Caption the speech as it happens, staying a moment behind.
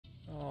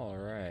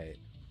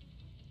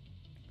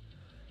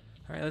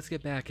Alright, let's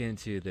get back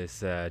into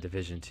this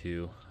Division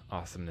 2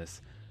 awesomeness.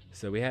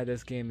 So we had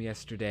this game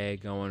yesterday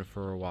going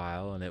for a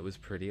while, and it was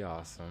pretty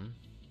awesome.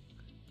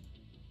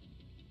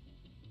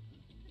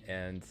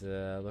 And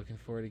looking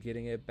forward to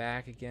getting it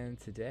back again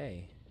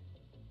today.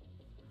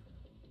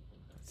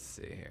 Let's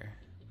see here.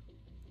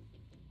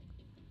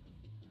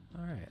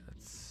 Alright,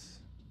 let's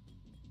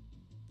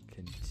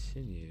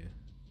continue.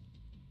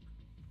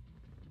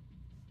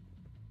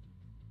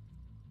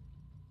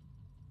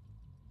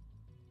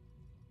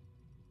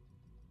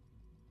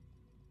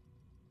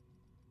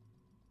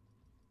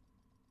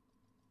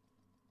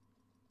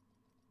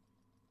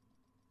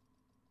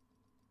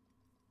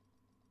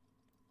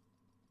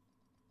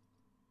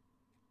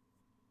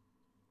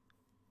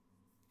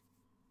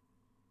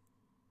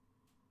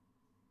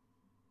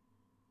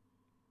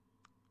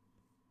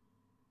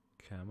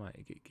 Come on,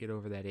 get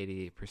over that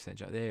 88%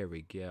 jump. There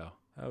we go.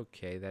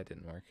 Okay, that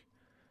didn't work.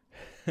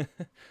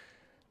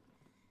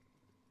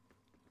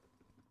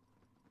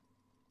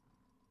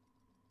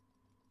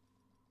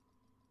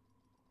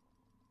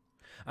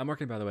 I'm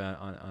working, by the way,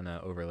 on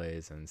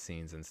overlays and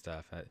scenes and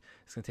stuff.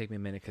 It's going to take me a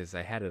minute because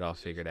I had it all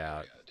figured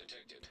out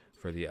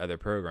for the other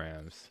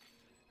programs.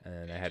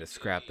 And I had to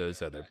scrap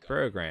those other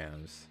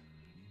programs.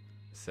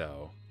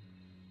 So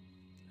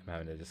I'm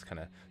having to just kind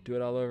of do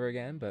it all over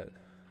again, but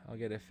I'll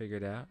get it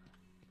figured out.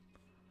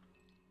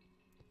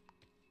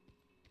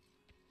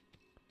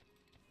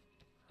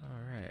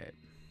 Alright.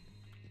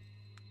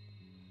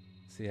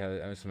 See how, I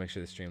just want to make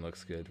sure the stream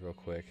looks good real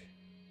quick.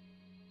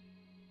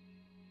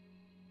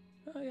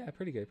 Oh yeah,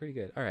 pretty good, pretty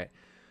good. Alright.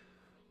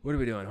 What are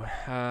we doing?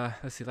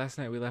 Let's see, last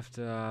night we left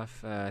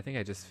off, I think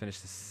I just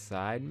finished the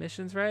side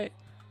missions, right?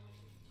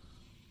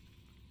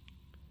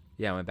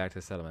 Yeah, I went back to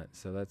the settlement.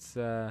 So let's,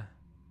 I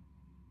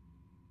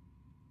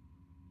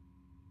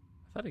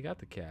thought I got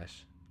the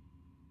cash.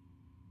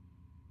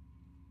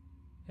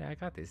 Yeah, I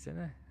got these, didn't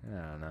I?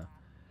 I don't know.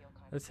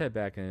 Let's head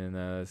back and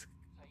let's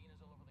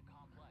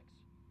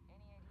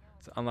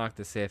unlock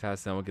the safe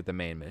house, then we'll get the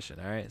main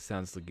mission. Alright,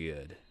 sounds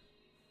good.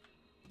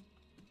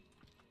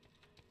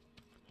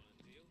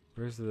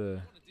 Where's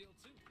the...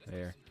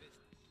 There.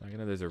 I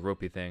know there's a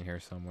ropey thing here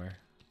somewhere.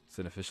 It's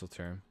an official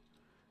term.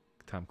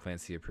 Tom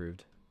Clancy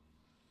approved.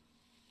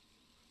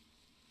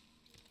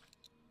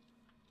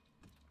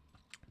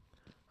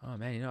 Oh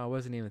man, you know, I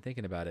wasn't even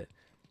thinking about it.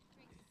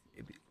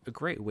 A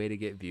great way to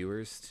get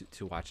viewers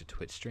to watch a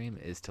Twitch stream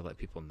is to let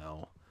people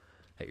know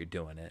that you're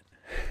doing it.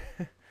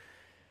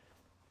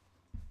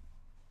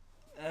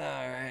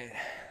 Alright.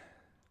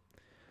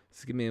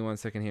 So give me 1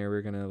 second here.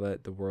 We're gonna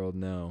let the world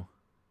know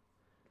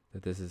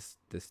that this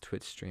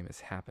Twitch stream is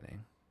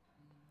happening.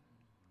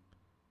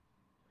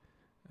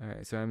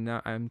 Alright, so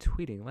I'm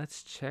tweeting.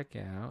 Let's check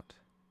out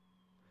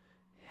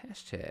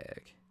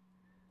hashtag.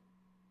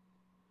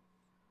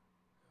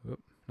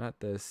 Whoop, not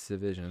the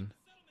Civision.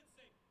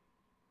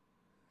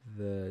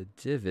 The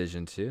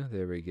Division 2.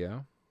 There we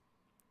go.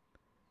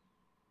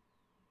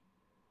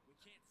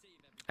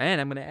 And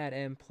I'm going to add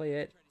and play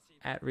it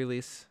at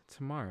release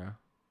tomorrow.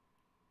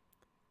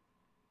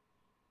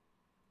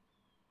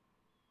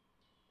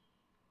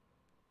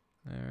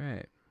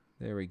 Alright.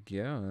 There we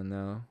go. And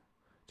now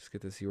just get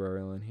this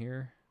URL in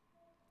here.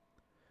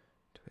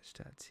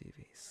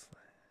 Twitch.tv/.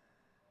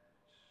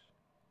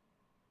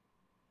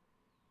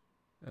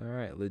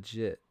 Alright,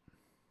 legit.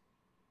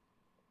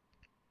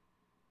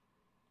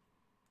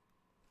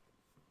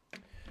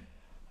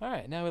 All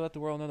right, now we let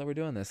the world know that we're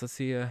doing this. Let's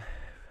see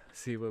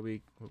what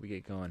we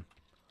get going.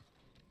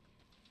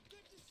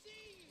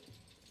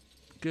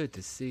 Good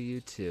to see you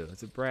too.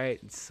 It's a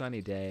bright and sunny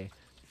day.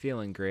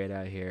 Feeling great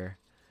out here.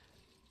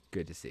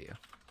 Good to see you.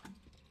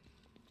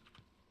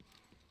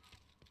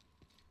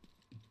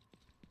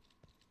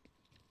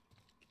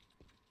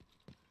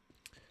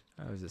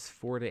 I was just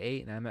 4 to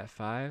 8 and I'm at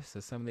 5,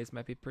 so some of these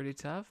might be pretty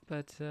tough,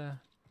 but we'll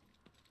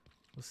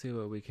see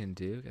what we can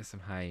do. Got some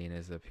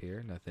hyenas up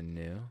here, nothing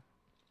new.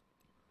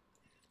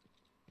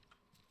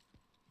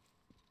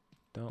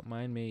 Don't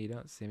mind me, you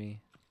don't see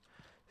me.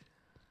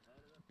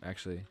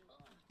 Actually,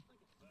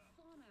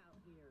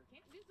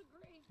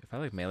 if I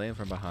like melee him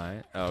from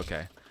behind. Oh,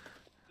 okay.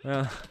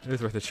 Well, it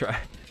was worth a try.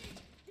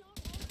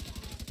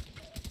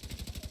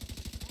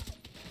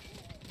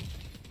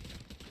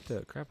 What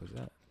the crap was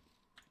that?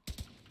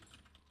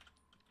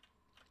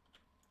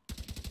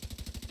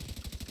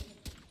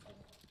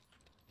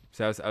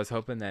 So I was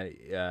hoping that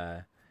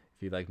if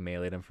you like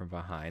meleeed him from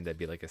behind, that'd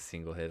be like a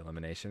single hit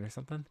elimination or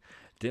something.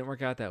 Didn't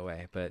work out that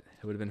way, but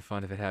it would have been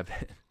fun if it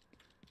happened.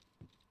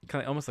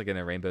 Kind of almost like in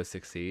a Rainbow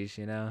Six Siege,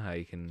 you know, how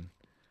you can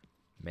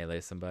melee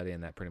somebody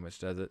and that pretty much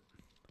does it.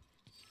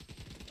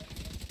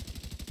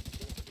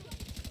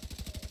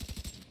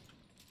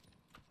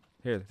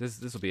 Here,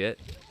 this will be it.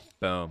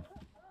 Boom.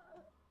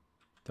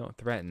 Don't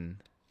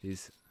threaten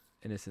these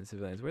innocent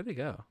civilians. Where'd they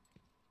go?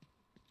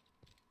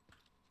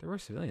 There were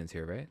civilians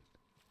here, right?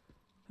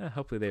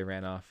 Hopefully they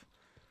ran off.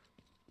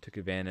 Took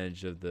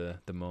advantage of the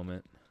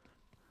moment.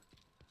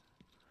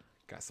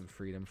 Got some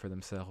freedom for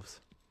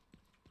themselves.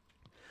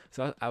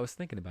 So I was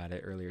thinking about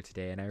it earlier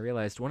today, and I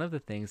realized one of the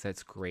things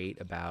that's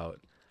great about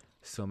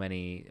so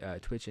many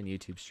Twitch and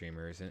YouTube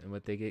streamers, and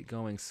what they get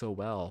going so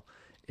well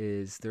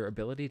is their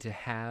ability to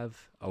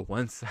have a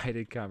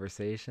one-sided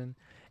conversation,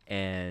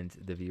 and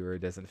the viewer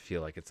doesn't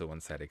feel like it's a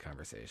one-sided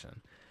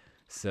conversation.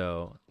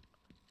 So,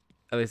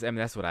 at least, I mean,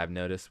 that's what I've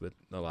noticed with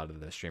a lot of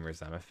the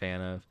streamers I'm a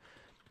fan of,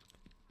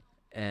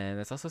 and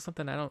that's also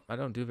something I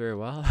don't do very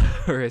well,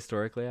 or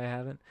historically I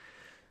haven't.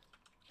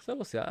 So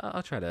we'll see.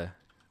 I'll try to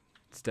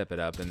step it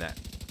up in that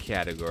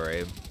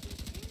category,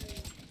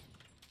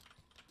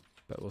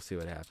 but we'll see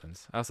what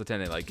happens. I also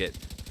tend to like get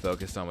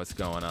focused on what's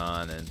going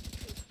on and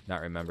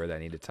not remember that I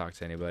need to talk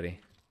to anybody.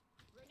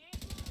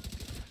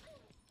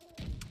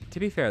 To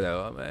be fair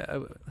though,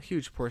 a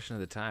huge portion of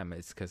the time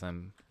it's because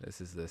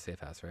this is the safe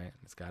house, right?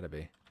 It's got to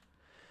be.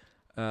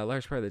 A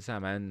large part of the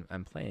time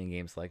I'm playing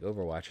games like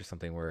Overwatch or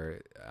something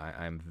where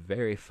I'm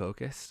very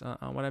focused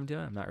on what I'm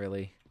doing. I'm not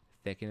really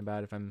thinking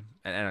about if and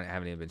I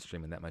haven't even been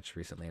streaming that much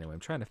recently anyway. I'm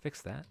trying to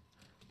fix that.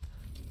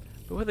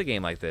 But with a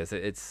game like this,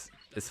 it's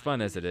as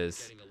fun as it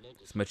is.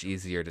 It's much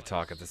easier to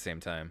talk at the same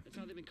time. That's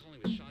how they've been calling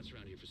the shots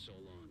around here for so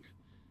long.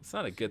 It's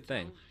not a good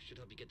thing. Should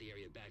help you get the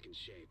area back in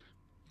shape.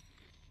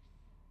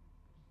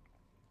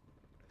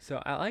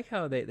 So I like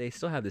how they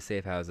still have the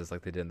safe houses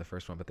like they did in the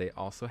first one, but they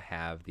also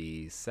have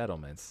the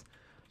settlements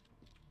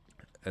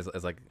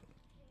as like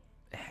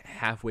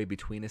halfway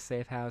between a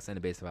safe house and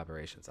a base of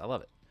operations. I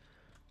love it.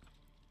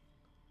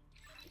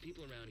 The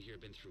people around here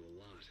have been through a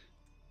lot.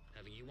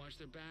 Having you watch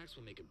their backs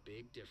will make a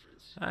big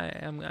difference.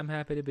 I'm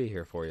happy to be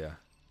here for you.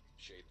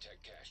 Shade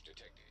tech cache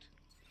detected.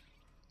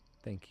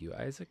 Thank you,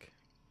 Isaac.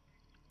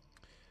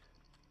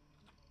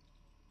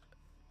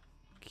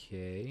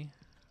 Okay.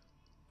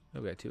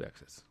 Oh, we got 2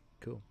 exits.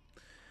 Cool.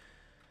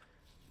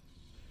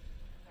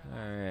 All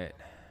right.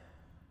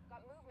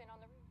 Got movement on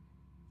the roof.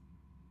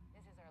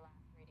 This is our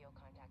last radio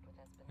contact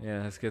with Espinosa.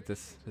 Yeah, let's get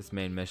this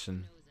main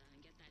mission. And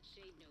get that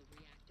shade node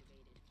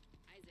reactivated.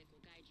 Isaac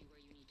will guide you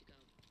where you need to go.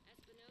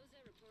 Espinosa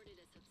reported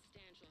a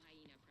substantial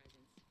hyena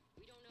presence.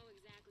 We don't know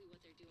exactly what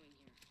they're doing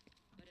here,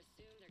 but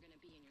assume they're gonna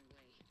be in your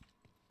way.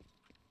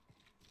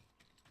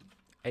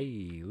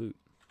 Hey, loot.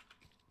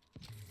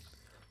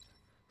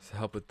 So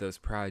help with those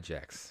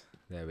projects.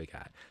 There we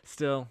got.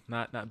 Still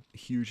not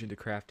huge into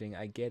crafting.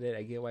 I get it.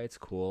 I get why it's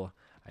cool.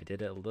 I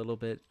did it a little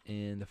bit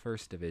in the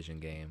first Division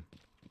game.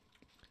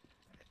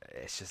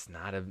 It's just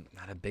not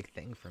a big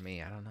thing for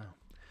me. I don't know.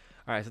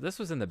 All right, so this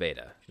was in the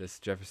beta. This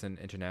Jefferson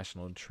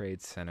International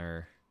Trade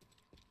Center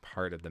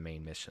part of the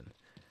main mission.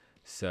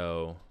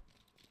 So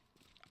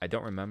I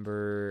don't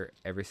remember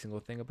every single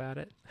thing about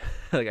it.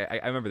 Like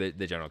I remember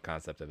the general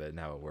concept of it and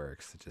how it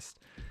works. It just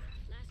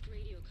Last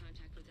radio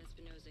contact with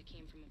Espinosa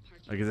came from a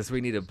parking like is this we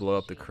need to blow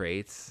up the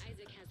crates?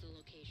 Isaac has the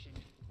location.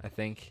 I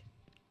think.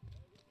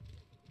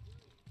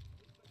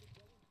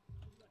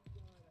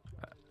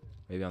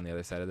 Maybe on the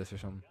other side of this or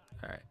something.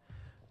 All right.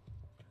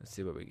 Let's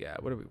see what we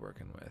got. What are we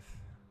working with?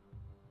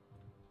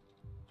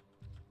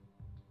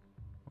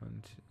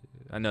 1, 2.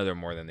 I know there are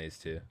more than these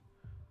 2.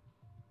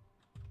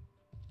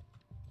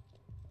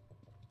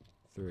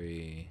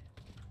 3.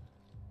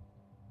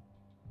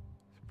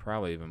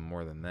 Probably even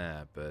more than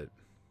that, but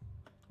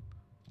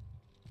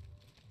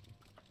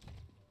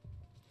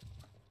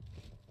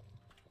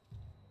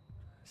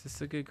is this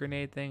a good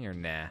grenade thing or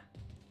nah?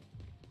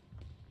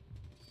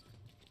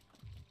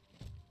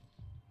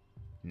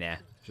 Nah,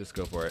 just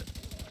go for it.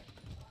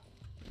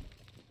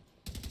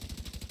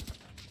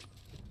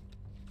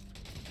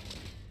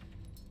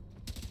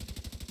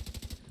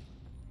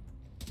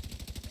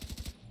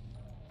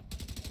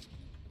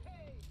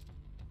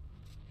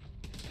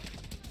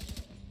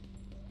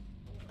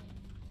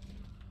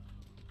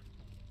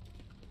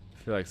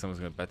 I feel like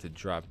someone's about to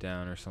drop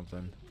down or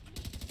something.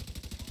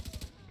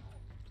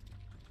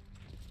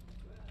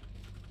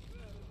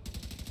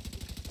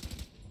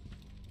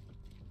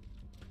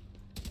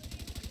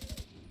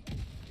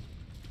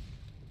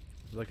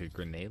 Like a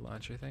grenade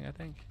launcher thing, I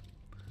think.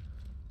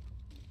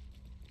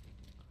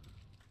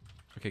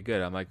 Okay,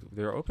 good. I'm like,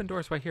 there are open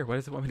doors right here. Why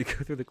does it want me to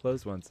go through the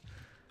closed ones?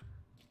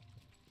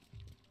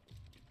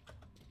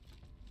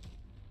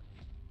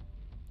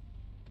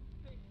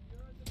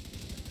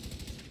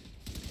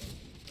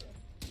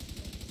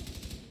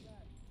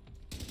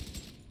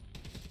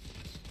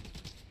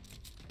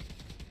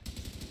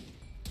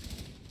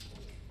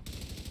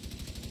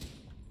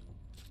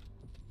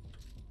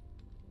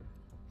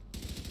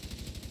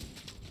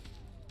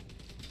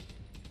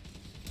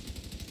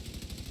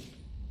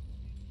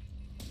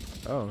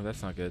 Oh,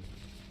 that's not good.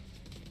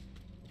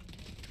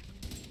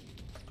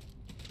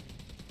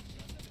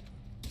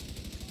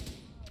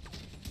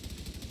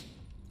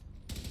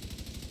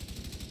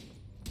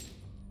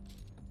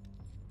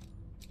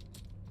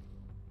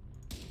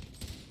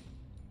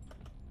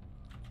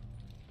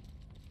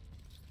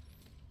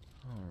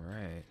 All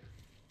right.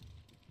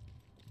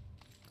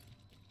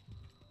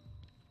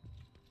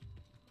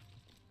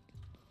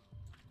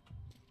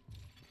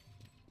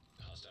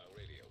 Hostile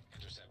radio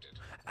intercepted.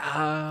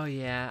 Oh,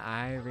 yeah,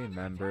 I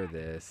remember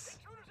this.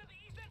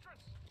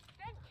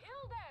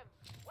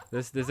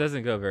 This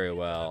doesn't go very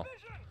well.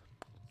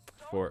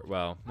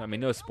 Well, I mean,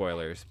 no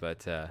spoilers,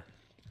 but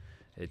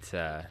it's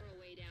Look for a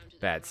way down to the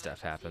bad garage stuff and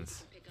see if you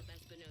happens. can pick up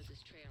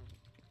Espinosa's trail.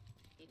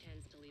 He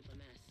tends to leave a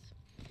mess.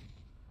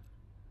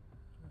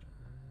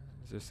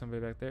 Is there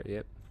somebody back there?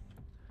 Yep.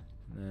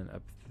 And then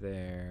up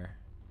there.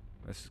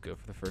 Let's just go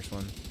for the first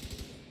one.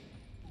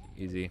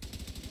 Easy.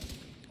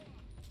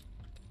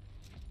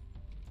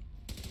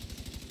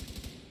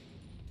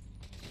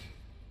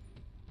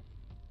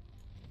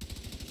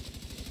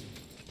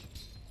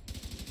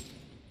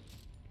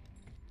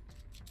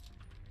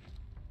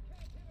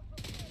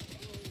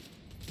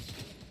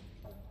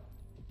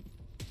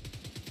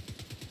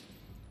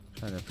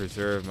 Trying to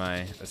preserve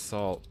my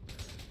assault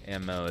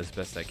ammo as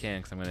best I can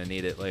because I'm going to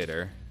need it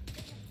later.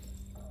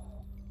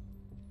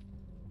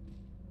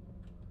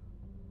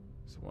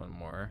 There's one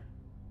more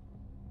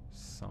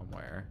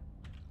somewhere.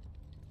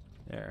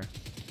 There.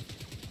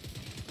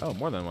 Oh,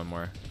 more than one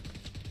more.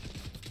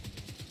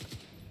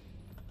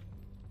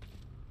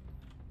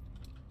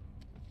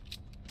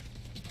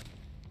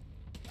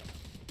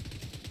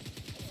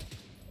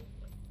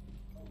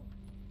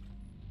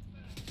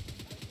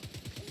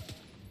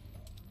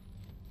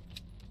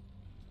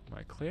 Am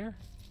I clear?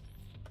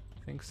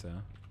 I think so.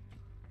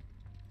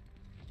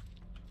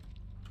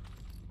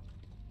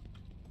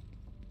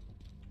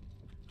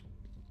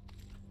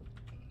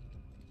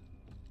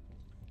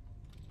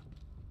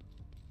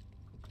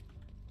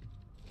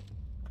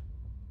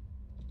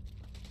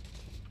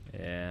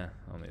 Yeah,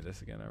 I'll need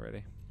this again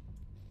already.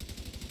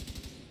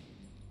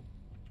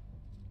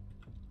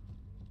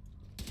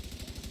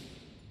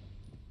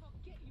 I'll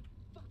get you,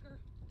 fucker.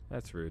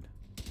 That's rude.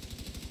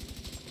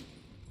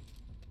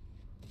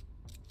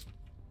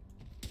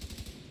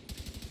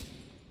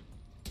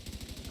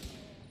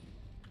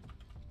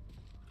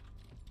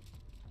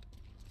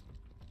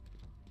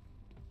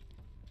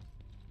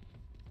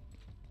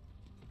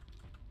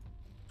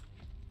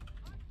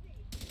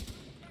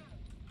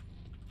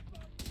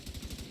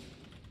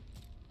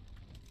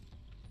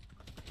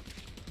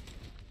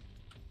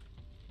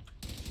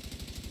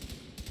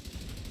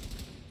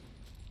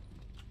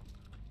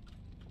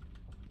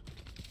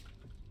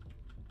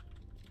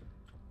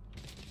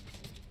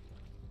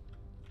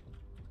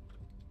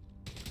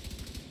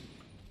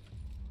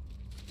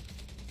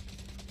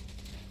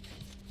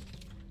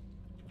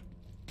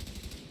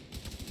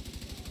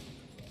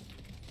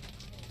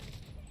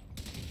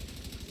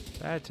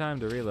 Bad time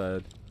to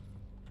reload.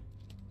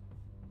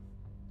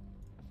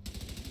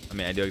 I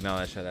mean, I do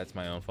acknowledge that that's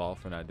my own fault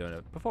for not doing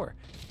it before.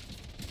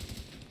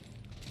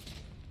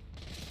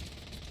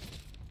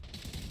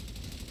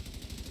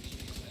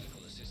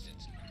 Medical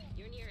assistance.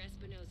 You're near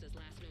Espinosa's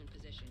last known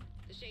position.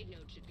 The shade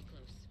node should be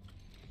close.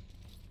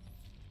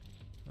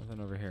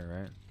 Nothing over here,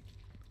 right?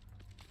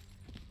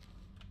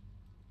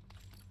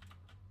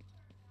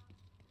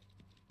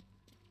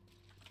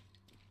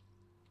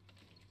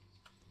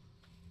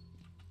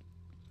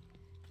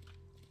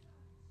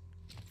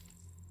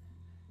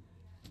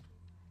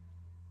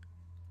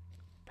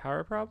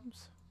 Power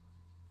problems?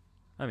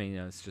 I mean,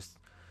 it's just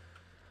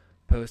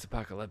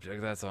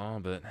post-apocalyptic, that's all,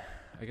 but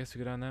I guess we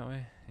go down that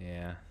way?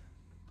 Yeah.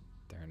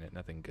 Darn it,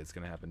 nothing good's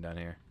gonna happen down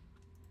here.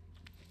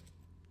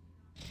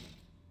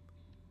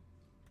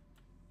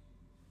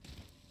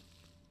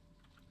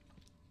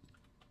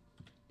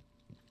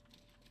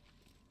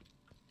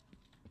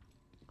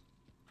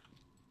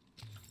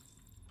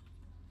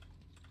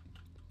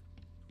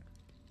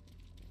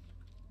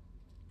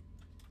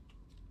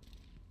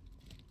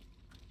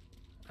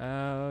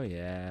 Oh,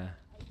 yeah.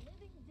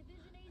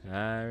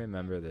 I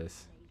remember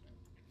this.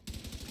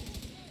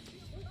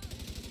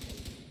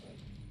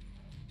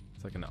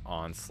 It's like an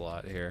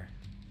onslaught here.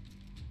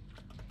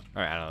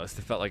 Alright, I don't know. It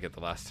felt like it the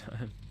last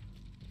time.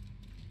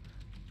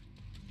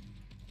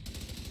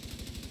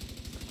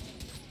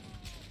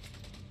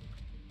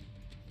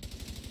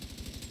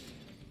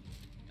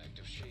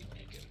 Active shade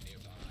beacon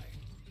nearby.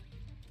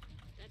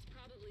 That's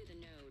probably the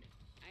node.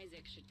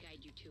 Isaac should guide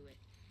you to it.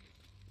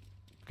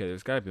 Okay,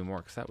 there's gotta be more,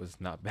 because that was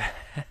not bad.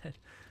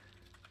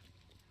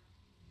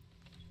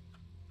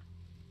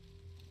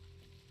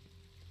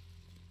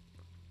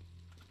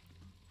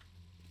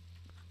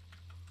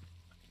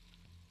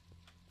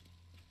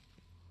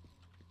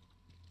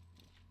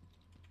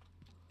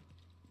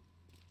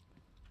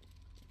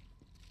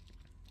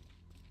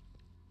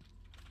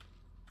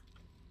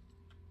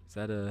 Is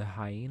that a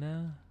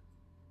hyena?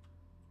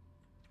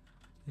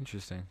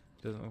 Interesting.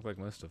 Doesn't look like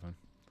most of them.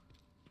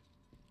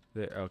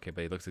 There, okay,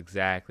 but he looks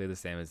exactly the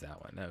same as that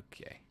one.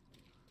 Okay.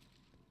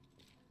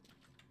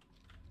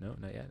 No,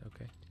 not yet.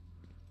 Okay.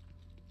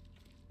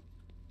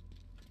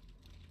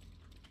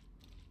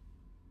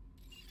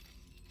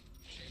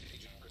 Shade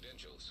agent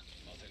credentials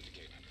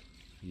authenticated.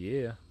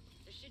 Yeah.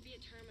 There should be a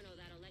terminal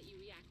that'll let you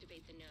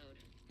reactivate the node.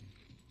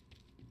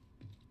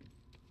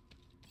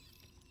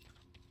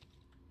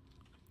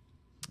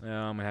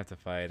 Oh, I'm gonna have to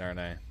fight, aren't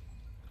I?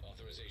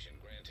 Authorization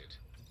granted.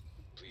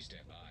 Please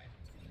stand by.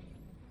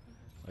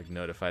 Like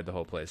notified the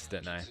whole place,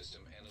 didn't I?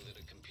 System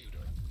analytic computer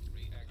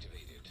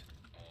reactivated.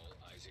 All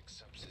Isaac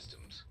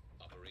subsystems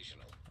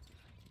operational.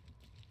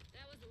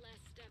 That was the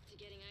last step to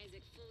getting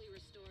Isaac fully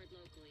restored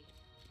locally.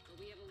 but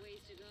we have a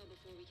ways to go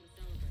before we can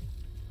celebrate.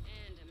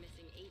 And a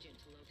missing agent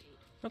to locate.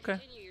 Okay.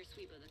 Continue your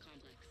sweep of the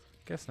complex.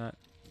 Guess not.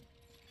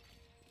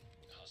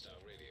 Hostile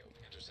radio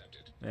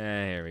intercepted.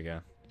 Here we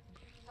go.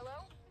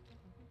 Hello?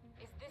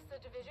 Is this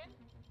the division?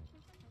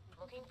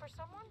 Looking for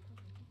someone?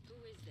 Who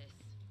is this?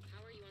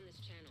 How are you on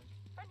this channel?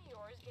 Friend of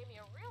yours gave me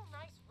a real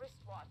nice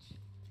wristwatch.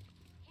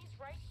 He's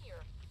right here.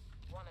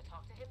 Want to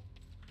talk to him?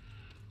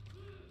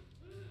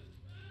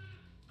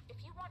 If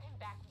you want him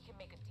back, we can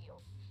make a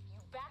deal.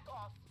 You back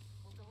off,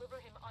 we'll deliver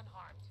him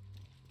unharmed.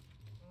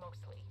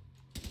 Mostly.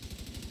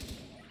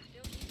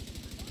 Don't use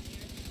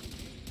him.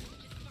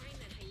 Just find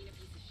that hyena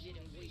piece of shit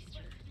and waste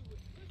her.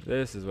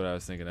 This is what I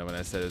was thinking of when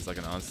I said it's like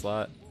an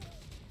onslaught.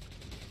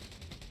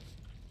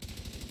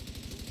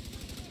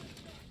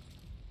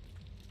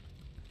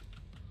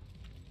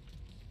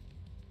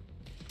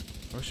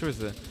 I wish there was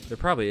there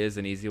probably is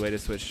an easy way to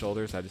switch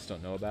shoulders. I just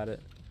don't know about it.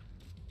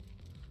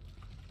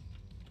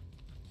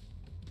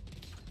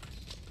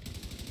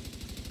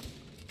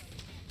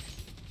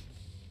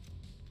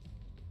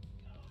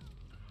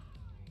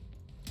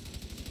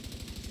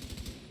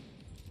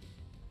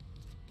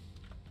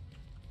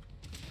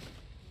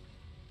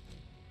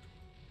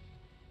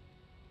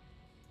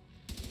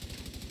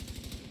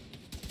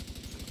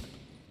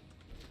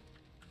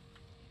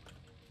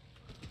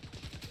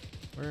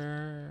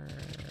 Where?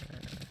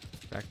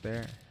 Back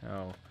there?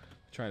 Oh,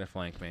 trying to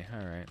flank me.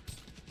 All right.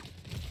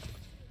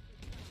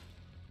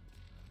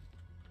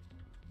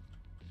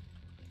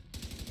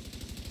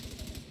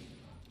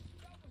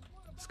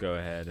 Let's go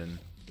ahead and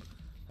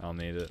I'll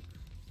need it.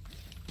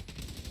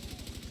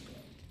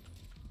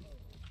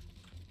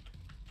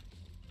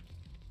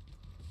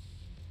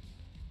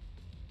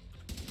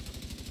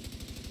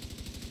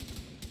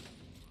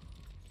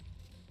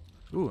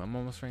 Ooh, I'm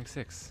almost rank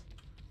 6.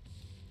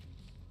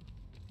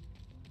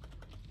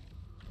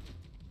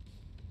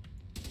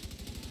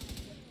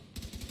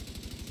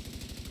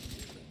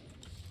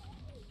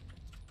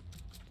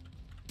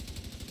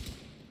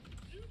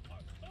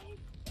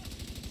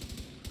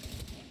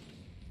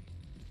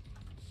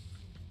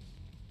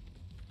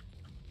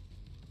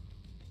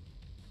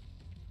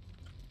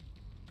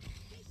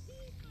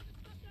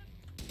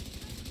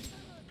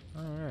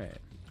 Alright.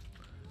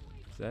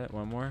 Is that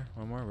one more?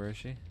 One more? Where is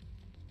she?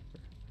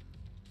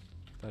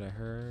 Thought I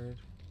heard.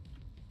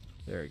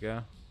 There we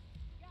go.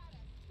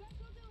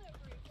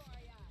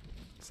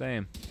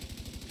 Same.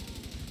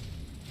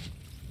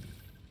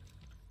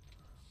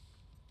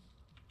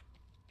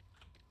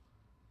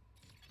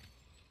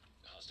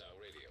 Hostile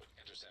radio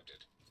intercepted.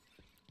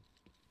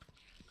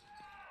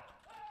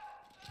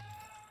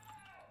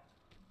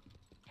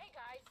 Hey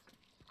guys,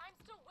 I'm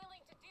still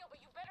willing to deal, but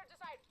you better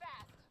decide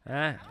fast.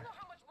 Ah, I don't know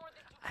how much more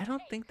this I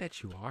don't think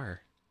that you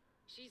are.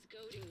 She's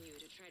goading you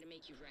to try to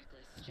make you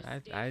reckless. Just I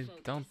stay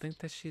don't focused. think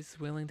that she's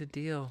willing to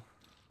deal.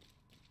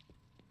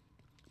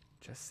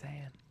 Just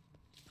saying.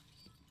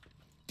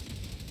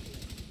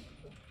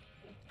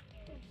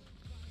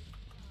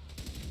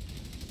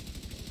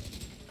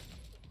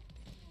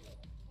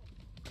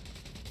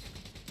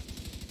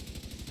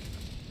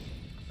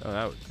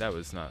 Oh, that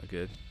was not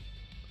good.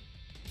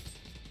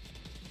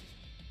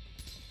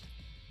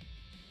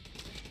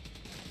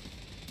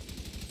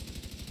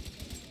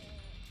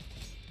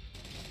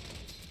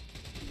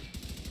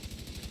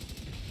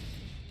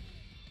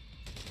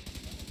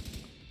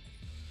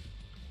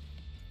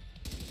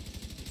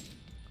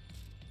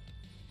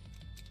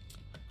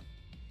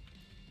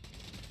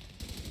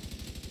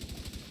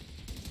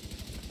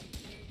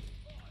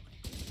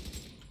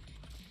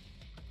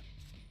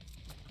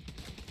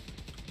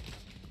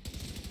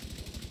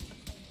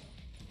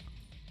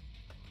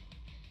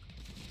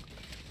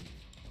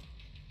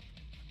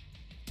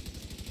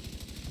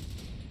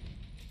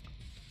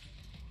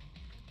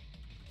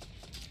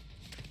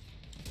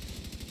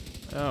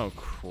 Oh,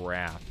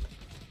 crap.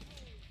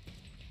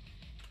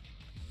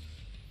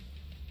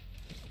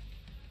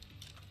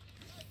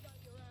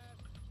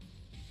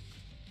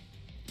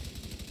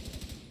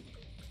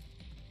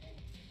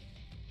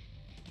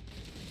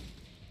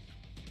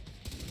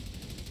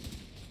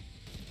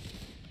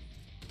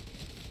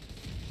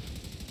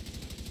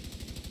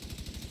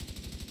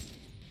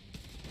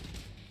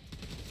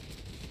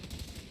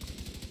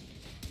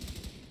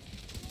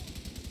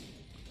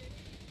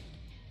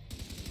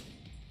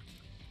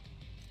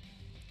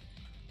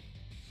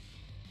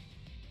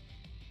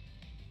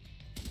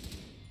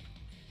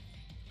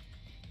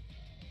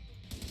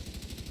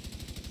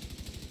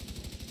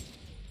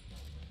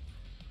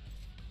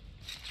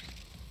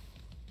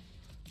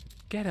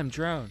 Get him,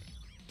 drone.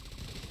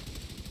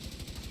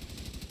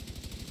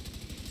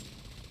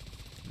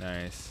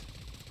 Nice.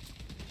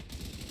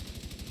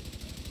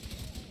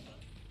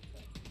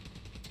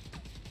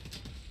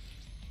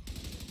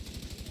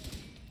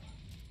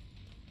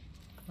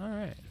 All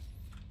right.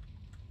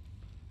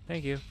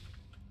 Thank you.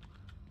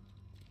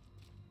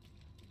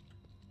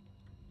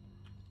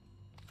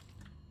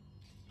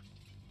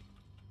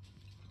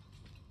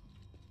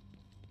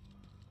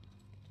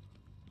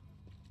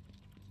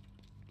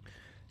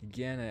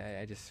 Again,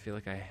 I just feel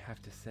like I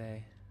have to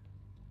say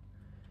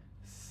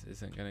this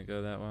isn't gonna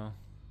go that well.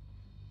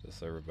 Just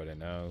so everybody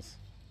knows.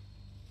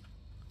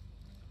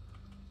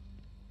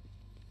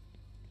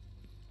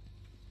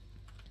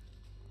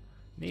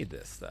 Need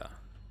this though.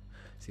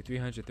 See,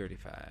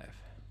 335.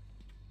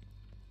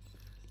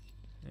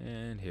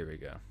 And here we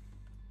go.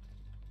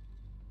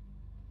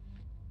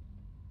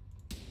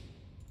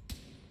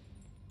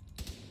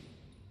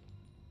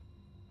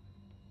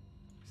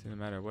 See, no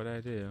matter what I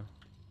do.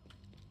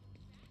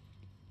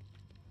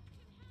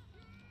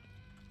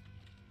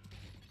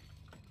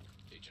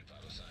 Agent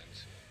vital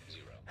signs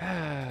 0.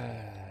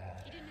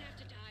 He didn't have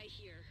to die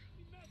here.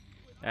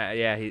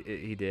 Yeah,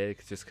 he did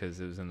just because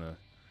it was in the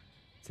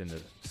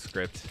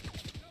script.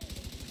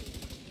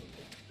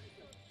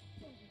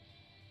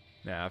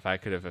 Now, if I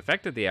could have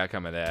affected the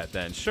outcome of that,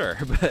 then sure,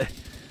 but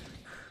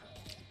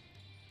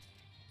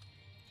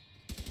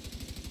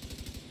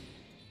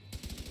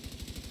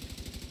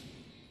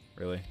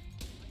really.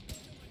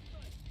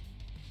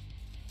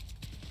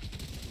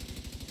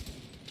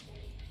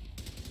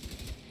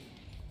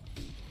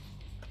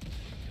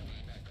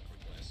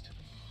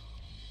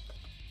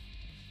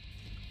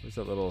 Where's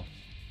that little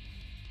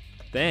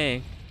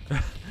thing?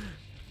 I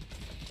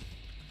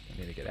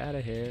need to get out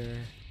of here.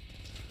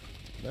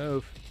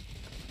 Move.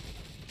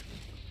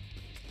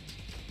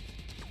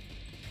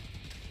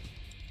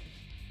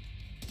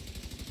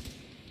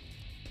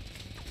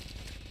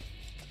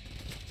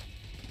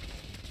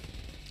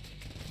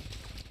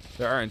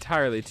 There are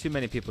entirely too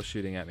many people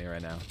shooting at me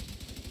right now.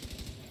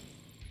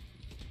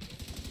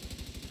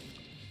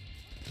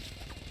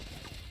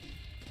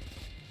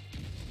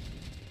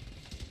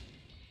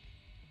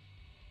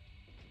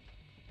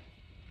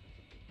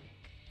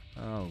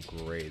 Oh,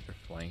 great. They're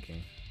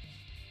flanking.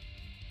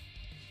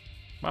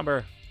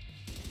 Mumber.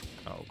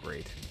 Oh,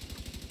 great.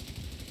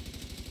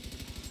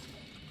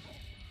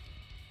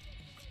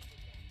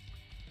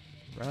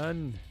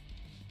 Run.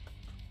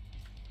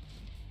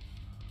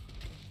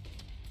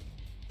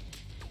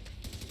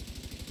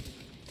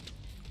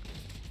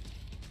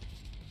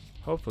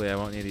 Hopefully I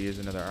won't need to use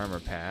another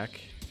armor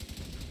pack.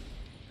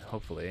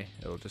 Hopefully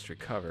it'll just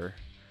recover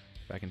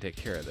if I can take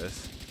care of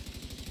this.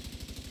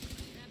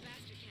 That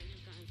bastard can't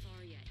have gotten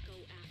far yet. Go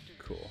after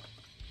her. Cool.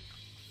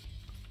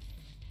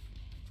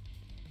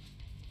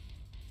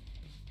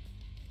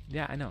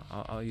 Yeah, I know.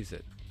 I'll use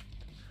it.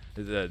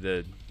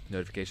 The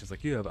notification's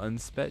like, you have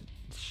unspent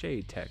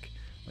shade tech.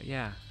 But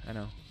yeah, I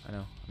know.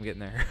 I'm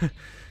getting there.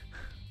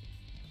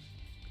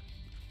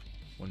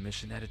 One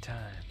mission at a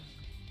time.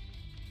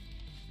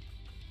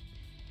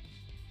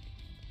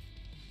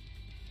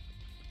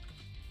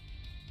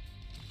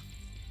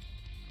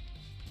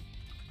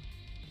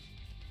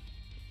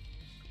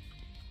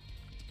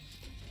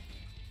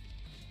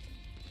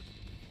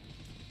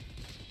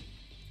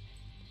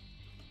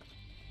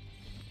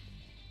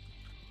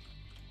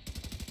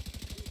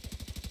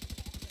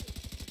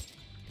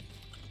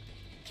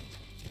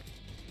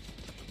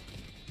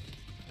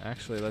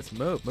 Actually, let's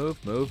move.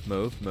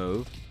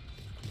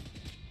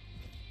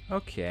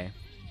 Okay.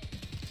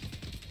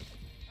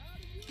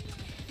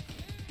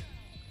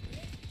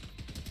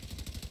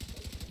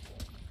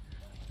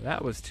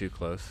 That was too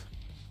close.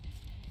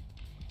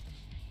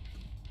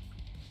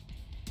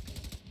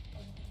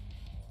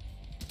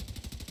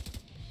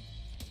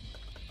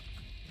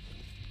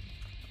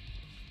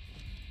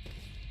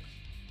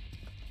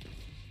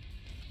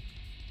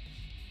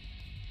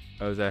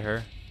 Oh, is that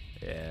her?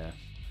 Yeah.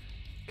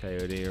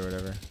 Coyote or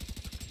whatever.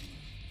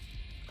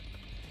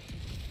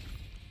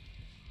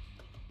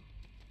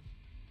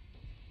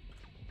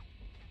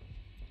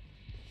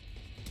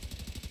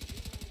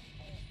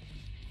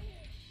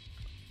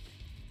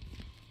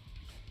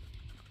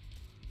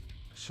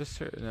 It's just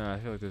her. No, I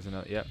feel like there's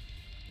another. Yep.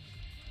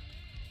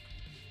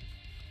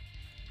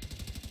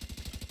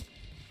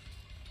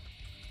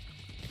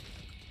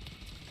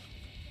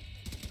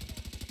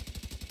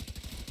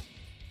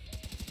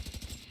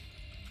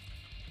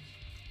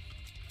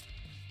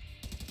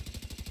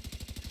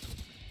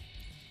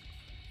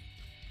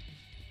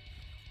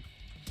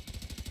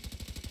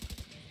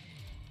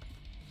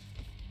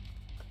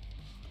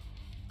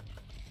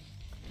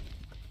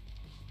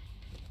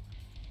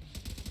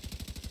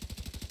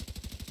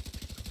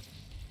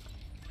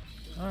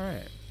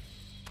 Alright.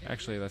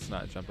 Actually, let's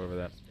not jump over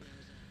that.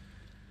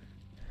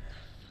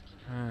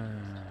 I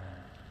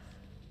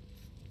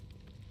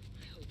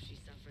hope she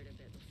suffered a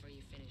bit before you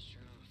finished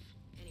her off.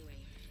 Anyway,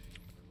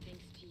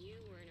 thanks to you,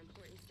 we're an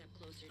important step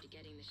closer to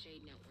getting the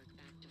Shade Network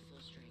back to full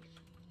strength.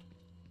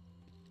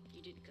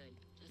 You did good.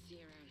 I'll see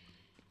you around.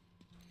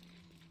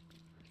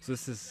 So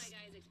this is Looks like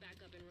Isaac's back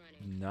up and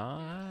running.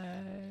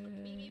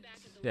 not. Meet me back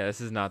at the Yeah,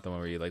 this is not the one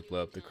where you like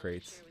blow up the I'll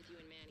crates share with you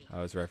and Manny.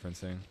 I was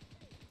referencing.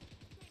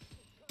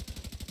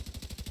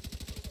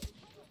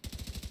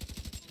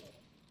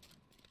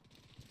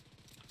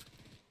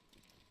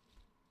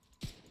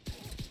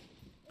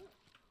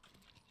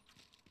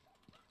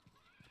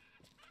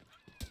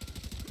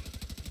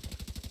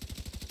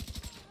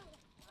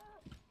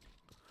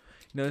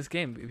 You know, this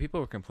game, people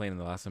were complaining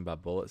the last time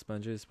about bullet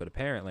sponges, but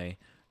apparently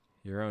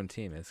Your own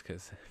team is,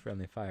 because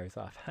friendly fire is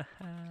off.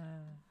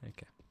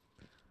 Okay.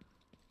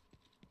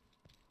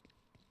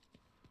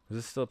 Is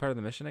this still a part of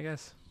the mission, I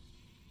guess?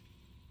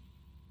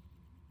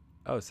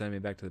 Oh, send me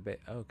back to the base.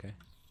 Oh, okay.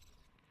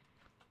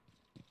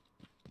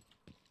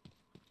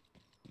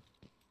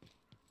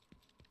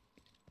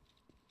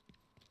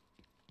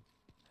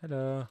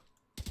 Hello.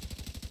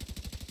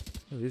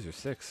 Oh, these are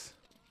 6.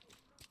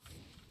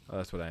 Oh,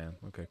 that's what I am.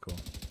 Okay, cool.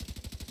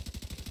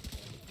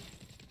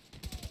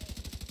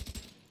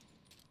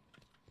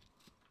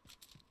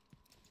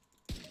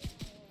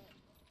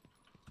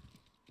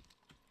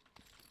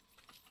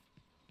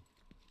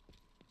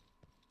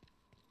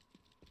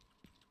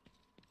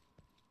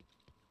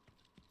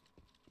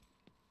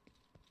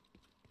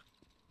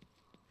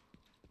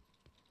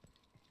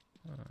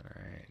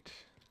 Alright.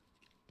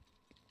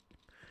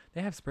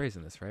 They have sprays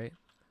in this, right?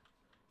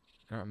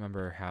 I don't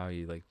remember how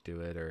you, like,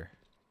 do it or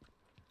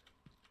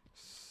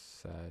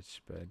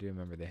such, but I do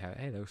remember they have...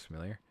 Hey, that looks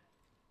familiar.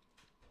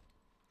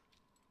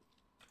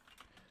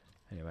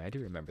 Anyway, I do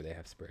remember they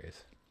have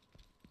sprays.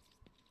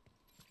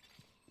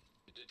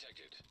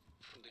 Detected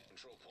from the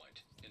control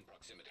point in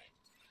proximity.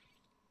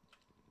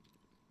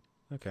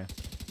 Okay.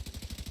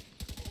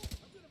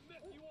 I'm gonna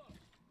mess you up.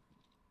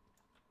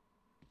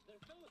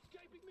 There's no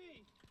escaping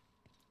me.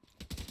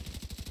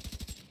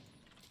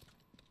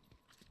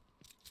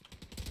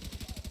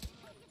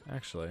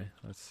 Actually,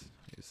 let's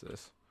use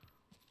this.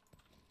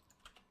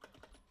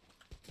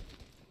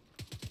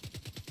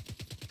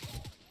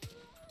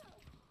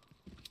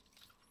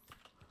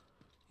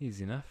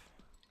 Easy enough.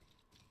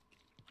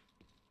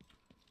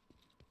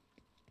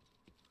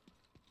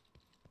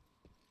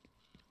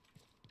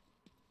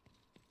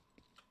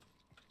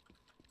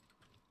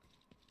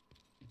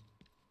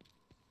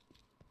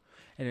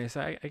 Anyway,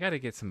 so I gotta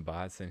get some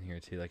bots in here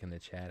too, like in the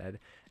chat.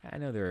 I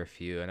know there are a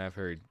few, and I've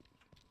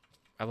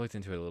looked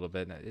into it a little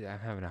bit, and I'm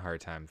having a hard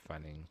time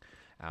finding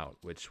out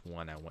which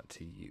one I want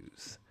to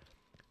use.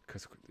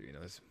 Because, you know,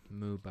 there's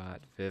MooBot,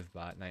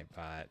 VivBot,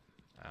 Nightbot,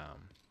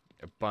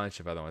 a bunch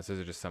of other ones. Those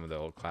are just some of the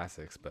old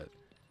classics, but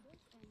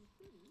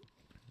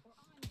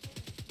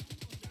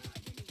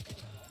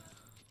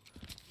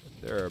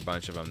there are a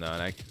bunch of them, though,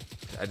 and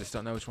I just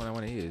don't know which one I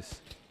want to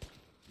use.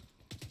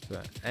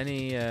 So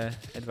any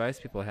advice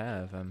people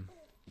have, I'm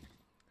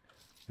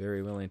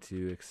very willing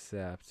to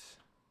accept.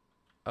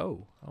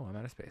 Oh, I'm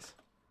out of space.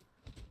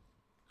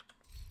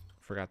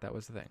 Forgot that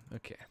was the thing.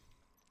 Okay.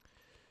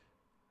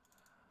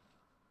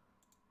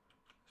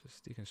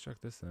 Just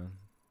deconstruct this then.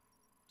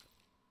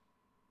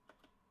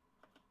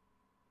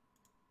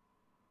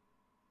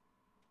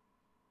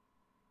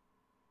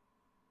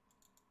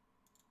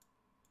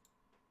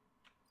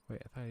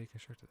 Wait, I thought I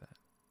deconstructed that.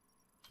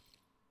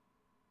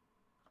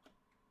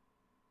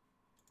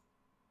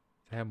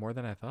 Did I have more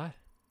than I thought?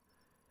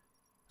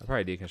 I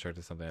probably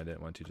deconstructed something I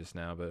didn't want to just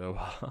now, but oh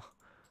well.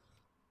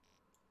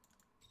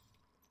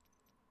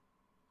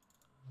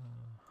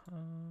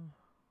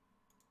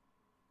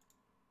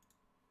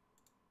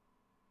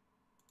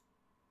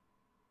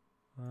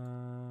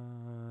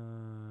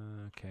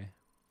 Okay.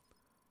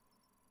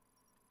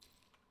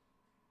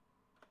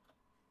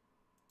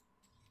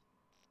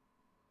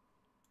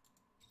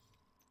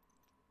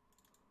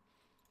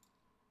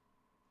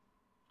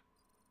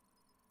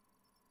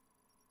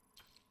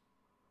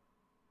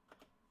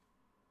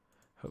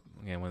 Hope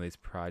again one of these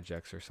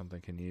projects or something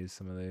can use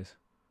some of these.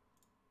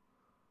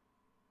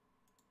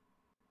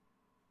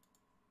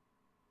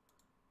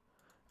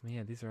 I mean,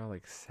 yeah, these are all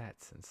like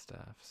sets and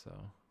stuff, so.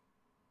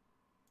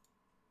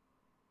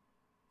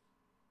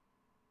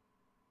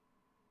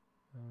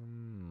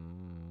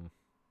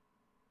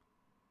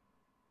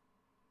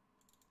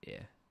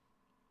 Yeah.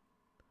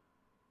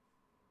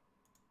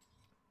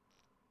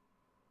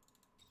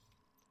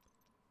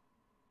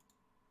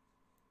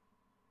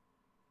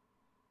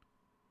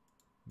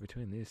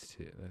 Between these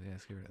two, yeah,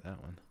 let's get rid of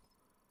that one.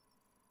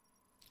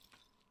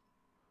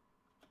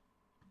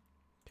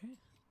 Okay.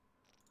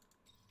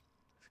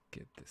 Let's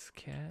get this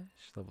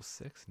cash. Level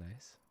 6,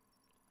 nice.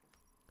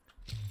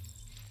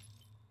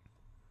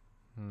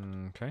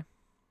 Okay.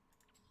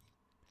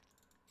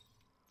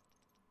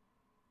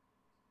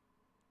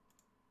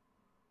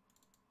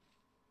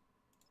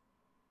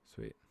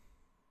 Sweet.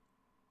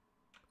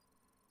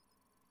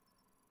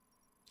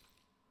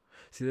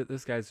 See that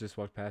this guy's just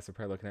walked past. They're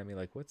probably looking at me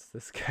like, "What's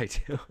this guy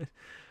doing?"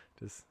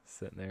 Just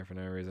sitting there for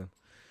no reason.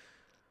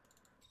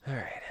 All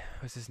right,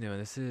 what's this new one?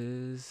 This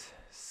is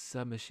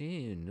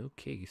Submachine.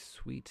 Okay,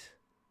 sweet.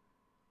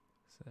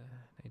 It's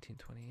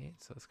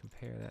 1928. So let's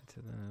compare that to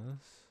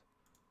this.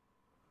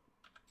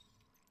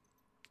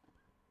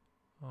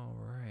 All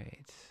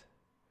right.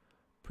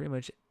 Pretty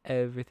much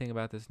everything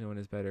about this new one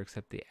is better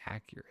except the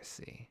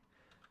accuracy.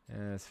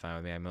 And that's fine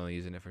with me. I'm only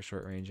using it for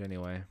short range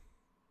anyway.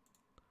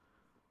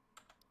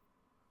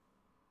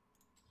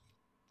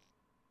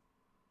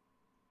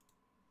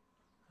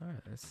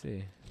 Alright, let's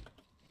see.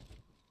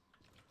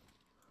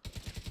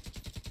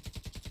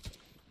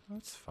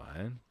 That's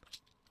fine.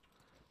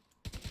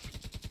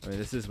 I mean,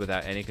 this is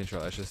without any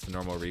control. It's just the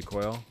normal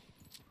recoil.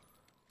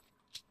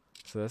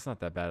 So that's not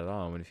that bad at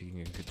all. I mean, if you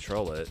can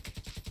control it.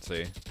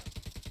 See?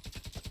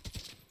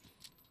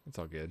 It's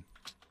all good.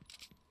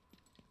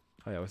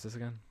 Oh yeah, what's this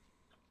again?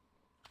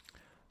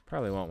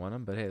 Probably won't want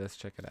them, but hey, let's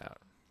check it out.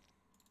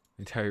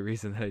 The entire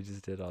reason that I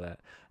just did all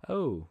that.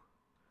 Oh!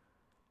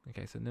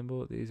 Okay, so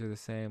nimble, these are the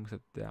same,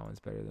 except that one's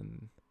better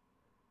than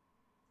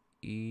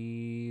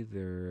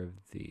either of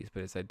these.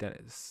 But it's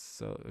identical.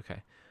 So,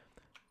 okay.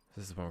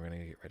 This is what we're going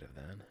to get rid of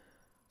then.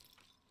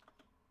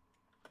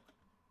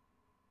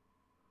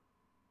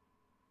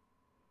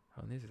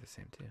 Oh, and these are the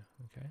same too.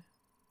 Okay.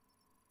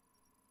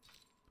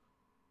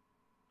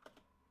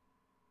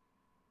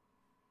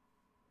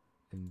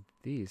 And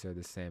these are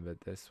the same,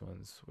 but this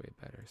one's way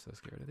better. So let's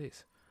get rid of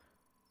these.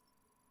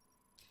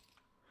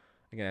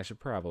 Again, I should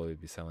probably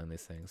be selling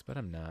these things, but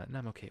I'm not, and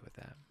I'm okay with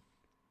that.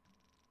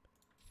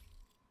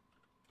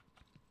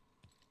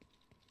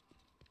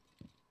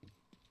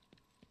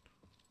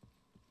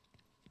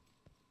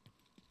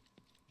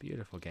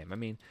 Beautiful game. I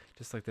mean,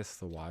 just like this,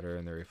 the water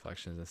and the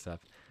reflections and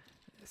stuff.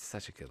 It's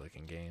such a good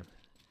looking game.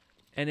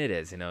 And it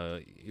is, you know,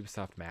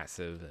 Ubisoft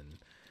massive, and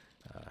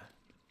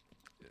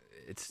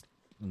it's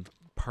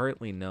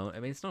partly known. I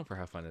mean, it's known for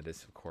how fun it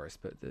is, of course,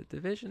 but the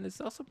Division is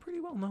also pretty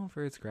well known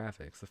for its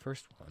graphics, the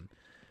first one.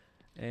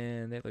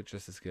 And they look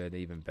just as good,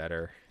 even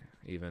better,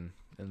 even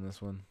in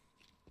this one.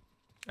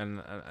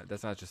 And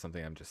that's not just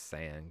something I'm just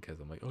saying because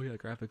I'm like, oh yeah,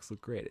 graphics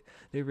look great.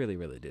 They really,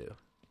 really do.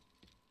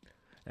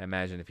 I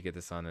imagine if you get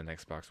this on an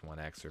Xbox One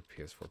X or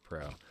PS4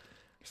 Pro or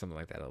something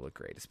like that, it'll look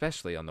great,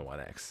 especially on the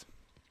One X.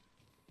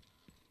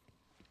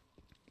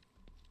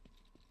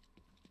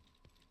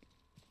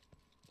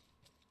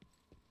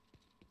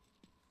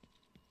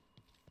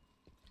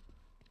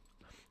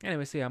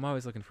 Anyway, see, I'm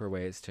always looking for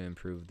ways to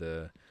improve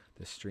the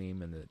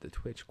stream and the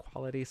Twitch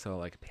quality. So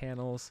like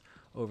panels,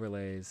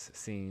 overlays,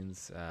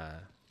 scenes,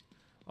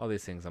 all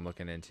these things I'm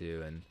looking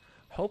into, and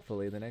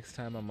hopefully the next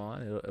time I'm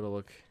on, it'll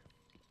look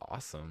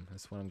awesome.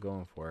 That's what I'm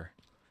going for.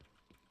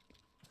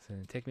 It's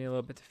gonna take me a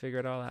little bit to figure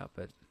it all out,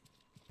 but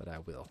I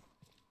will.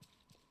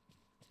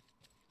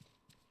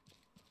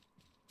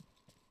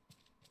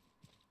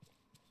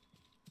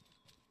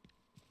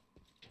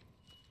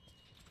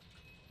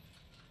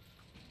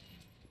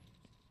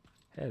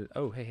 Hey,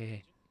 oh,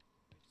 hey.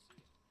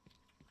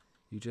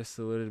 You just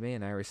saluted me,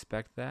 and I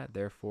respect that.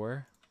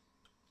 Therefore,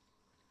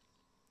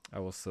 I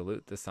will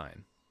salute the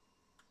sign.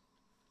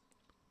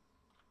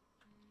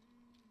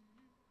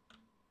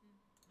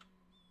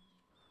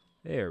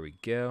 There we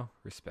go.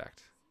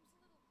 Respect.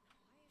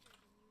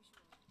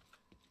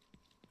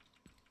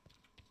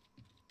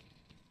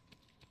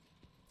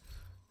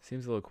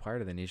 Seems a little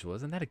quieter than usual.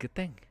 Isn't that a good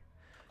thing?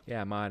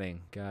 Yeah, modding.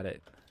 Got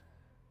it.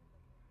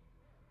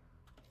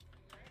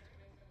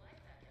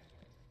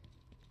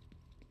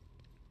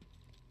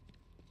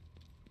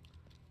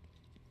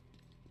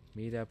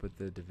 Meet up with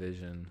the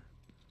Division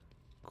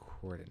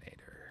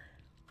coordinator.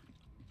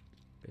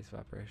 Base of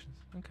operations.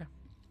 Okay.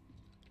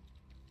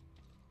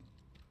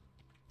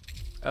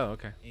 Oh,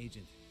 okay.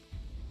 Agent,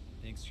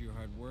 thanks to your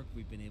hard work,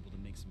 we've been able to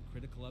make some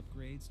critical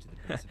upgrades to the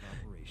base of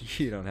operations.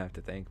 You don't have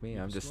to thank me.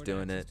 We've I'm just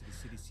restored doing it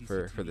access to the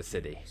for CCTV the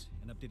city. cameras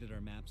and updated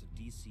our maps of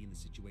DC and the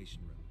Situation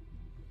Room.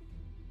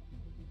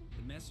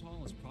 The mess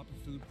hall has proper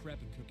food prep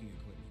and cooking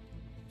equipment,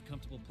 with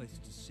comfortable places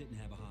to sit and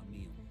have a hot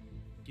meal.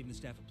 Giving the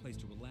staff a place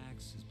to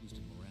relax has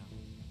boosted morale.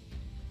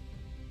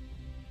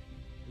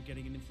 We're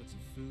getting an influx of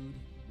food,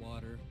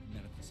 water, and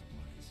medical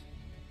supplies.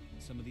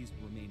 Some of these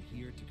will remain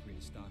here to create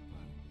a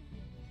stockpile.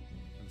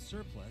 And the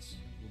surplus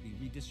will be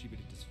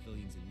redistributed to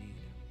civilians in need.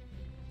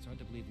 It's hard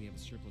to believe we have a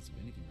surplus of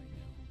anything right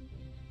now.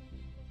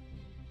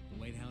 The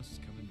White House is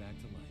coming back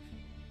to life.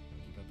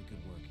 Keep up the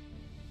good work.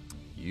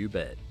 You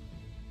bet.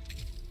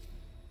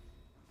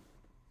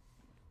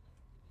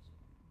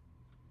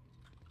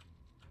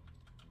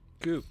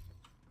 Coop.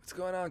 What's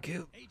going on,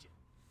 Coop? Agent,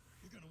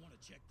 you're gonna want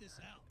to check this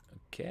out.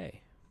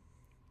 Okay.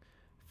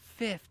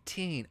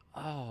 15.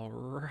 All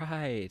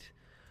right.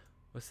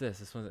 What's this?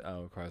 This one's,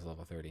 oh, requires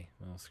level 30.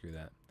 Well, screw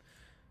that.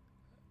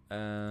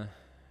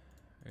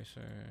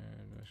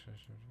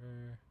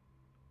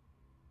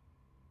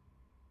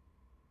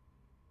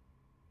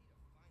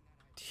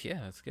 Yeah,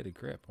 let's get a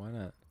grip. Why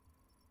not?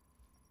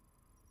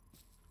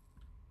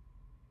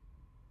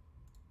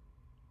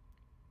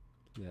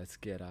 Let's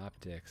get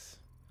optics.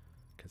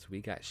 Because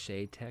we got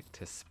shade tech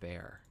to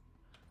spare.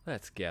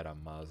 Let's get a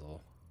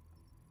muzzle.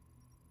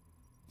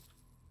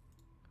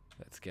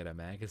 Let's get a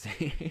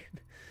magazine.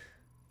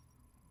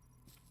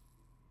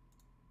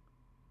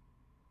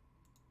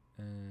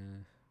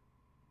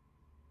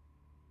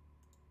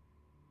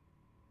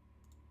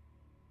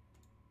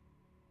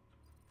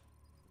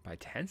 By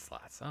 10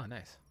 slots. Oh,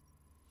 nice.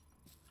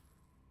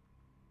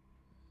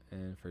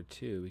 And for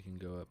 2, we can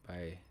go up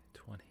by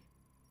 20.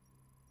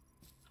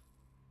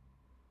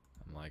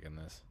 I'm liking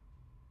this.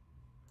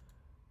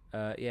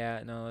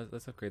 Yeah, no,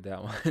 let's upgrade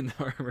that one. The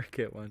armor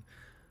kit one.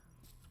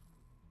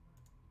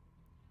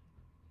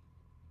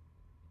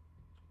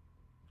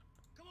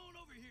 Come on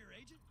over here,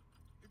 Agent.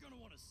 You're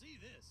gonna want to see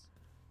this.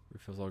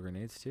 Refills all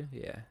grenades too?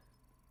 Yeah.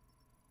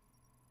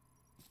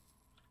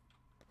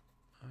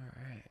 All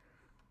right.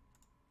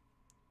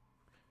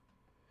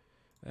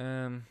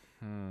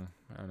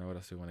 I don't know what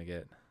else we want to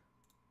get.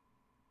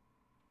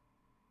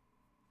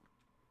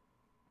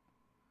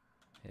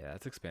 Yeah,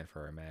 let's expand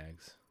for our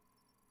mags.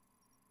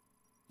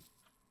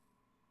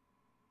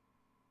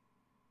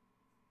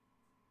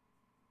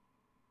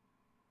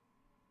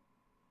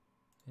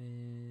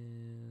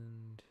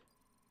 And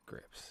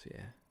grips,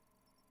 yeah.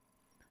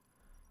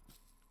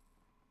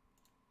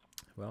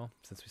 Well,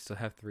 since we still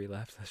have 3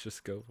 left, let's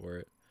just go for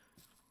it.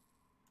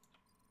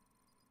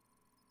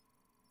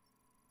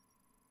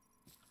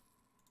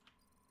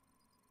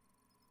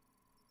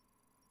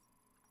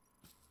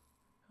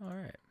 All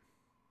right.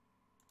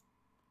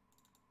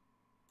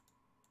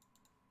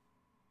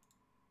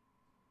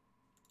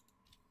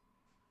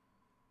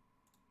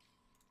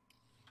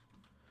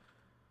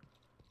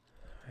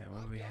 Alright,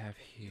 what do we have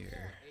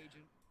here?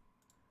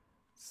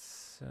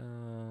 So...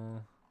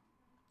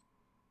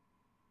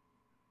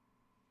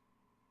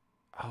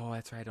 Oh,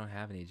 that's right, I don't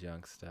have any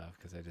junk stuff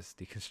because I just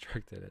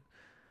deconstructed it.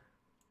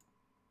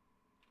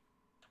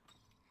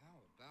 How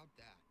about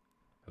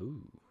that?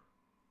 Ooh.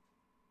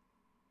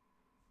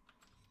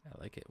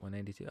 I like it.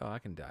 192. Oh, I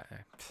can die.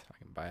 I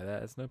can buy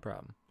that. It's no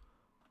problem.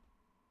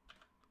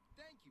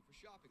 Thank you for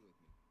shopping with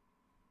me.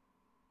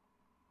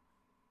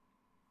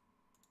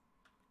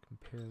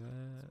 Compare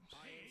that.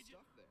 High-end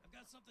stuff there. I've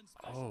got something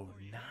special Oh,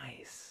 for you.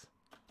 nice.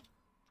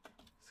 I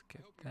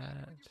Skip hope you're happy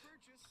that. with your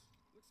purchase.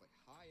 Looks like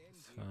high-end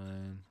It's gear.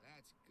 fine.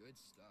 That's good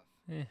stuff.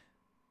 Eh.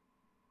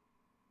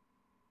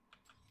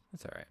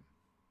 That's alright.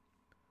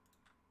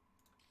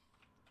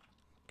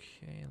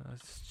 Okay,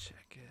 let's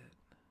check it.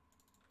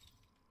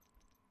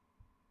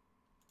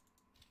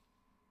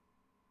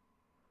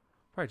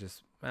 Probably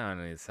just, I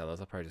don't need to sell those.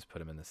 I'll probably just put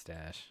them in the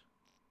stash.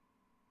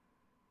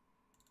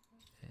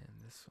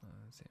 And this one,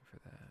 same for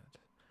that.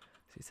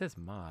 See, it says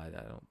mod.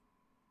 I don't.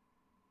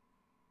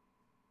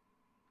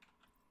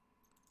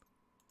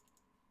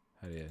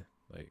 How do you,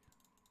 like.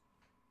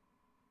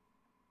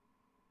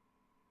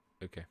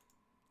 Okay.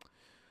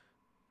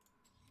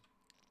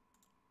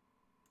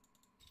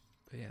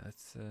 But yeah,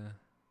 let's,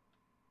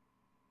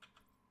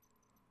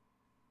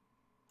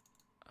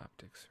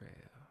 optics rail.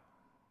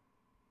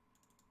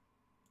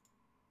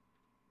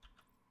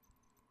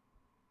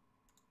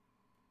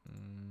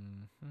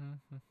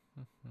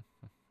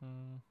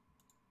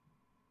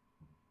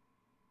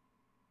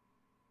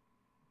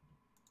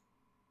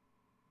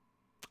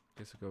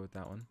 Guess we'll go with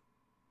that one.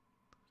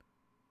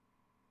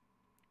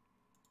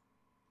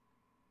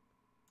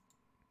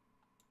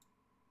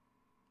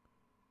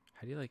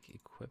 How do you like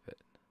equip it?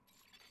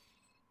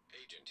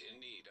 Agent in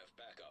need of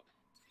backup.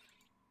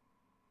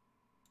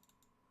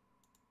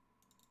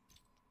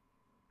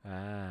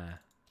 Ah,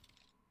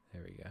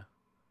 there we go.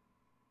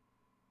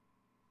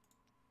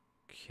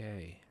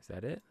 Okay, is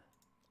that it?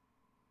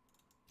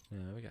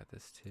 No, we got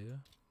this too.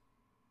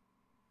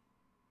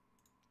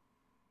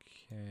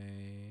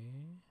 Okay.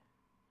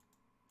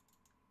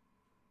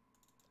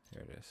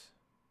 Here it is.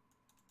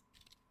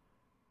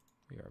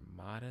 We are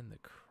modding the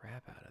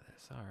crap out of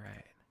this. All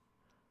right.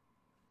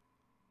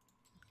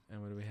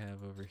 And what do we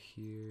have over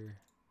here?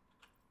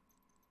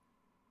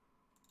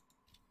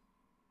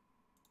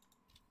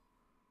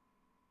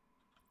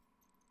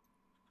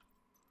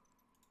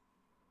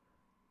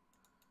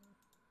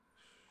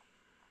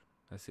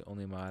 That's the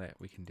only mod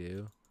we can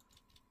do.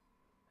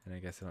 And I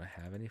guess I don't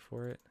have any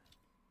for it.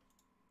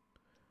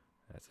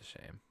 That's a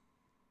shame.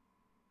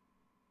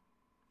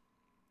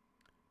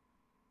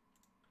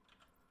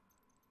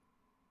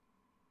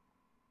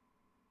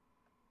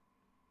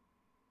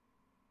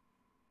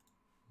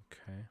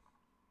 Okay.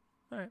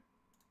 All right.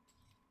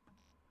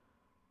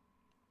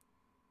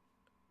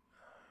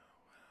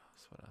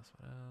 What else?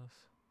 What else?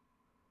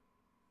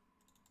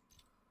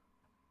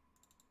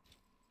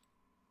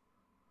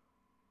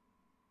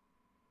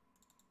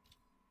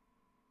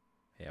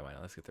 Yeah, why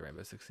not? Let's get the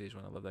Rainbow Six Siege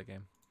one. I love that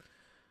game.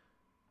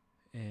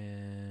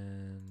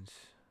 And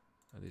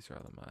oh, these are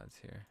all the mods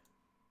here.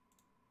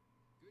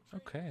 Good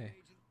trading, Okay.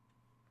 agent.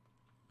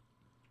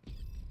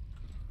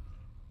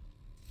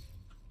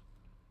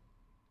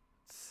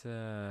 It's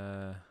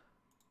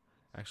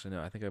actually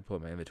no, I think I pull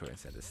up my inventory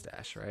instead of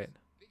stash, right?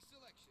 Big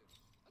selection.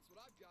 That's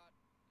what I've got.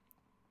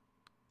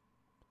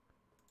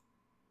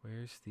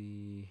 Where's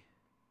the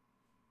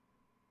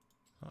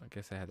oh, I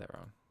guess I had that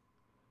wrong.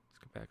 Let's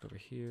go back over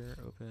here,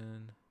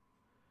 open.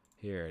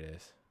 Here it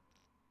is.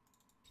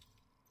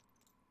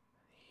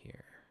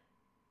 Here.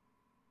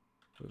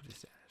 Move to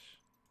stash.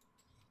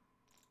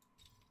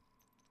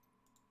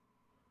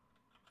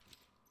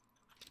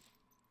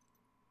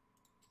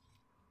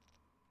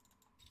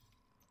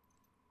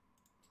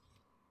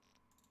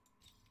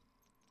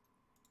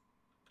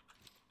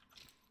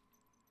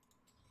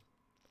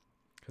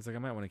 Because like I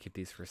might want to keep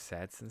these for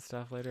sets and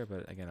stuff later,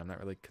 but again, I'm not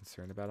really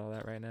concerned about all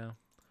that right now.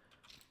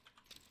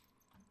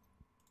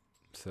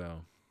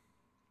 So,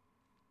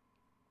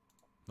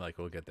 like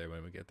we'll get there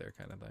when we get there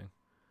kind of thing.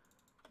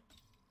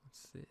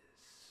 What's this?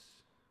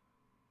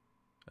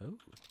 Oh.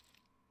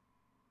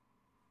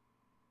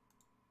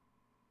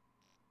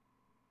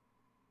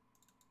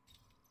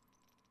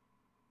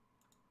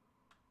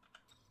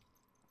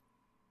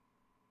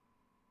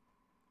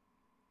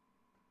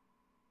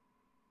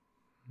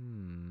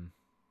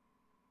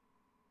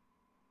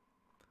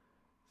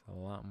 It's a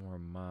lot more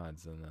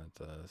mods than that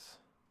does.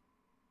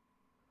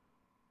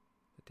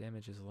 The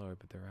damage is lower,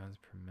 but the rounds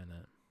per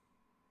minute.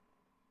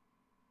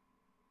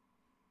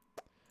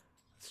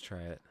 Let's try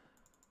it.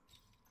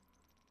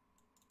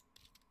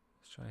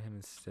 Let's try him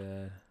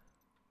instead.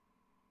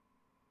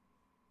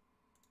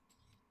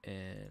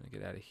 And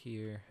get out of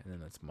here, and then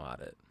let's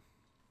mod it.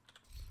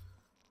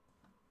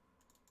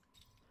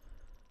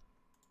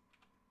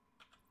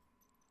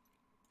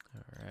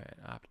 Alright,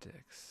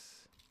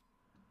 optics.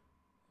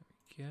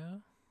 There we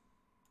go.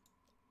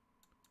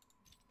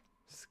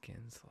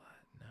 Skin slot,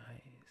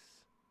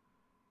 nice.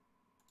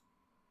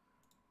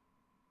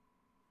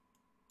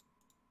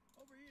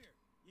 Over here.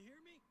 You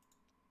hear me?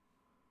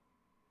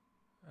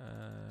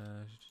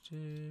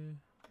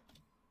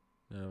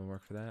 No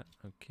work for that.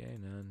 Okay,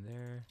 none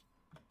there.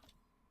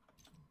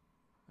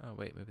 Oh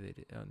wait, maybe they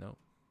did. Oh no.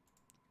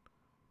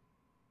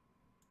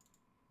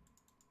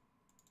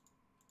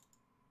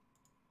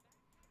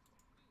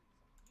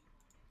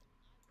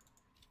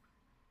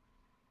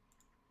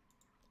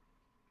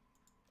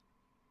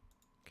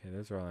 Okay,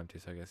 those are all empty,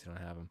 so I guess you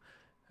don't have them.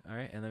 All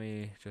right, and let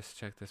me just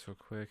check this real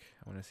quick.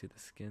 I want to see the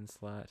skin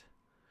slot.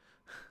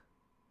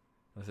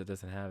 Unless it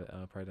doesn't have it.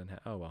 Oh, it probably doesn't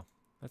have. Oh well,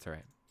 that's all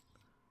right.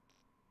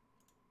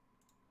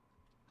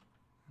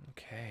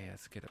 Okay,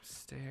 let's get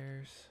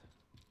upstairs.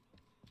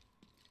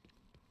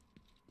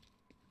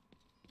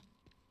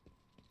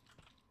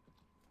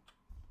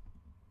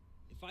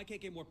 If I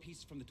can't get more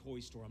pieces from the toy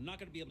store, I'm not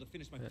gonna be able to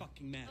finish my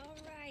fucking map. All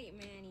right,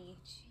 Manny.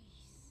 Jeez.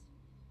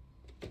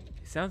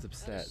 He sounds While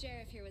the upset.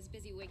 sheriff here was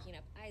busy waking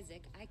up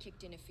Isaac, I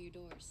kicked in a few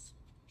doors.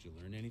 Did you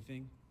learn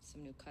anything?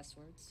 Some new cuss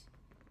words.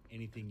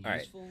 Anything All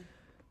right. useful?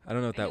 I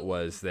don't know what I that knew we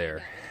was would find there.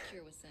 out where the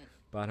cure was sent.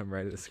 Bottom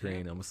right of the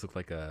screen, almost looked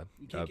like a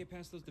We can't get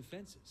past those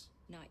defenses.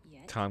 Not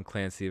yet. Tom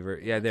Clancy.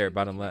 Yeah, there,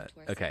 bottom left.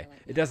 Okay,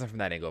 it doesn't from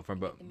that angle. From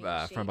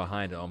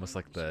behind, it almost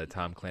like the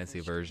Tom Clancy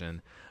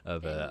version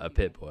of a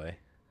Pit Boy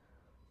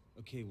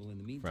Okay, well in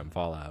the meantime, from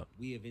Fallout.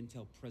 we have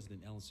intel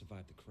President Ellis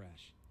survived the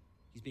crash.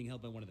 He's being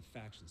held by one of the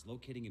factions.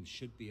 Locating him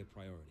should be a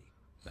priority.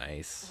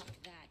 Nice.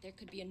 Fuck that. There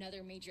could be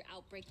another major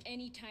outbreak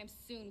anytime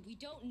soon. We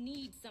don't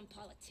need some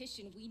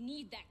politician. We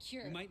need that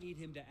cure. We might need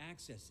him to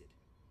access it.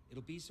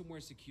 It'll be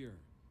somewhere secure.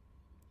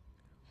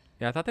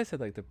 Yeah, I thought they said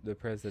like the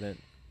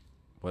president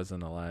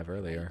wasn't alive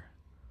earlier.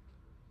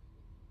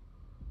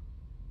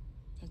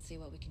 Let's see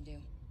what we can do.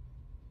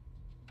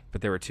 But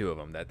there were two of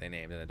them that they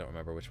named, and I don't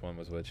remember which one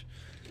was which.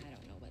 I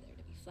don't know whether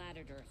to be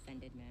flattered or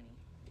offended, Manny.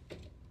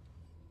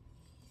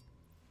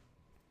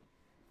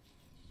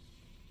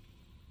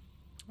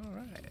 All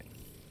right.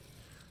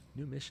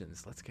 New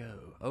missions. Let's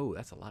go. Oh,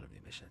 that's a lot of new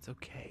missions.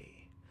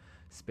 Okay.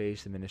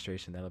 Space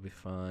administration. That'll be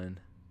fun.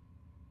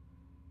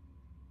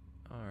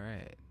 All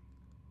right.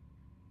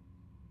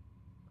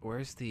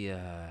 Where's the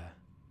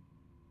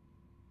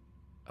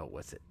oh,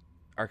 what's it?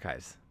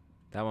 Archives.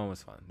 That one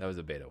was fun. That was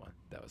a beta one.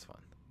 That was fun.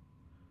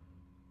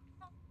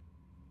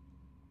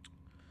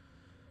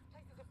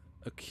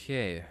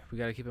 Okay, we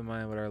gotta keep in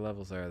mind what our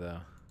levels are, though.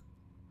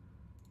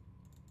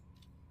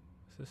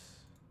 What's this?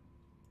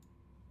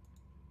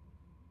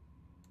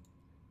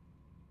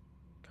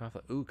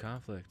 Conflict. Ooh,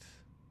 conflict.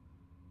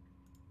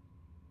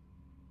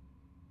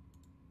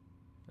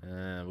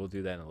 We'll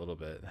do that in a little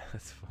bit.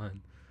 That's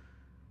fun.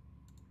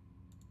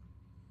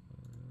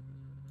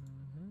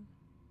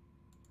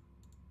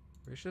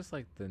 Where's just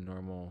like the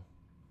normal.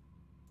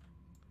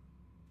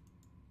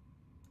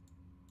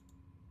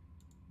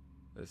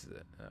 This is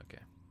it.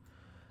 Okay.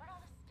 Where'd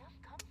all this stuff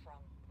come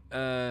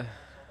from?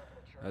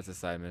 That's a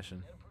side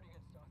mission.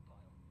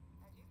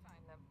 How'd you find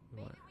them?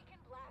 Maybe What? we can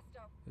blast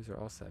up These are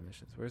all side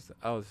missions. Where's the?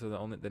 Oh, so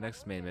the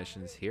next main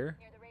mission is here.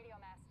 near the radio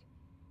mast.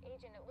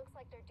 Agent, it looks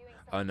like they're doing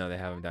Oh no, they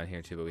have them down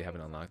here too, but we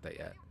haven't unlocked that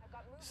yet.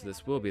 So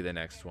this will be the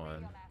next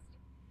one.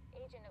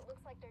 Agent, it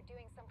looks like they're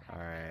doing some kind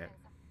All of right. maintenance.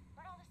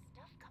 Where'd all this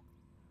stuff come?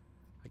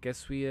 I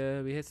guess we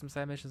hit some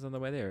side missions on the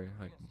way there.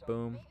 Like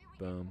boom,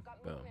 boom,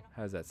 boom.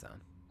 How does that sound?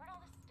 Where'd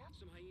all this stuff?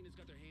 Some hyenas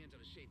got their hands on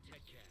a shade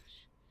tech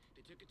cache.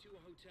 They took it to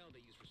a hotel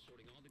they used for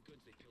sorting all the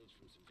goods they pillaged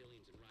from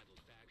civilians and rival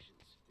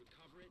factions.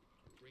 Recover it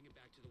and bring it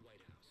back to the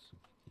White House.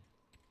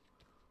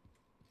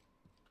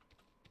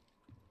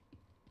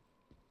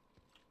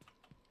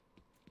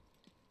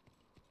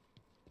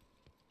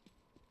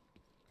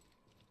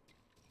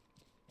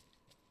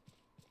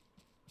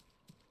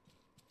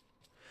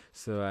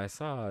 So I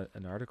saw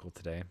an article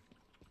today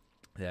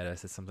that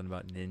said something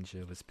about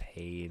Ninja was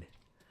paid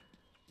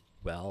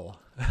well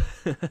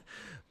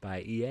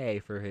by EA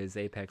for his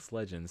Apex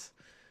Legends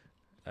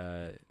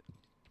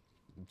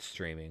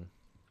streaming.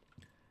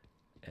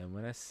 And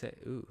when I say,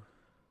 ooh,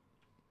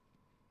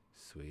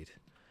 sweet.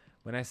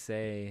 When I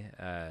say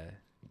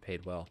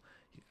paid well,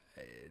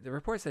 the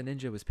report said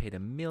Ninja was paid $1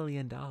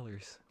 million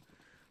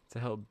to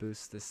help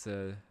boost this,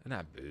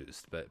 not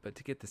boost, but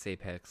to get this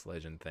Apex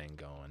Legend thing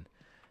going.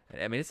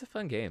 I mean, it's a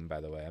fun game,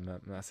 by the way. I'm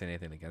not saying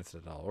anything against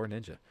it at all, or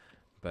Ninja.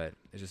 But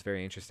it's just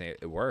very interesting.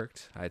 It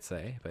worked, I'd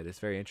say. But it's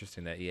very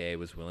interesting that EA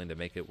was willing to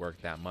make it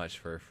work that much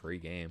for a free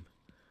game.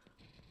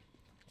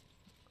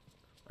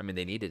 I mean,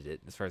 they needed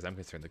it. As far as I'm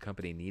concerned, the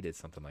company needed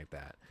something like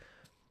that.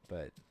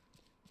 But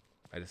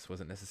I just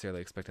wasn't necessarily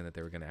expecting that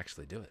they were going to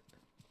actually do it.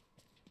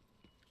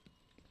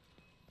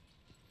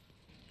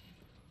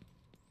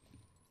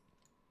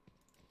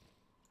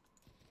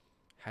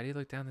 How do you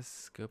look down the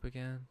scope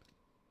again?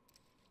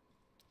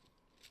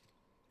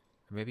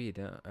 Or maybe you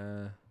don't.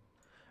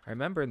 I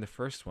remember in the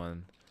first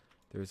one,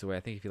 there was a way,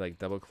 I think if you like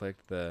double click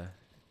the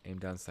aim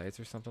down sights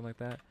or something like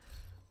that.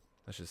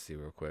 Let's just see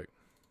real quick.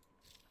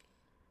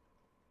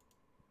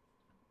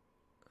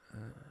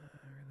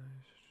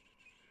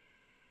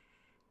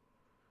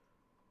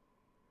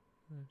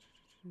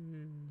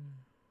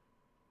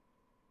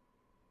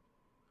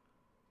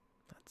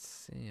 Not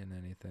seeing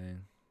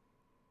anything.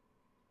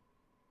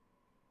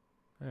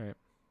 Alright.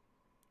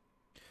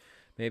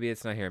 Maybe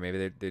it's not here.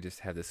 Maybe they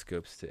just have the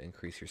scopes to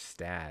increase your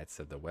stats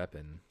of the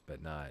weapon,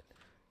 but not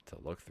to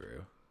look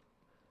through.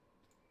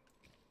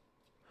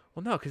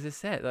 Well, no, because it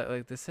said,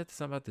 like this said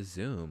something about the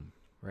zoom,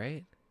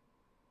 right?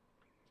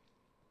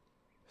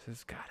 So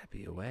there's gotta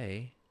be a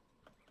way.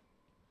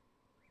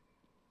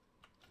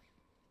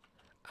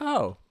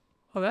 Oh!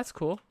 Oh, that's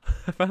cool.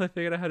 I finally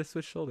figured out how to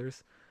switch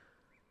shoulders.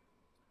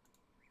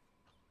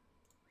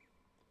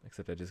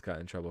 Except I just got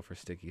in trouble for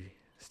sticky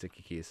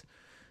keys.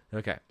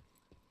 Okay.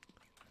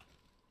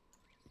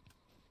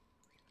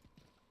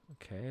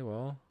 Okay,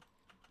 well,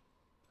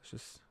 let's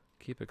just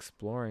keep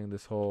exploring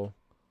this whole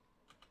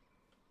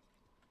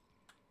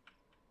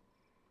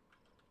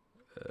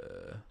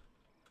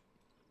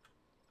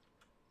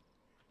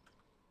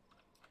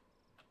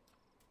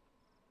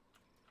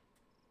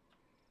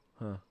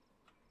huh.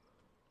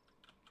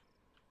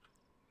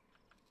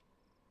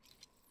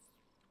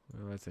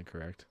 Well, that's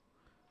incorrect.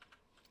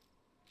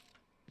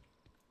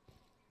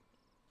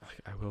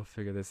 I will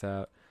figure this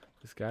out.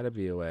 There's got to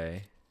be a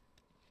way.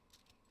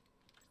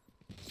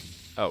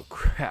 Oh,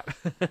 crap.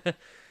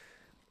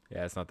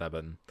 Yeah, it's not that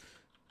button.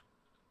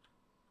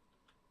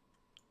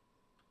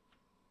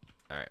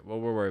 Alright, well,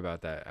 we'll worry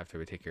about that after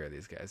we take care of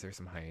these guys. There's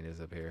some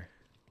hyenas up here.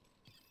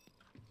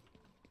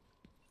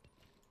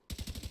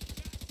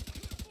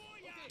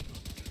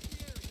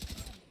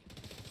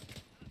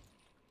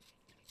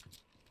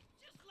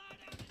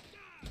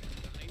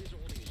 The hyenas are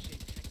holding a shade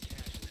tech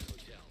cache in that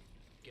hotel.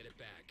 Get it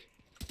back.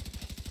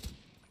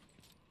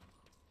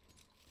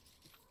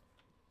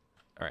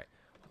 Alright,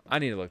 I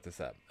need to look this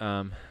up.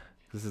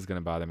 This is going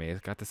to bother me. It's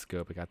got the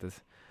scope, it got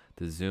this,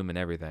 the zoom and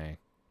everything.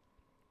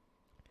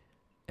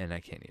 And I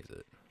can't use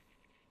it.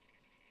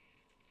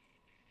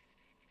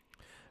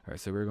 Alright,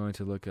 so we're going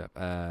to look up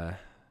the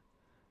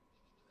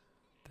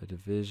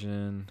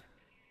Division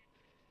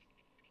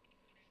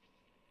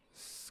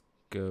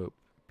scope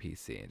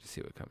PC and just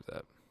see what comes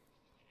up.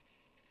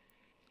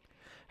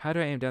 How do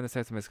I aim down the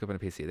sights of my scope on a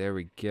PC? There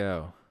we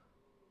go.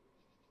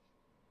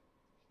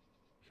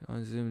 You can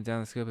only zoom down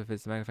the scope if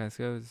it's a magnifying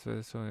scope.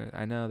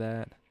 I know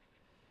that.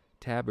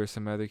 Tab or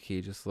some other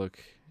key. Just look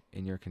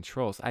in your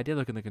controls. I did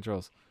look in the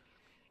controls.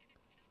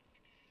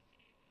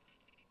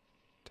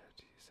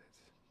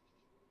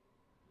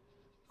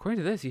 According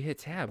to this, you hit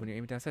tab when you're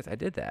aiming down sights. I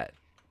did that.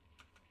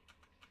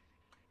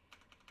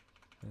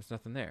 There's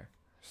nothing there.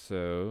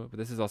 So, but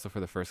this is also for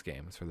the first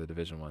game. It's for the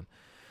Division 1.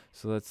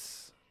 So let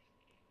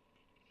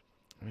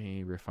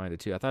me refine it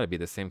too. I thought it'd be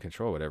the same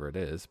control, whatever it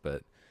is,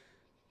 but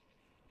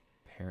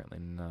apparently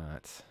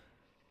not.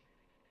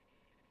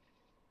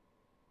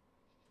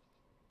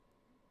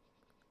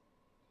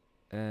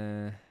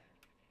 Okay,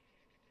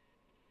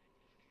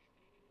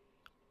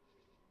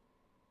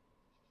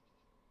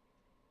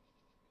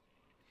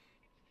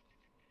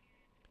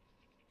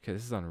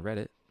 this is on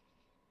Reddit.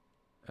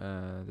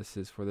 This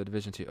is for the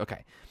Division 2.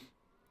 Okay.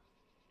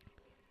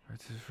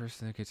 This is the first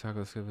thing. Okay,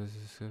 toggle scope.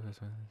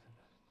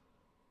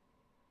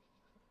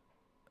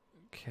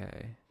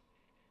 Okay.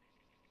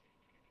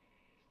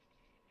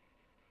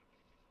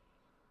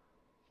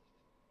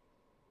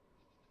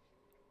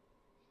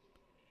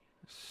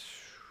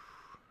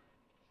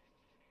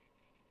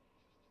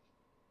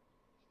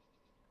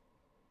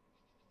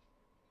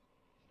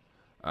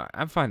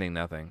 I'm finding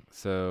nothing,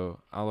 so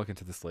I'll look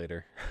into this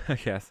later, I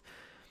guess.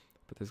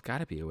 But there's got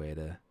to be a way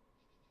to...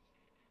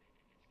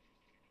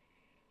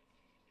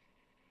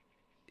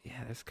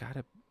 Yeah, there's got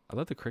to... I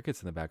love the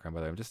crickets in the background,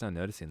 by the way. I'm just now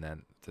noticing that.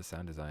 The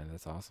sound design.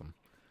 That's awesome.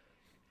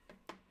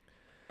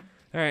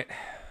 Alright,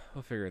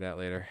 we'll figure it out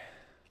later.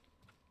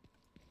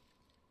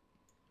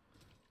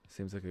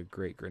 Seems like a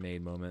great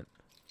grenade moment.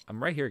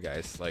 I'm right here,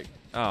 guys. Like,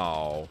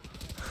 oh...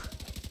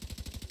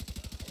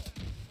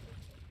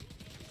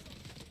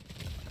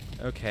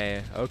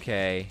 Okay,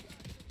 okay.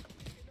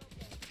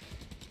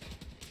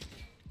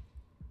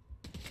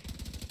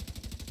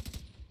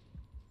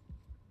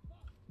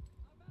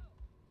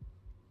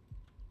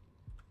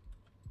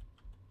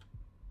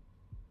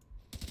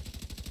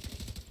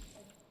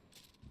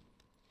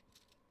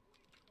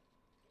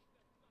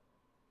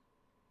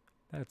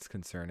 That's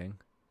concerning.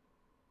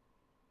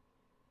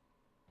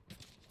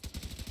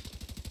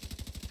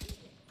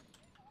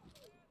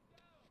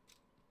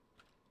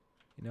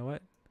 You know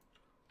what?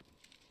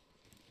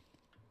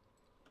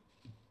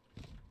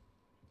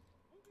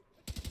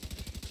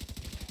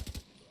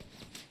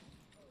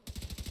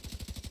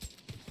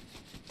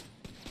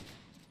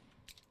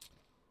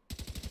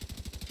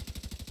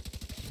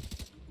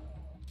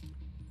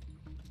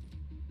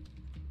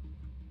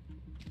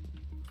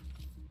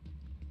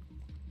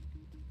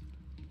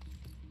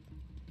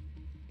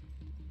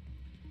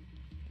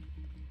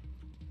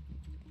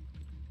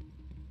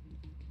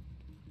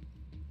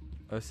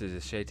 Oh, this is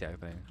a shade tag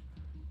thing.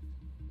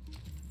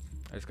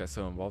 I just got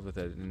so involved with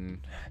it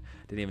and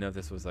didn't even know if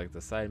this was like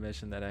the side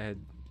mission that I had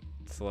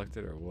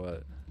selected or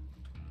what.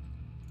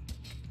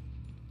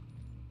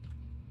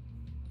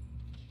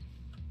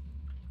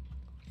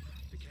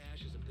 The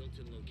cache is a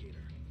built-in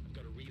locator. I've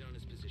got a read on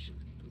its position.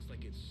 Looks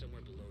like it's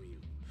somewhere below you.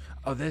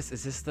 Oh, this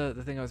is this the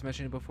thing I was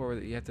mentioning before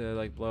that you have to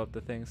like blow up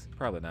the things?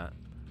 Probably not.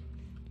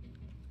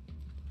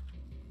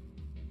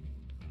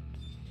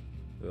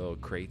 The little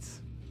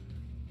crates.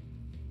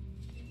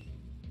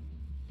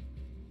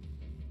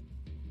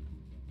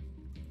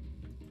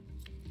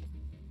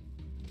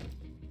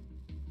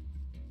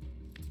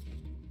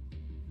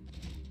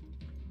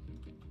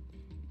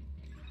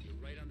 You're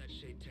right on that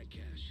shade tech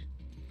cache.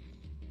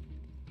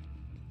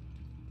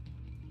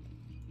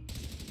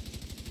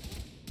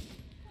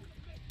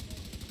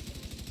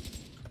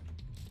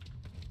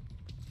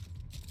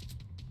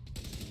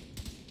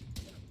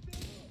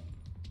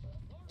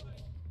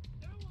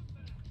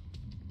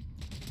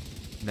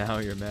 Now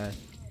you're mad.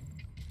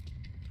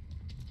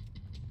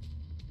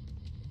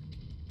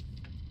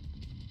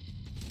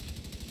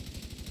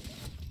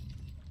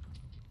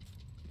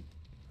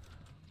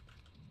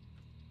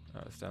 Oh,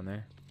 it's down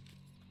there.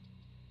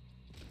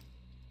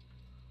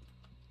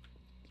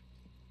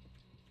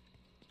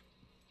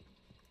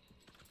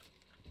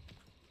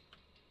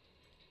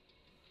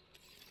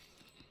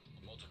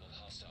 Multiple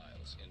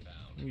hostiles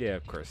inbound. Yeah,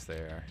 of course they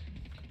are.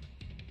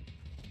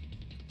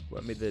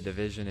 What made the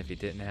division if you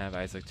didn't have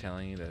Isaac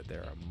telling you that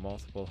there are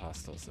multiple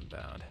hostiles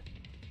inbound?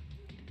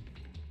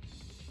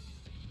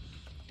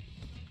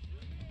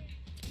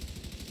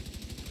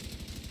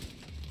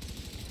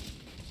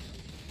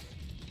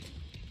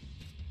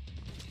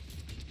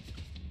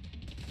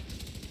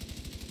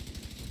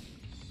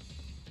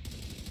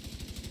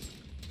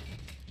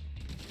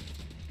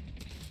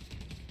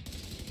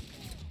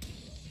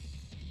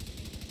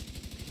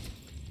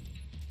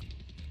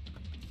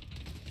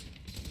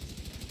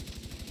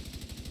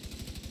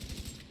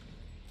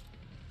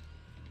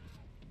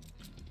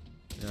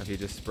 You know, if you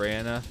just spray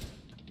enough,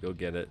 you'll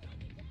get it.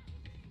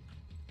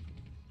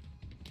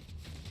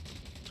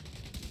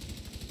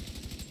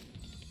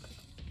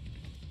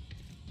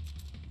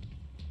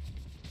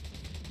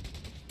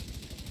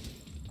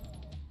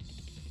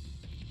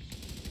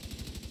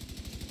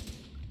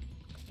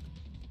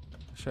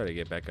 Let's try to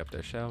get back up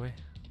there, shall we?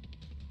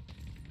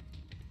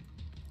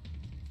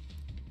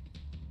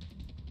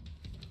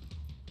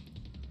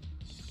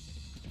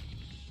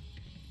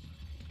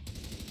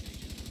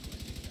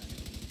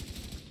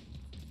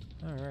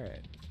 All right.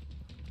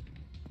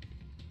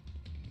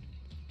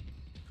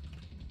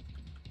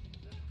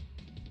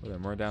 Are there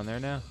more down there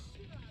now?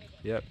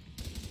 Yep.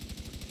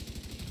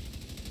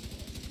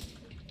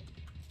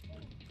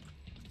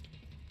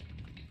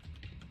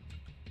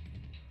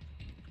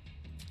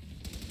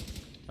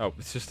 Oh,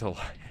 it's just a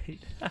light.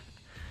 There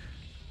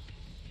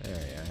we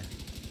are.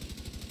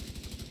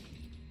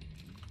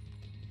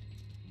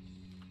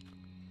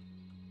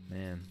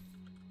 Man.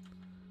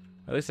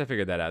 At least I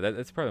figured that out.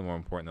 That's probably more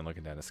important than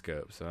looking down a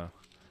scope, so.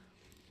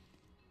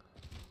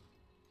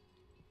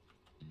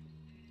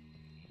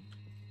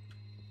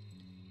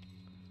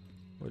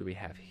 What do we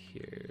have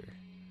here?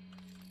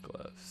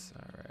 Gloves.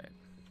 All right.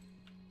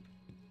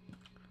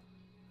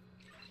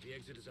 The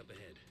exit is up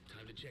ahead.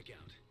 Time to check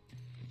out.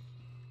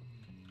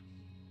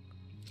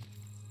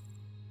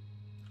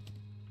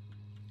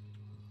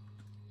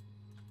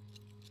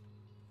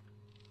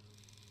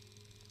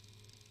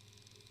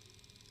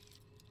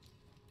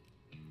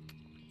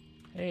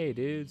 Hey,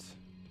 dudes.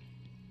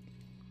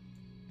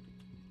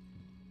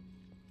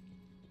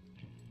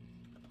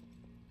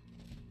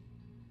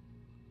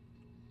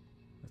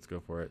 Let's go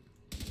for it.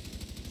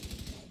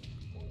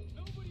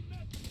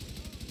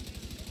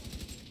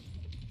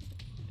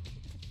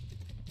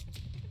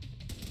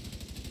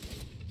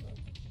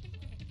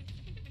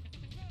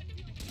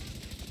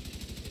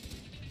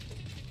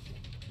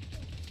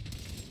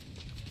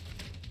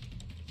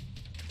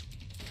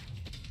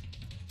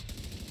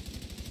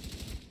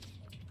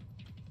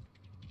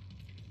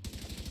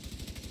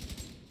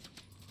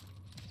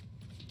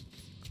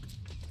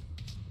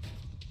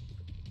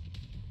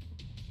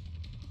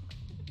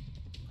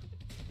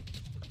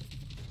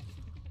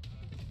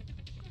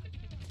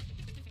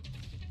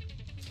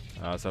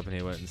 I was hoping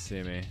he wouldn't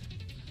see me.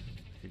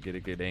 Could get a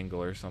good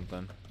angle or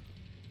something.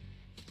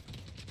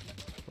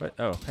 What?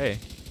 Oh, hey.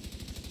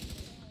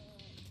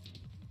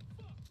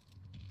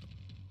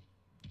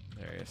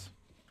 There he is.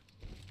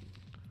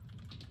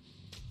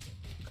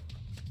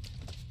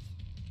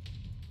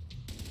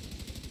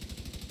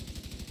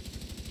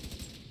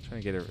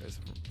 Trying to get it as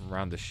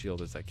around the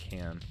shield as I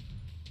can.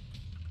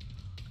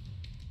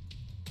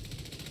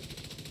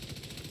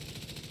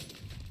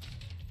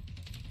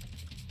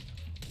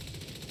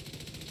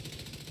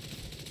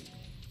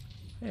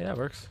 Hey, that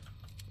works.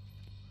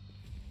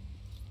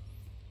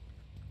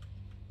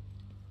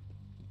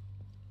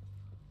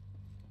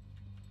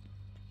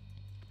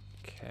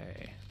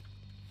 Okay.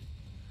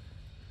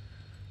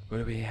 What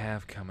do we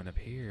have coming up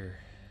here?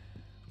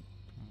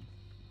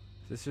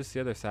 Is this just the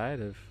other side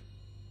of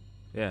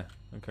Yeah.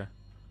 Okay.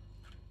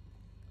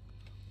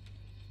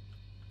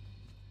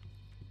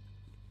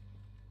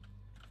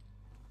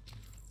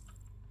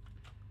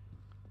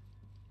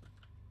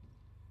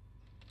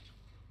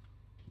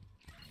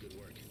 Good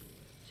work.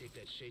 Take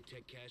that Shade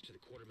Tech cash to the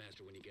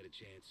quartermaster when you get a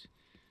chance.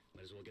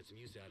 Might as well get some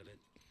use out of it.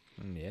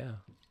 Yeah.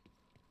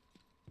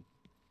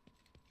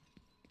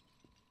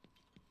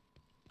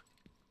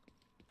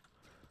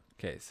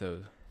 Okay, so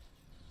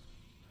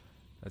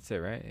that's it,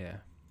 right? Yeah.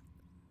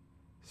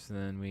 So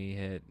then we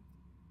hit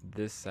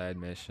this side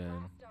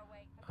mission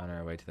on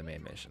our way to the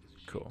main mission.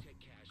 Cool. Tech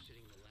cache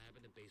sitting in the lab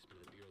in the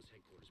basement of the Bureau's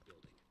headquarters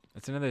building.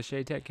 That's another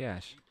Shade Tech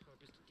cache.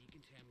 Repurposed to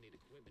decontaminate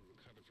equipment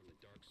recovered from the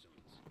dark zones.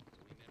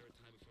 It's only a matter of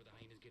time before the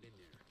hyenas get in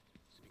there.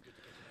 So be good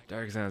to get to that.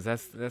 Dark zones.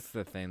 That's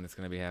the thing that's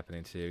gonna be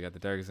happening too. We got the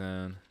dark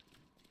zone.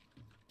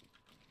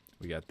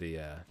 We got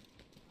the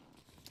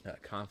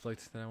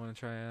conflict that I want to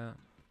try out.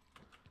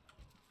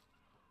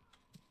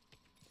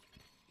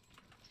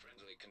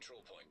 Friendly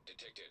control point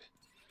detected.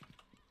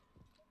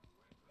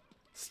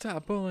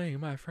 Stop bullying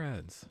my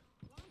friends.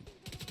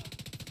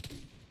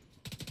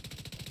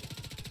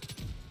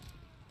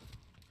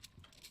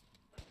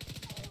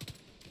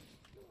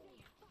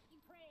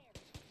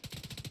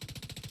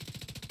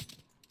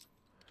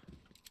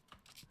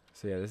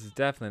 So yeah, this is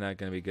definitely not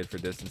going to be good for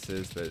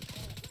distances, but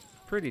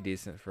pretty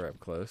decent for up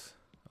close,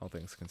 all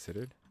things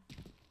considered.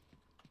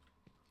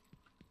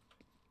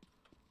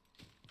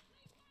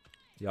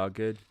 Y'all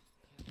good?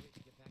 Can't wait to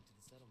get back to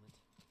the settlement.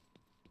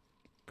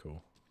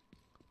 Cool.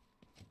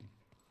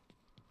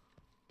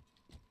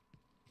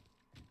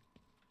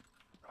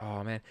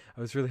 Oh man,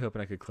 I was really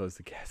hoping I could close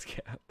the gas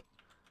cap.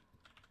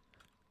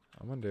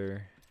 I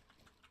wonder.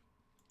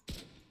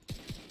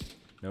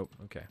 Nope,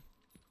 okay.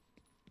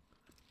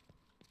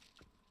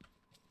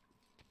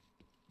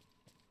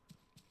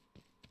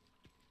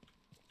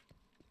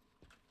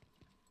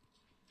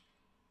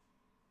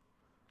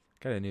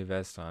 Got a new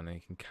vest on, and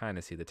you can kind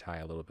of see the tie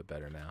a little bit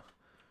better now.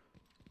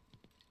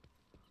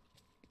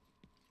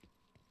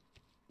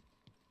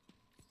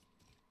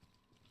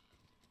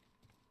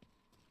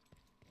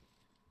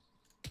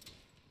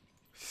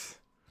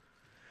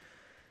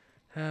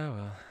 Oh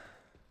well.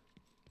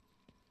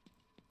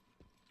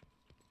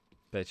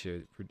 Bet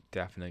you we're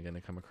definitely going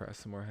to come across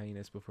some more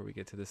hyenas before we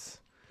get to this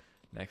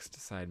next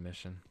side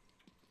mission.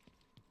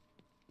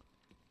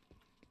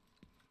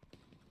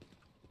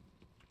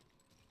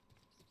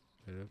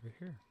 Right over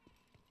here.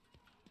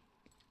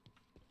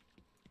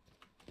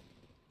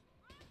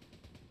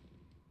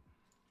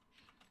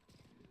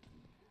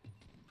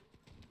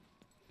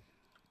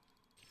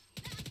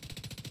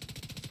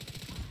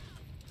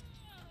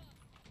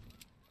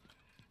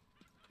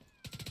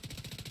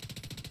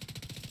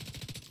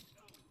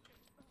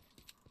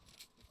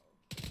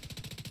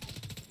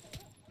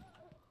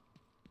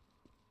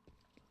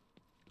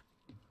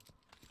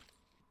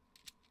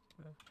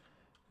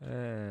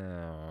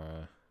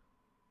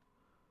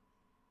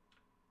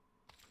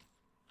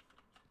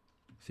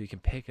 So you can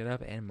pick it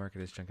up and mark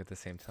it as junk at the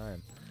same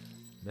time.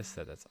 Missed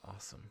that. That's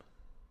awesome.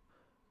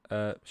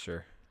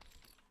 Sure.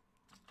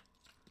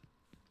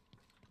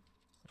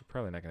 I'm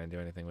probably not going to do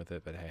anything with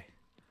it, but hey.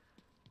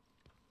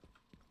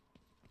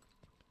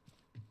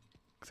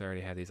 Because I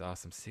already had these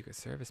awesome Secret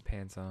Service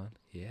pants on.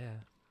 Yeah.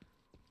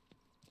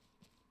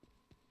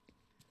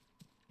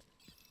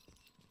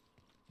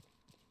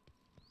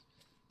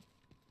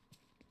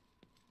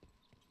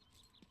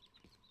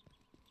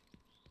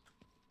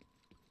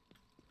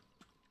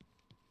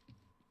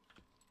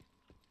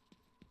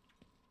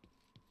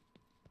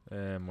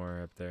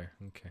 More up there.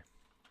 Okay.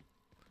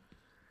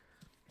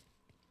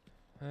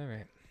 All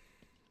right.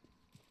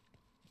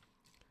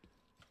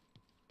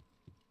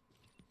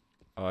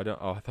 Oh, I don't.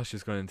 Oh, I thought she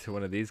was going into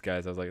one of these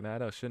guys. I was like,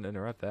 nah, I shouldn't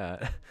interrupt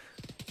that.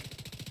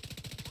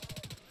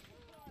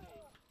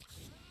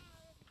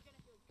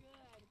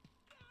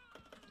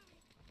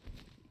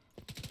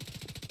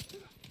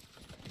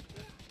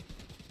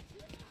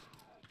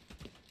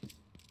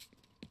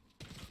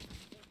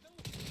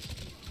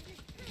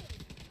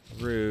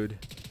 Rude.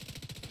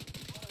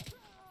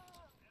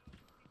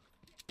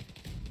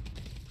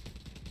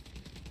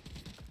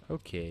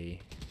 Okay.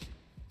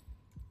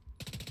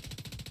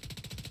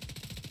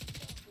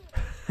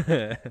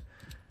 That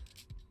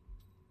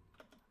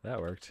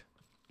worked.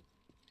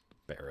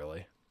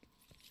 Barely.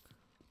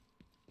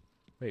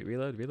 Wait,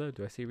 reload, reload.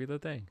 Do I see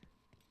reload thing?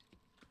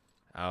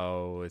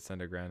 Oh, it's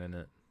underground, isn't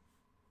it?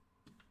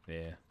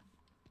 Yeah.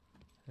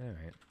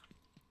 Alright.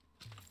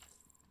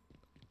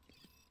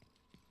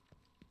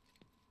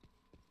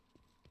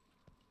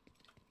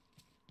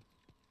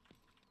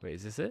 Wait,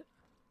 is this it?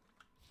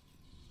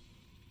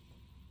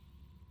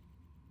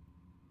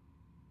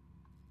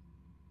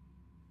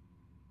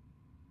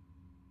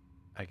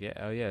 I get.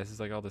 Oh yeah, this is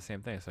like all the same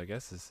thing. So I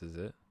guess this is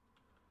it.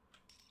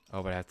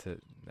 Oh, but I have to.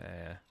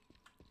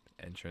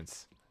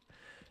 Entrance.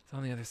 It's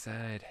on the other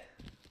side.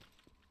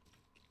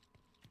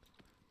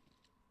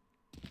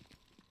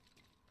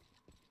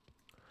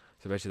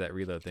 So I bet you that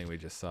reload thing we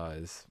just saw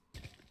is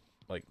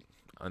like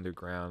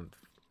underground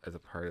as a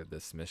part of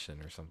this mission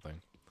or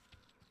something.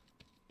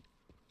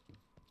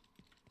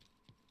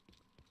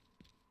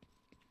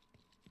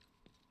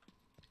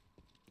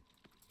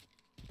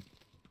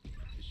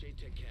 Shade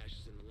Tech cache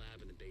is in the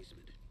lab in the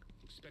basement.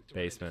 Expect to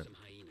Basement. run into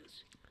some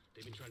hyenas.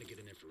 They've been trying to get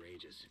in there for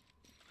ages.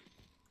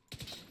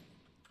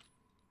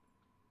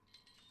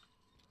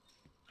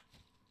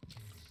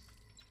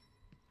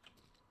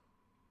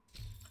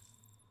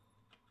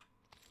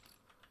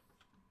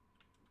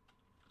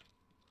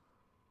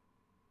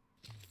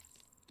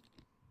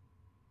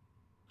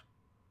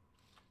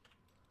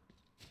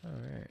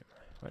 Alright.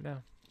 What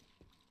now?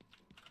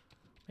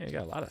 Man, you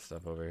got a lot of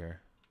stuff over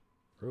here.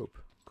 Rope.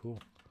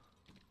 Cool.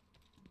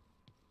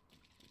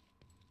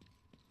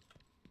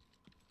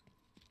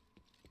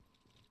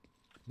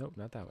 Nope,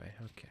 not that way.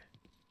 Okay.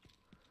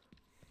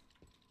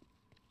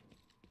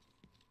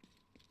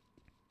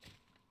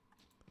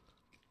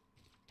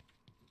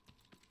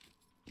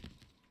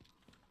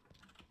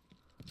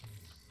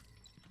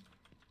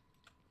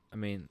 I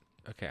mean,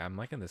 okay, I'm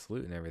liking this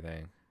loot and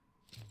everything.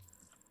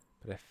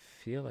 But I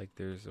feel like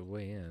there's a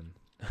way in.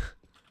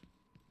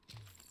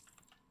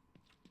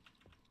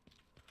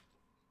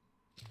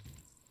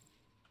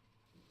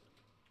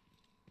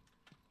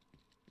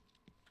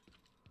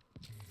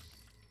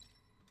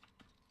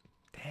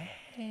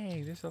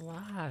 Dang, there's a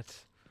lot.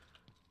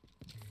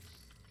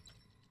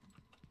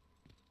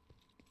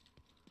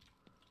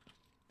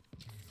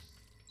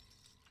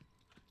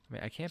 I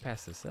mean, I can't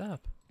pass this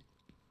up.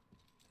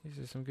 These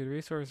are some good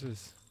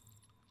resources.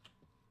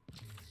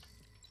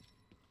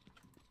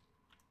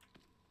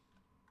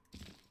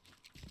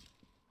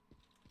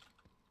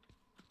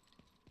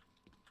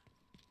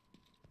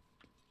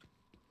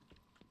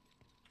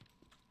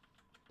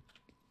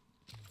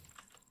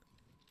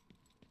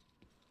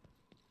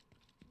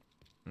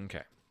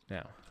 Okay,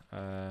 now,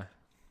 how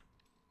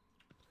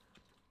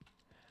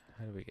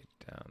do we get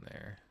down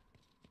there?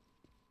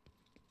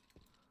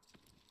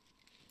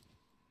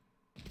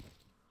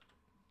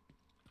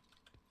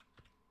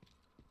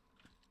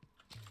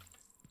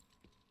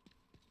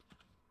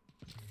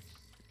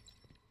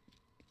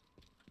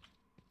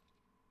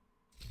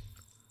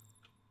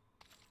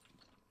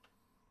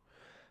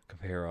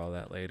 Compare all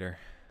that later.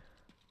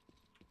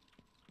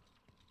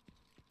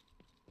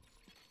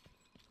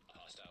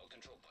 Hostile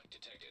control point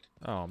detected.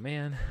 Oh,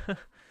 man.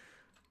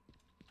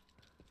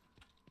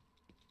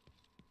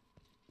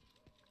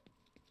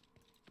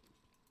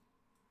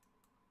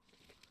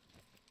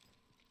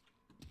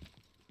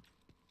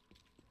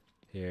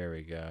 Here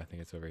we go. I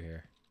think it's over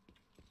here.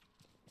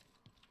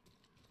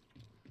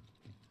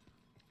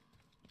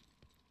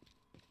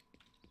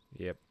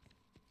 Yep.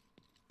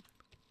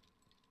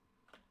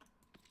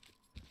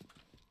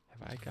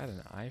 Have I got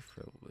an eye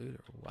for loot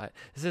or what?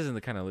 This isn't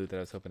the kind of loot that I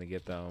was hoping to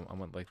get though. I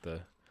want like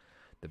the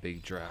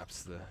big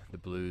drops, the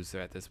blues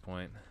at this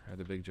point are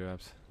the big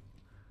drops.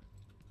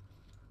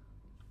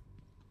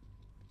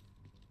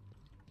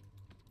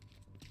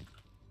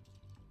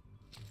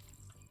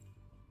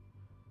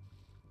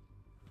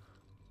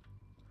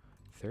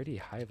 $30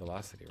 high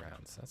velocity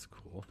rounds. That's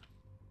cool.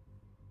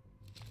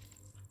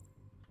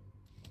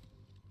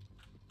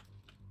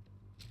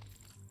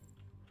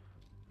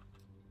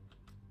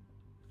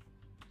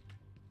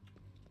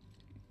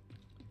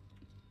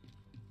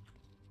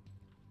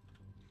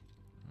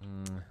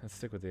 Let's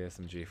stick with the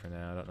SMG for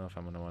now. I don't know if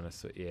I'm going to want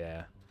to...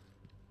 Yeah,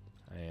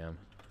 I am.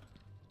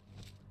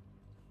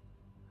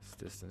 This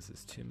distance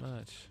is too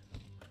much.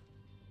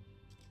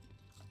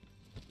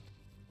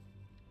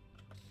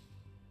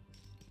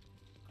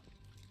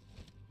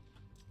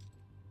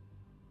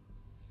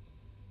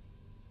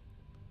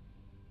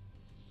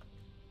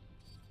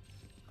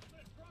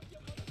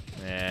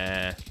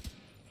 Nah.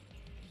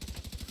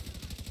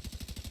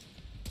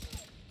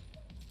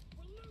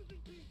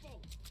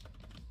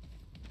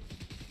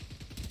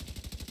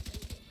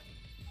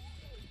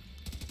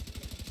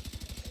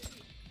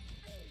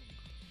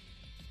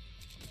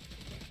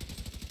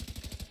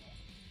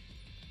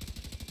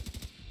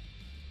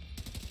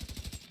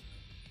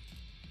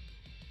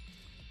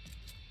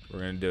 We're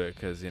gonna do it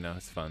because, you know,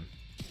 it's fun.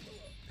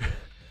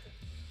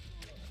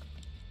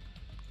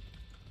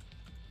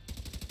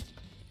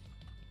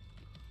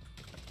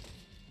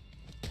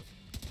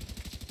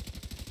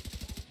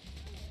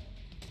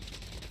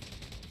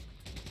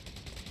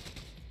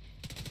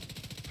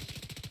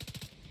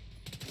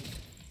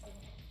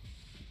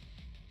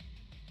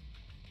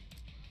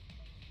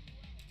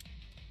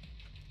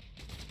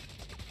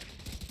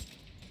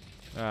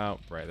 Oh,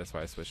 right, that's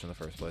why I switched in the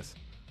first place.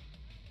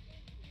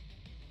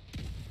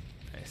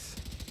 Nice.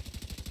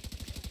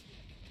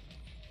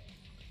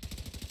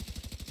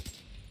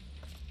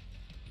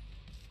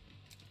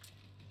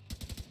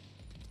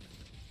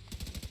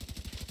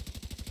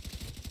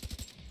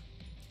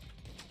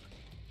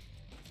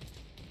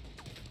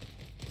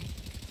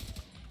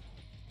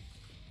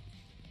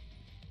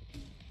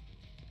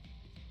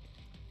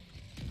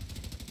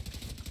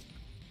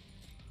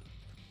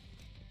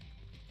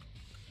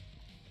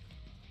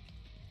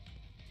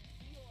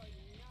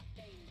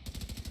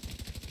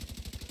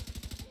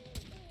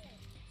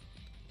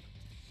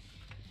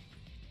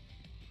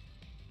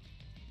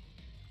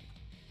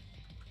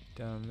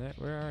 Down there,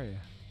 where are you?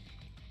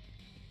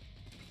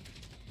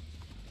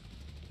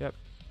 Yep.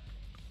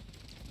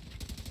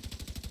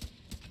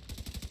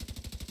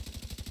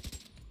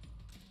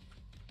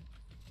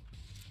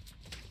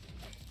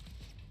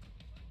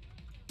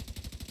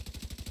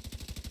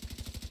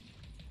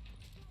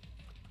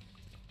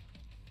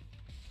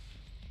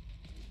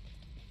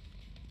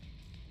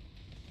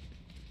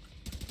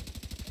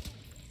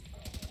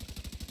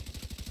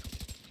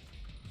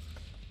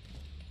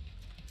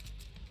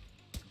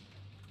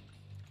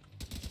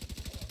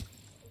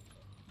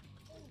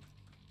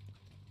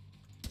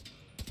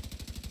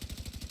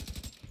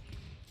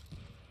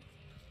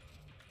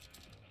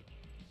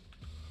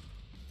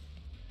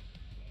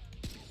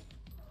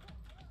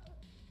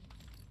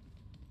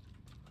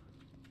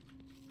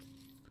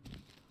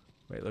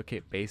 Wait,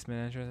 locate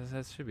basement entrance.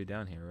 That should be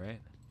down here,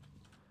 right?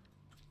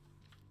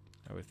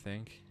 I would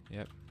think.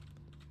 Yep.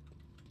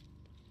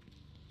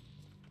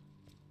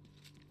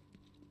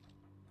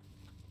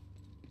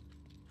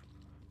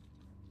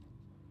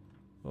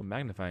 Little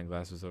magnifying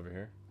glasses over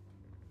here.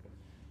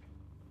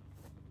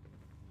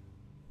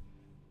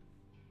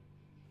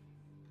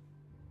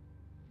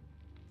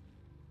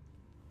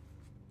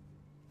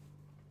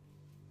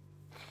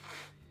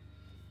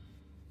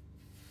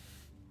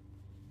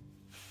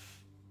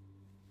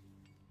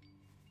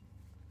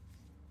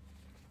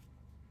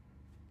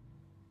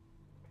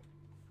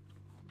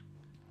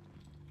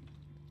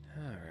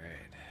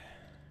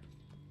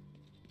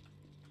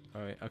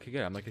 Alright, okay,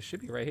 good. I'm like, it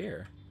should be right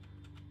here.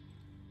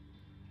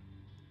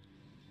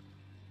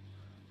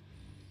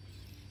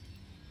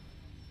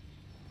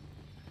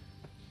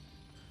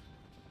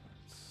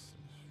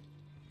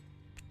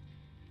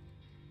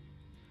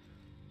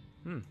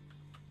 Hmm.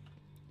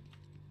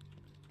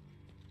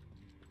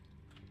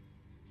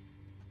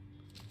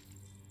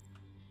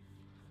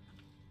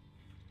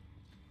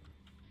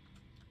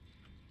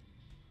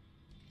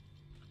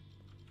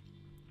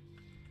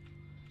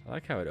 I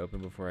like how it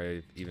opened before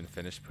I even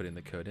finished putting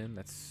the code in.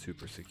 That's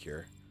super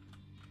secure.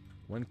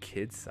 One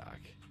kid sock.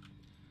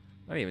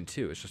 Not even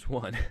two, it's just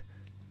one.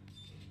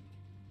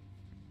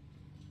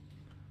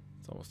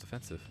 It's almost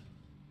offensive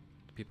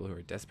to people who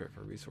are desperate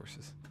for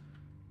resources.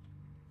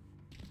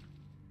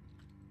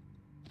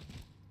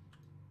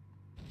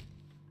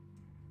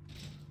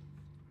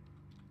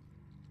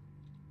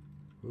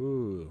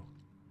 Ooh.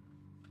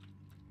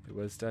 It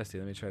was dusty.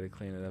 Let me try to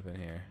clean it up in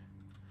here.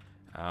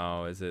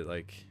 Oh, is it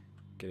like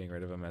getting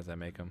rid of them as I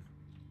make them?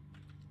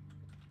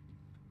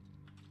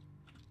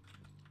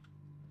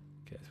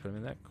 Okay, let's put them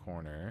in that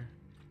corner.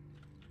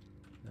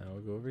 Now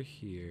we'll go over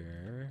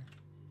here.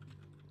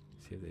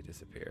 See if they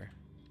disappear.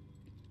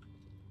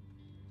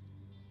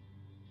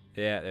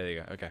 Yeah, there you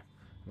go. Okay.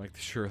 I'm like,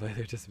 surely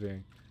they're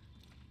disappearing.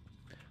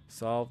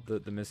 Solve the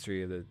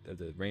mystery of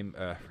the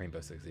Rainbow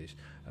Six Siege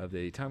of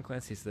the Tom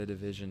Clancy's The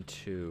Division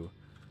 2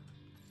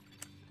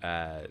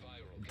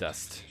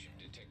 dust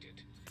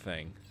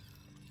thing.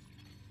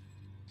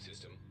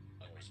 System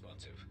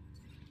unresponsive.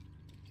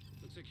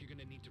 Looks like you're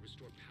gonna need to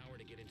restore power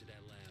to get into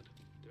that lab.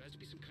 There has to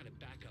be some kind of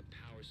backup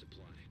power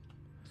supply.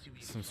 See what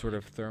you Some can sort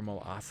find. of thermal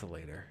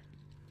oscillator.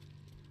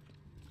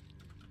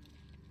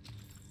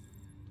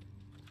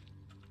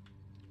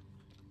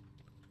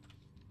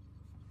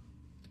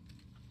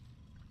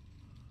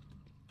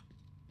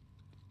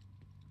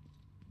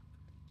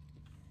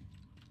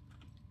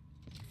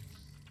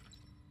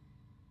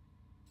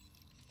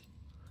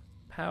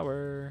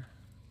 Power.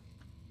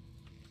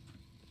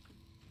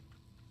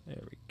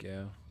 There we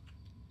go.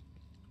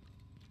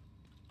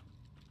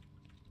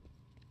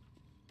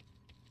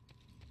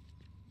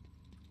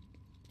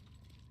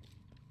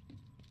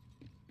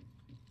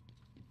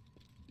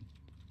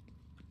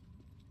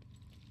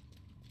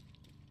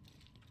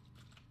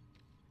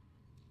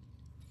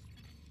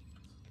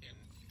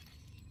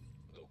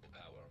 Local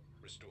power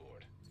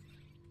restored.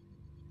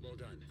 Well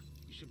done.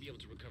 You should be able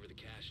to recover the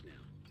cash now.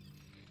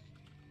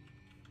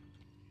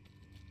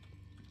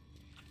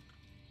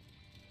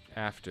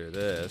 After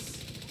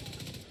this.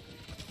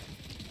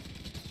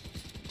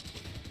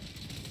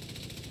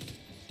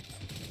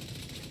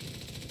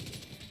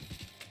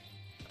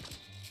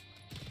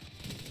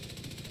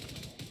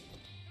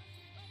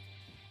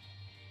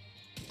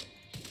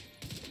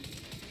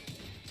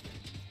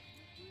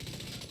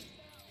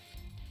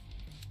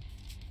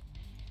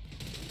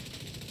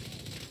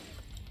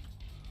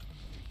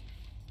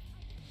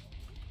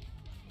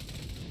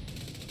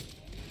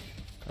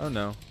 Oh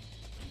no.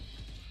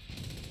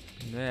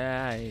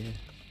 Nah.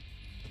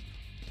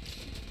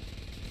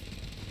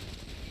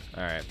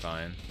 Alright,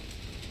 fine.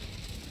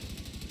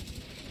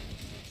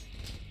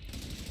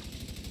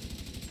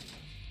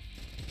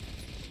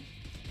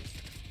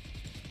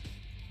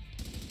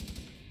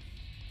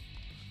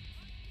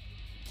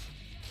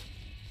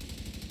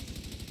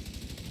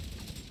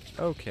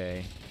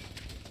 Okay.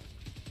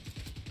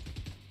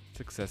 It's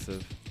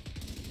excessive.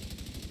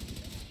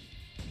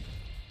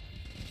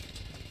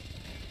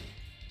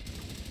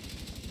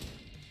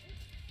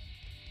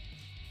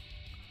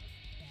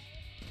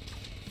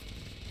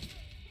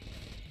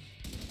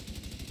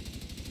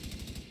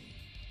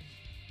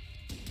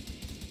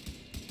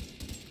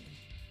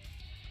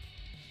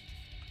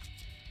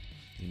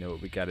 You know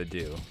what we gotta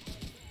do.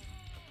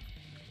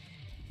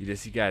 You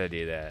gotta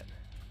do that.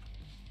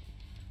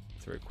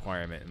 It's a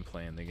requirement in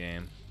playing the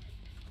game.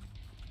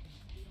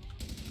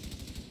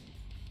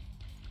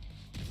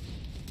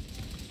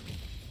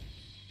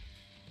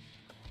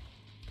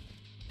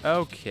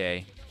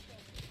 Okay.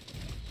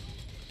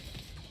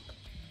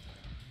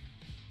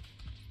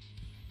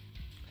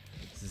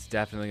 This is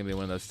definitely gonna be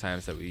one of those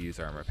times that we use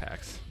armor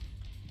packs.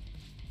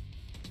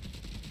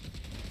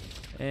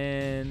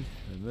 And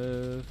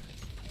remove.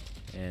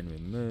 And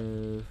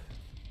remove.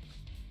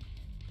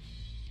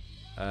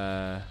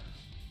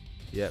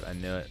 Yep, I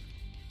knew it.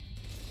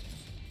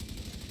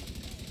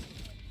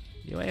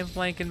 You ain't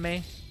flanking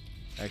me.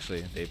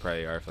 Actually, they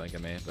probably are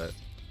flanking me, but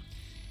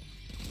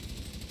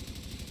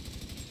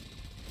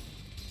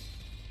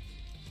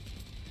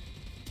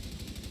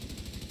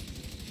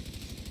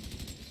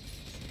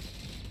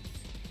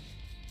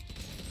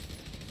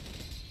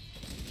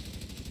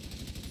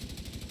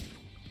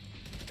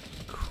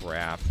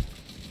crap.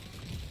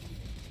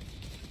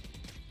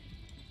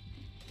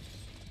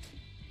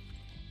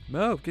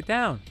 Move, get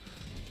down.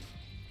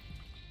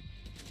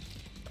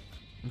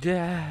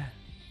 Yeah.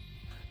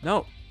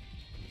 No.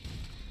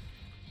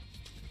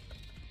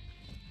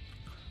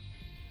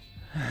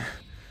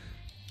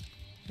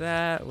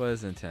 That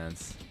was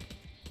intense.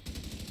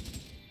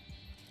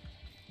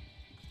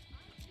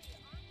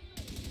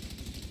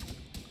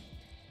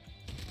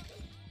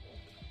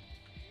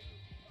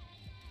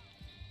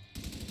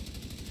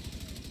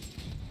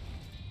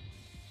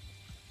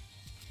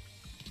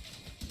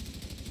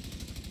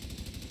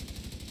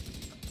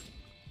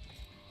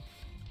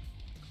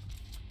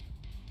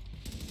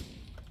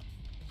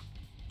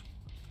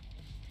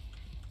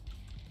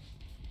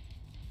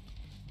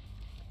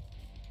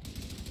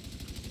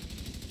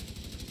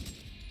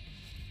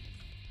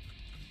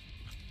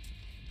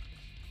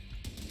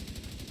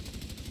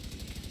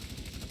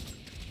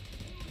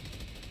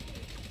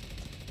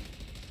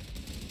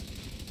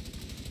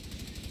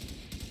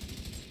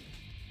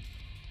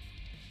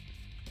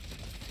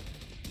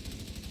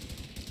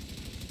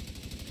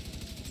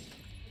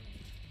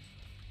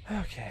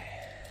 Okay.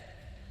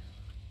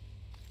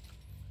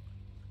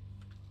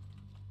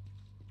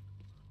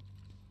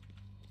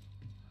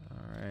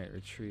 Alright,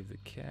 retrieve the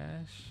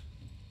cache.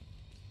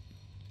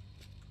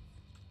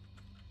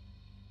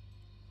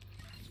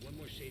 There's one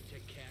more Shade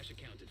Tech cache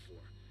accounted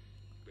for.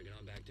 Bring it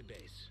on back to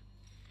base.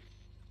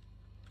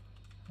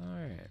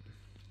 Alright.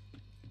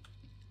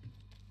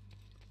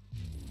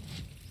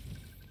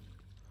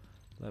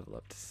 Level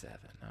up to 7.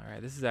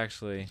 Alright, this is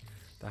actually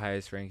the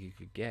highest rank you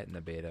could get in the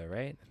beta,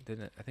 right?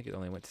 Didn't it? I think it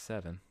only went to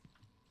 7.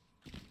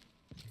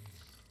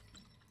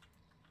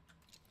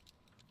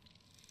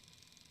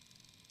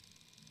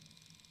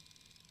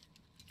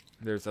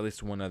 There's at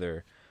least one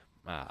other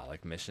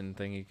like mission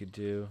thing you could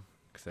do,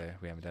 because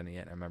we haven't done it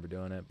yet. I remember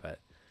doing it, but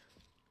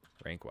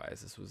rank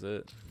wise this was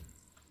it.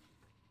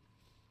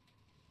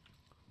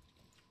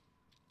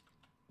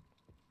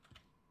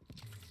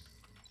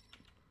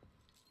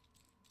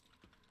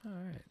 All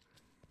right.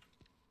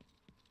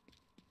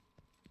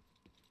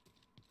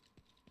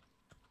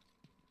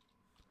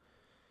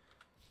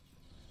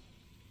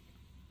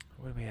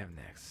 What do we have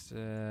next?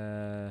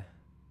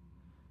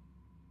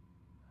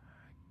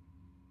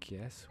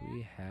 Guess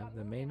we have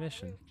the main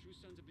mission. True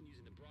Sons have been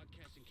using the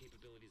broadcasting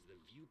capabilities of the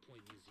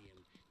Viewpoint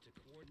Museum to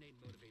coordinate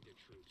and motivate their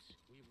troops.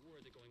 We have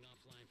word they're going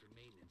offline for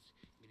maintenance,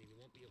 meaning they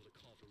won't be able to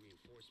call for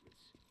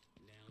reinforcements.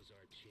 Now's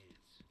our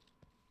chance.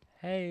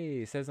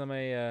 Hey, it says on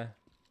my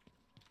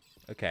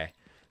okay.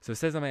 So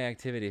it says on my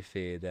activity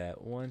feed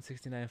that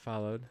 169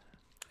 followed,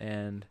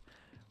 and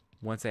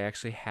once I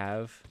actually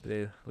have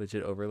the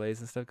legit overlays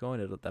and stuff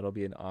going, that'll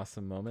be an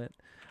awesome moment.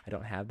 I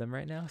don't have them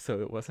right now,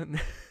 so it wasn't.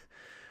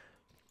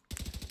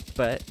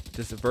 But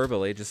just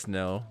verbally, just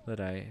know that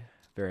I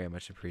very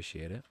much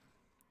appreciate it.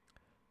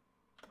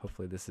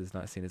 Hopefully this is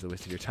not seen as a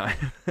waste of your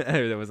time.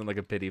 That wasn't like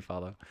a pity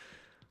follow.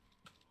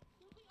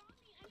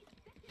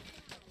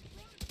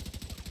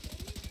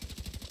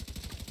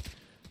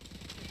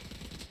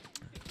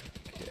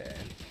 Okay.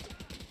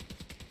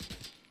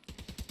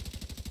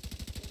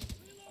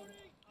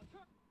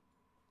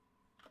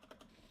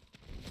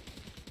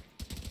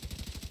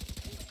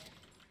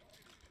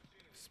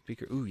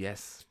 Speaker. Ooh,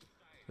 yes.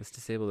 Let's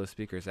disable those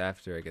speakers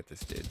after I get this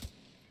dude.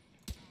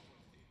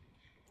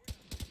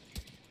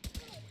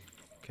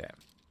 Okay.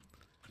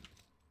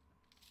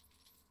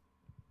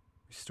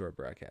 Restore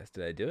broadcast.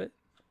 Did I do it?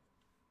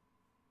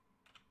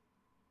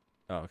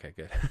 Oh, okay,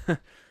 good. I'm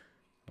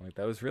like,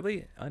 that was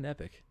really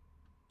unepic.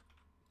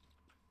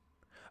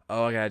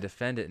 Oh, I gotta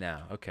defend it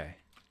now. Okay.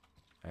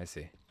 I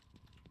see.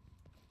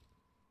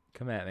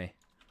 Come at me.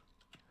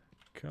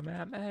 Come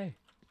at me.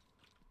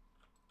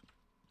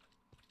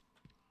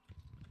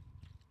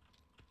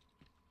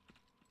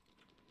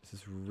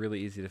 This is really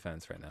easy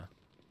defense right now.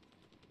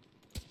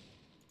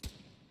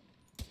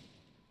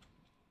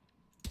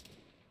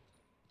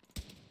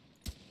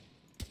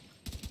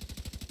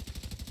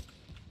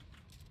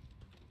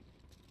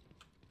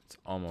 It's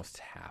almost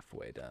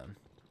halfway done.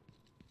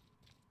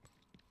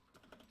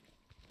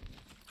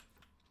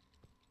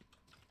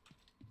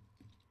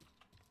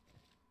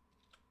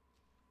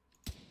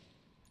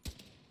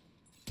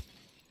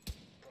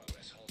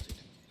 Progress halted.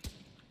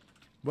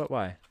 What?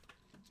 Why?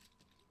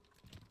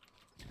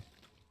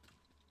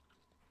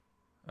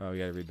 Oh, we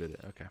gotta reboot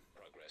it. Okay.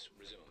 Progress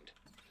resumed.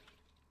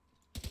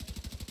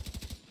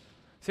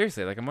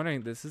 Seriously, like I'm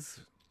wondering, this is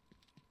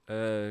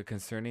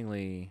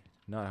concerningly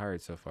not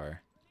hard so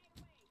far.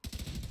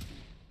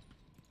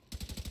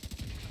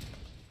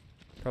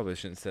 Probably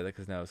shouldn't say that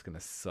because now it's gonna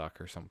suck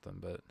or something,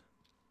 but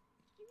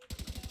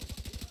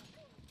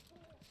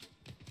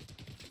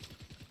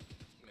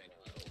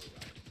Manual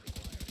override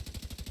required.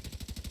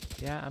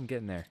 yeah, I'm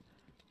getting there.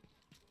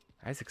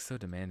 Isaac's so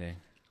demanding.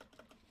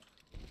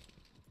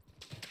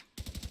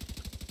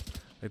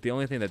 Like, the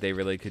only thing that they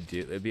really could do,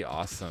 it'd be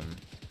awesome.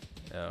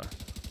 Oh.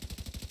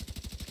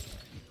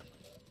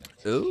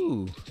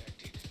 Ooh.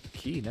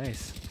 Key,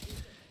 nice.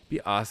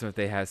 Be awesome if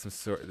they had some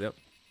sort. Nope.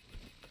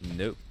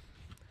 Nope.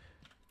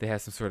 They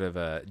had some sort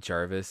of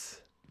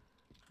Jarvis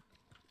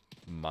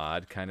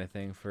mod kind of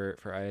thing for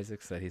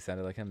Isaac, so that he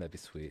sounded like him. That'd be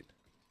sweet.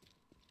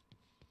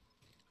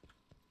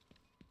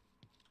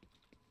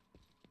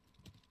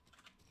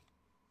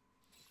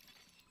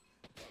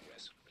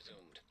 Progress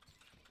resumed.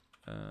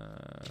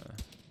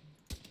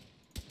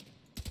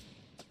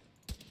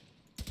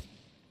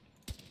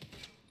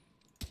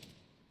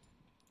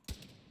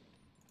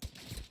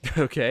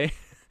 Okay.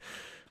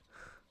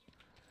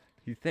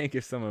 You think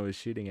if someone was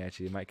shooting at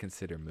you, you might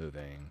consider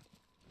moving.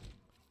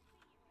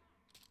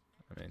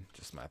 I mean,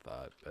 just my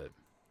thought, but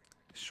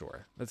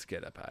sure. Let's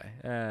get up high.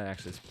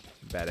 Actually, it's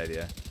a bad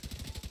idea.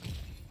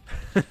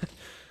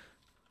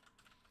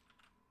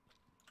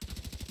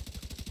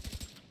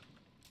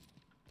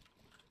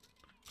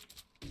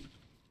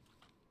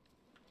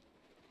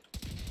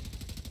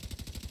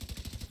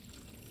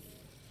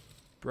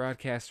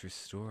 Broadcast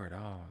restored.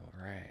 All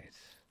right.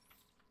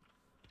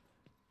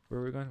 Where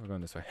are we going? We're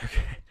going this way.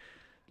 Okay.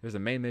 There's a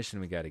main mission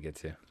we got to get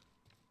to.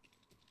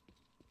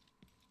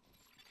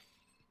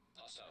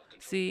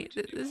 See,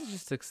 this is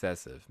just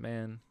excessive,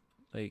 man.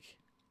 Like,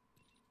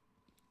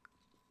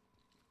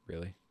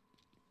 really?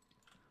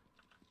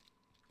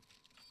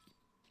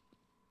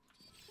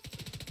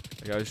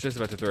 Like, I was just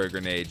about to throw a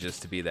grenade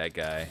just to be that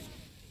guy.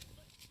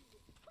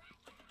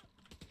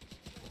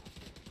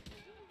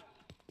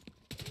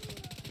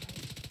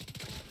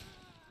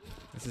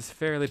 This is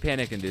fairly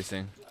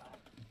panic-inducing.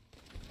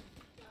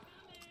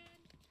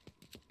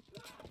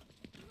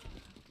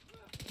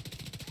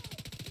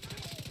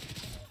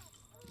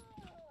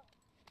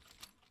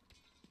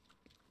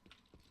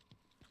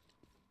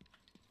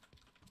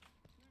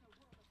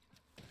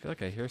 I feel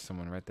like I hear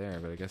someone right there,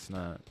 but I guess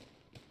not.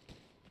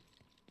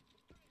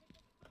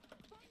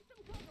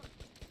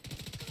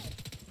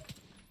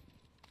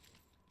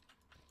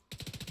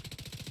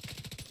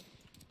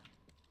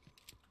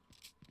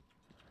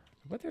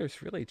 The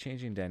weather's really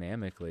changing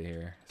dynamically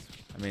here.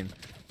 I mean,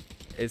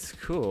 it's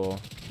cool.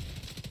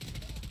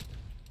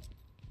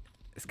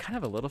 It's kind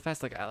of a little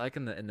fast. Like I like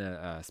in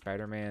the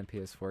Spider-Man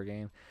PS4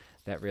 game,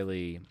 that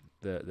really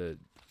the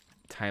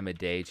time of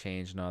day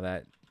change and all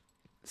that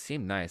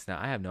seemed nice. Now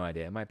I have no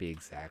idea. It might be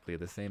exactly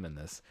the same in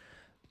this,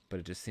 but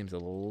it just seems a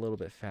little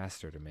bit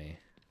faster to me.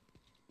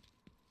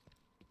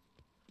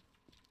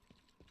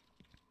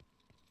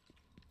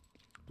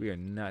 We are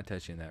not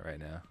touching that right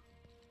now.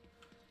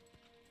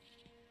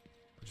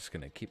 We're just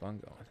gonna keep on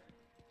going.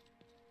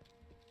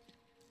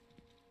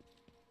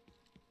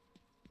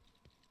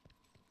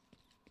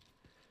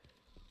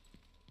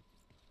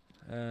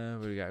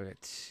 What do we got? We got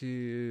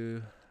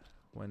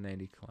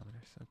 190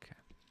 kilometers. Okay.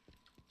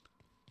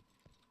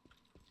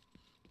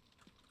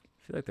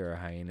 I feel like there are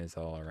hyenas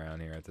all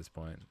around here at this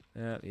point.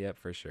 Yep,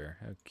 for sure.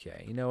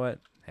 Okay, you know what?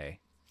 Hey.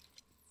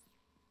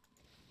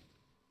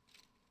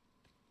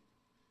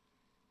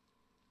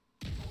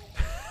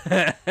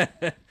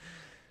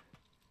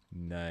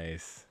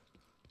 Nice.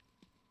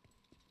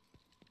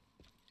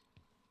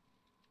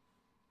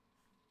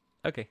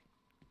 Okay.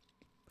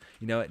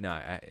 You know what? No,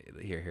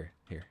 here.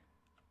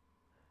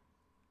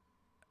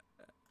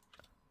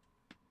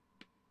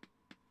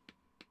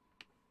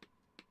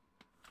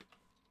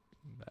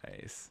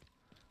 Nice.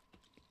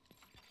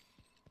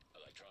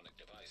 Electronic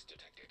device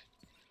detected.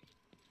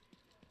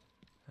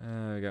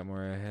 We got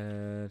more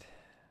ahead.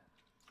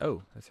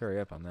 Oh, let's hurry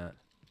up on that.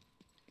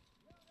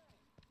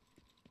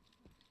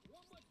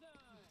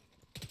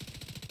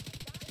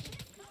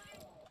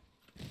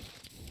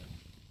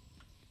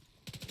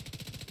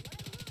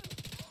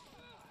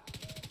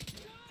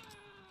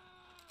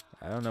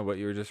 I don't know what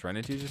you were just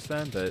running to just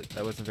then, but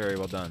that wasn't very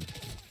well done.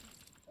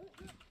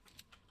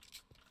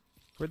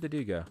 Where'd the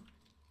dude go?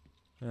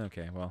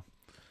 Okay, well.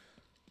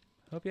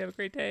 Hope you have a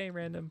great day,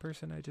 random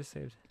person I just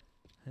saved.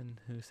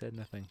 And who said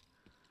nothing.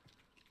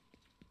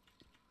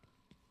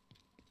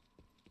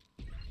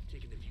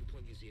 Taking the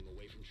Viewpoint Museum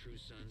away from True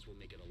Sons will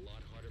make it a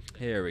lot harder for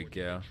them Here to we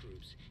coordinate go.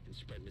 troops and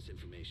spread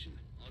misinformation.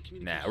 All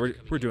Nah, communications we're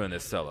coming doing in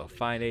this and solo. out of the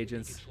Find building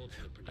agents. controlled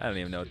from the I don't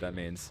even know what that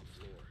production means. studio on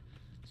the floor.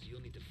 So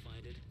you'll need to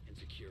find it and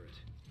secure it.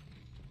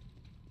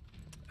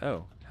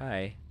 Oh,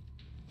 hi.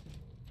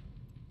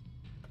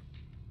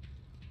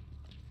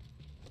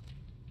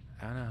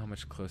 I don't know how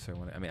much closer I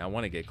want to. I mean, I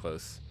want to get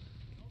close.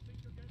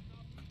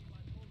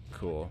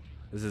 Cool.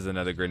 This is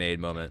another grenade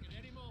moment.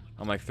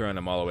 I'm like throwing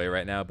them all away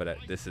right now, but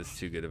this is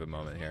too good of a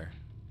moment here.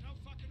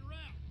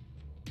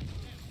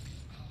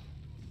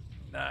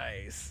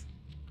 Nice.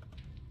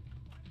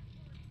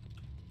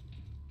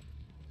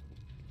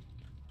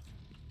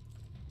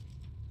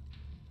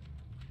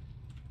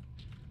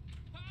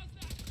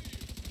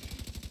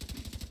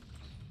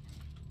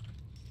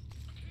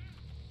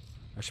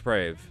 I should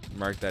probably have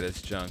marked that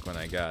as junk when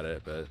I got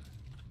it, but...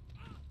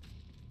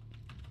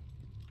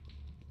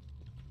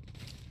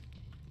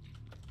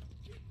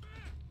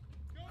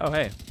 Oh,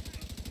 hey.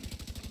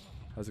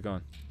 How's it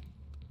going?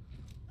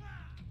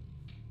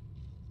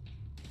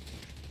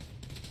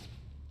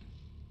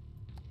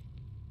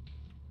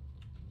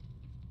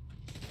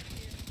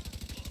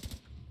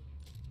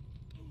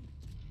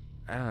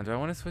 I don't know. Do I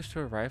want to switch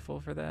to a rifle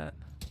for that?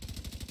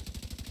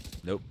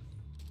 Nope.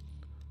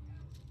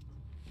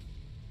 I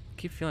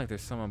keep feeling like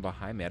there's someone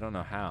behind me. I don't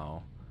know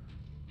how,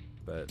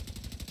 but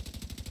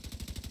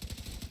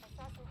I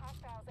saw some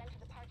hostiles enter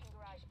the parking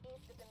garage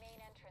east of the main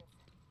entrance.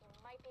 You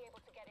might be able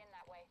to get in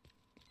that way.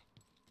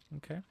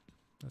 okay.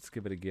 Let's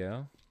give it a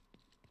go.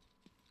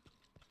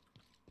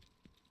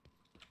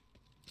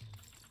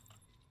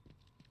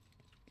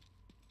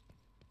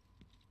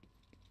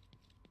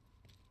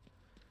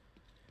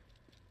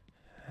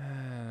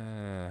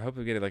 I hope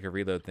we get like a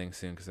reload thing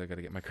soon because I got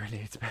to get my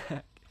grenades back.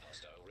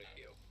 Hostile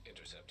radio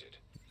intercepted.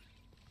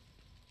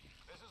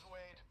 This is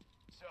Wade.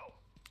 So,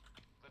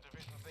 the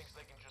division thinks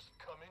they can just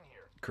come in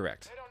here.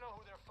 Correct. They don't know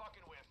who they're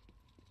fucking with.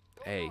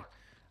 Go Hey, dark.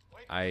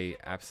 Wait for I the signal,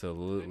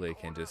 absolutely then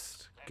can corner,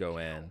 just then go kill.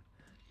 in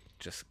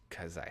just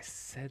because I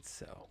said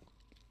so.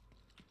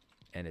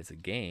 And it's a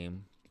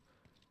game,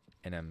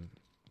 and I'm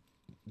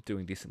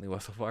doing decently well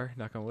so far,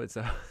 knock on wood,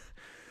 so.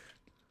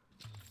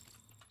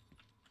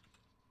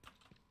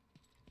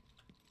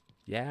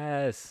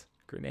 Yes,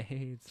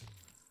 grenades.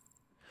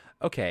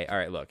 Okay, all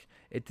right, look.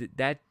 It did,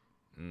 that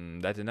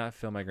did not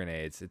fill my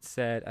grenades. It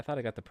said, I thought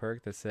I got the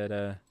perk that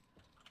said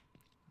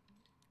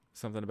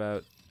something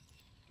about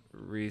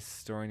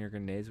restoring your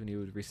grenades when you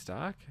would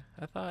restock,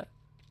 I thought.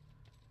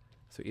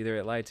 So either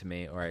it lied to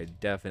me or I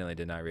definitely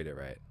did not read it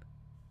right.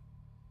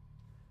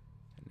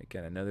 And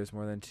again, I know there's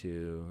more than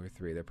 2 or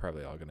 3. They're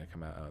probably all going to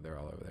come out. Oh, they're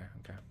all over there.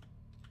 Okay.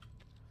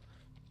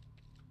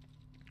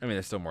 I mean,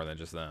 there's still more than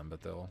just them,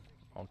 but they'll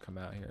all come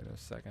out here in a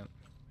second.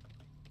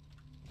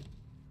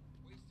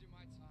 Wasting my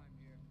time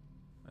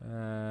here.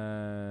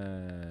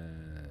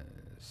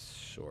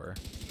 Sure.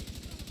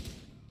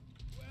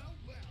 Well,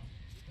 we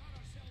got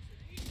ourselves an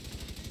easy.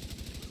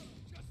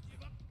 Just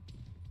give up.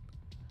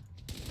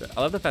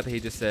 I love the fact that he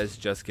just says,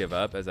 just give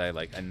up, as I,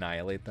 like,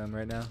 annihilate them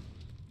right now.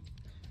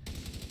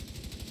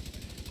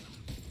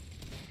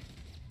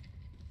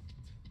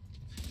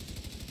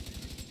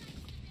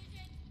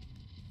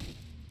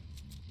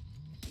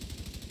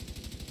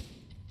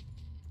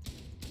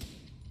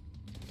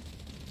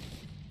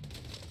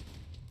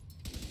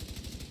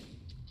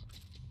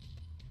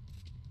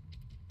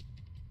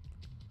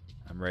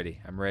 I'm ready.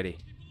 I'm ready.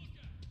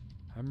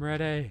 I'm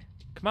ready.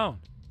 Come on.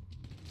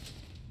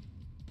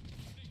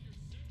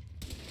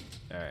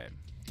 Alright.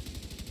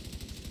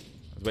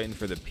 I was waiting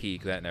for the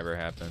peak. That never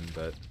happened,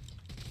 but...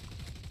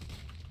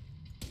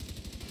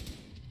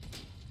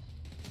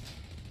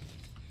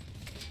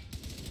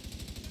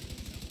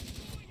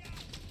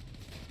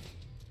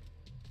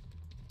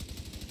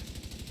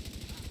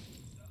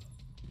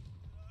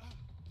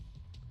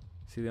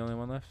 Is he the only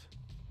one left?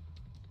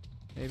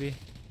 Maybe?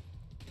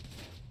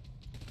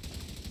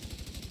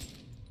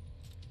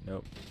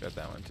 Nope. Got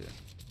that one too.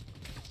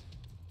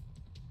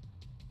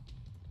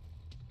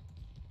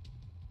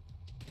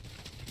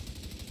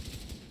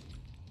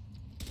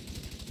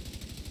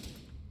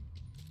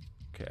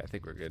 Okay, I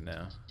think we're good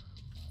now.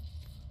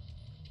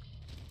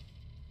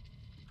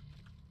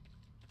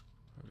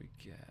 What do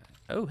we got?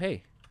 Oh,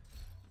 hey.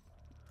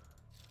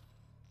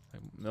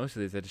 Like, most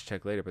of these I just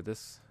check later, but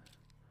this...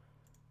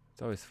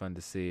 It's always fun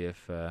to see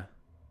if the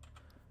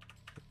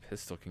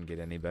pistol can get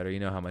any better. You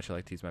know how much I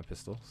like to use my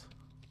pistols.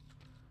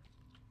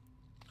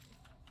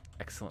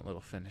 Excellent little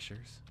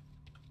finishers.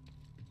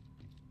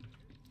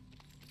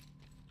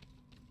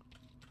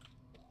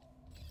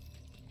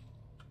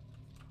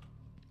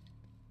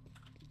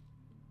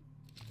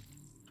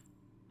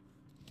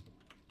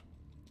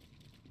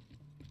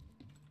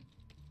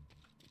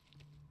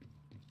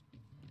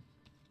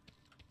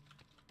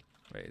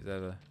 Wait, is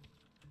that a...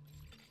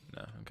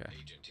 No, okay.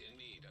 Agent in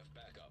need of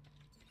backup.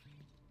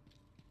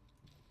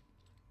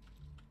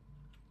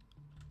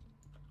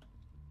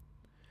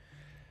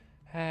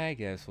 I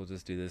guess we'll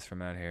just do this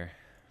from out here.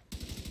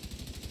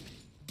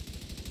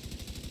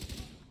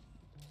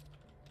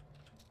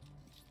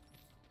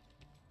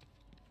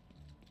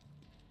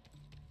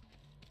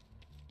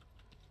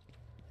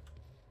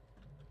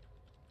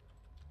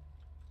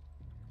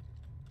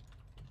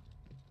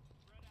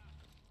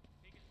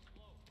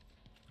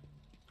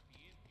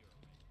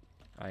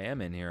 I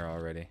am in here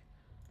already.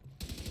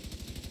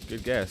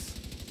 Good guess.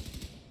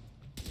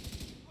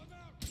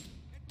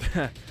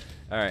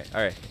 Alright,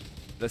 alright.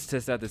 Let's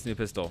test out this new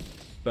pistol.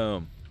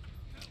 Boom.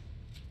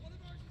 One of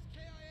ours is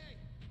KIA.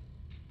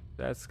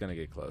 That's gonna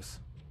get close.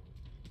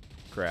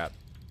 Crap.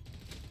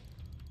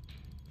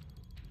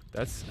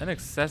 That's an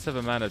excessive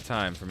amount of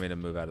time for me to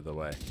move out of the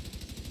way.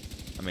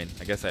 I mean,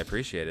 I guess I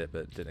appreciate it,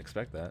 but didn't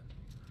expect that.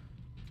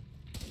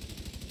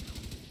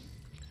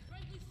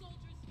 Friendly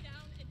soldiers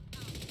down and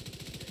out.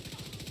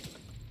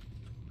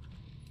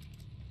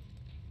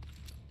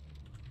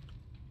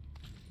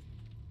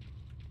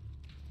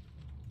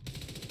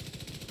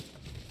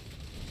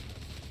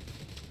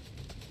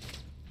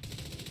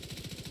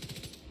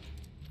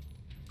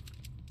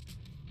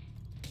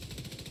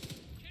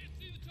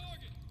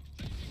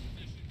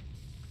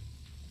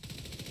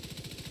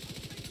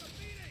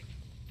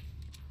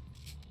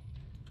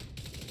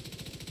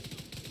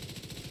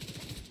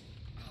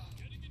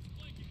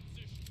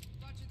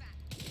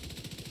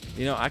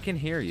 You know, I can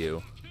hear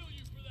you.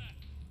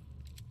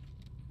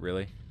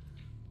 Really?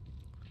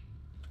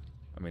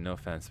 I mean, no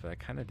offense, but I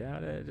kind of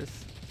doubt it.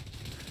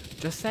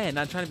 Just saying,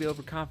 not trying to be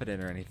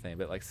overconfident or anything,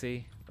 but like,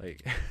 see,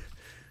 like.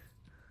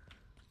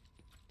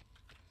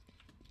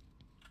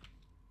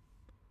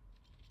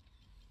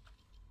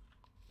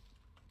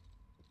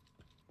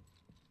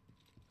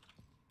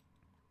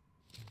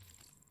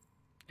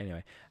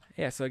 Anyway,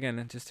 yeah. So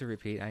again, just to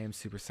repeat, I am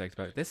super psyched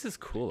about it. This is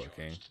cool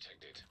looking.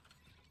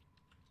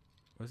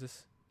 What's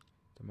this?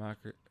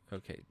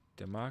 Okay,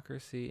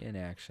 democracy in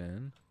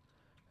action.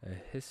 A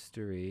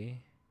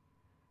history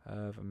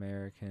of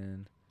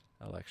American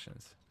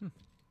elections.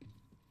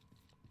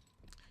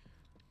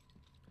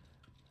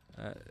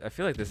 I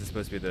feel like this is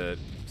supposed to be the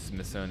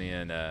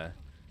Smithsonian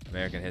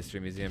American History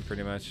Museum,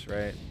 pretty much,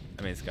 right?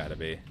 I mean, it's got to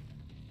be.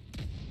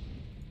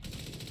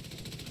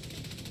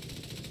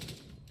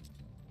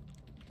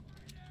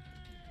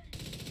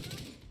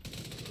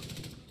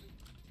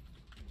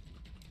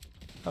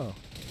 Oh,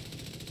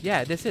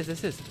 yeah. This is.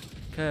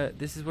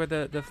 This is where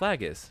the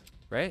flag is,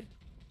 right?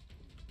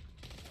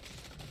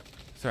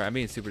 Sorry, I'm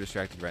being super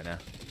distracted right now.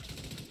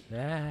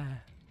 Ah.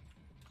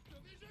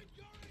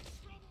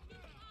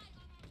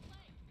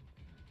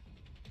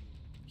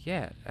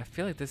 Yeah, I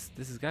feel like this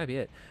has got to be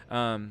it.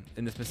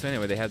 In the Smithsonian,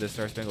 where they have the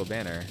Star Spangled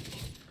Banner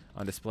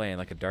on display in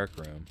like a dark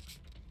room.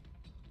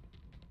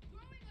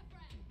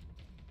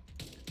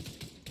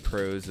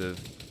 Pros of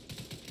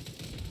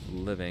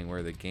living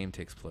where the game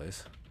takes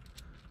place.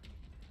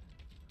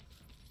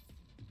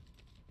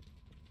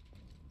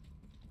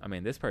 I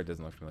mean, this part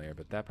doesn't look familiar,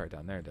 but that part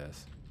down there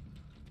does.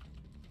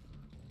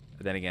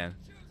 But then again,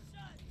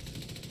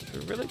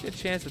 there's a really good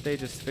chance that they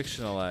just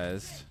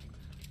fictionalized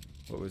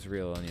what was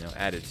real and, you know,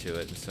 added to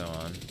it and so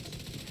on.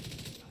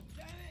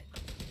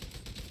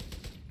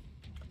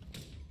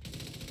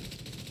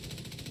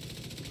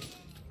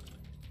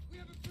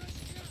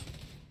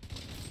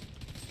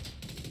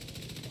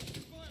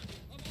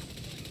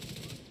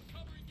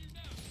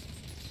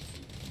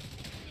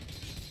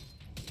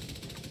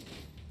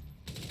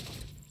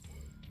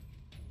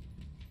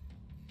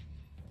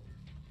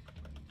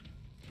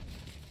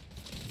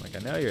 Like, I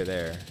know you're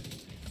there.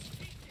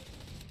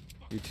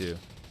 You too.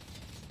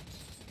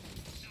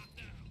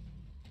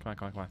 Come on,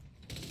 come on, come on.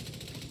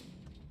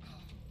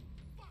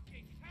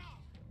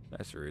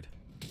 That's rude.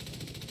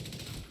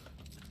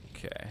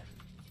 Okay.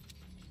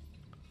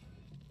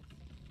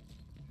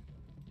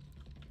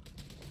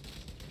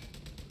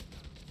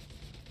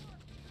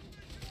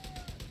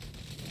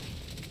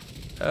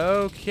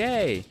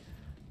 Okay.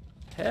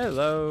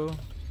 Hello.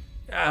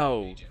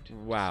 Oh,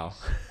 wow.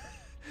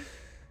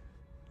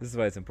 This is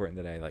why it's important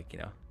that I, like, you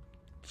know,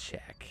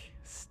 check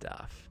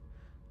stuff.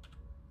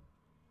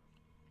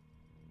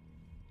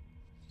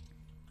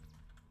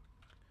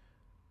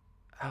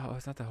 Oh,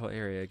 it's not the whole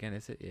area again,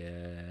 is it?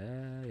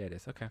 Yeah, yeah, it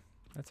is. Okay,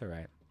 that's all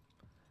right.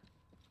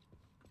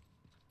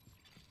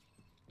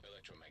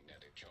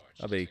 Electromagnetic charge.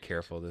 I'll be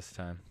careful this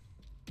time.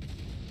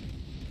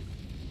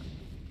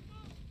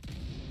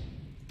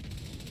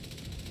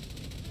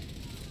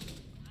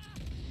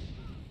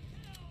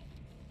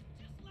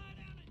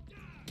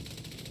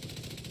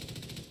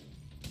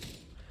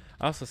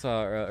 I also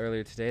saw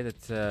earlier today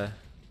that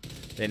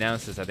they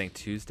announced this, I think,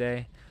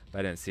 Tuesday, but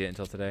I didn't see it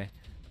until today,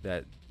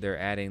 that they're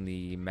adding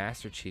the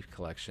Master Chief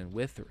Collection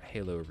with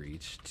Halo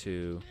Reach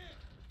to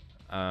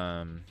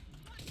Game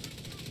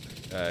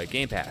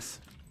Pass.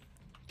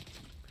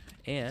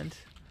 And,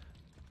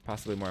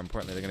 possibly more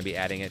importantly, they're going to be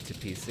adding it to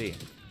PC.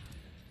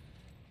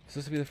 So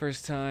this will be the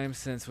first time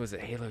since, was it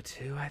Halo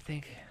 2, I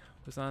think,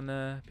 was on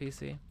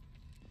PC?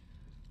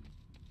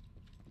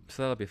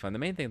 So that'll be fun. The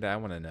main thing that I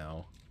want to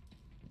know,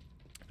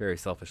 very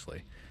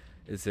selfishly,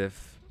 is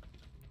if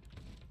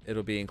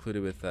it'll be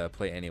included with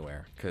Play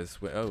Anywhere. Because,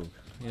 oh,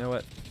 you know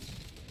what?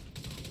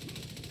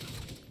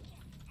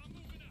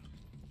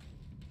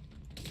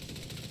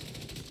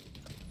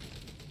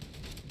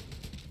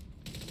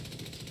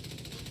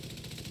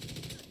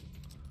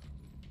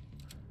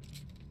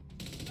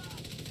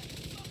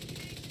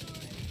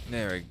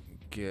 There we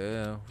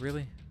go.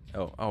 Really?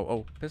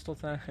 Oh, pistol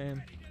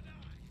time.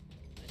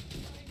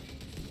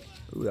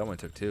 Ooh, that one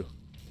took two.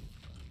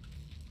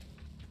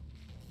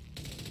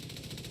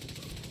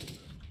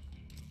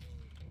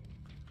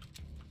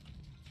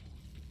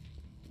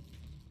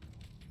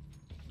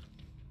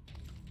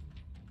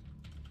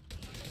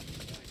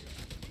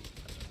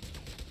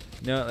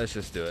 No, let's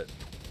just do it.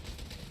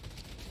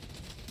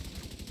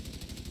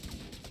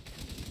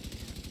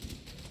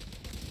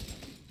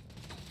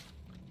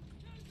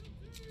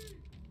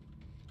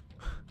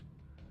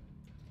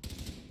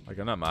 Like,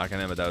 I'm not mocking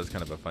him, but that was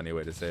kind of a funny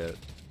way to say it.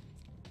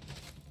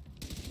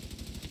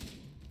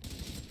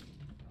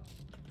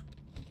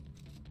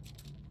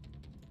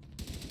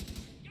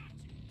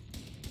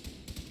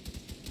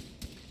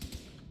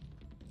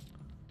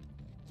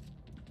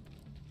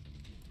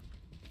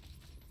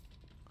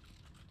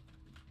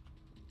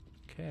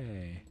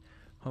 Okay.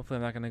 Hopefully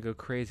I'm not going to go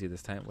crazy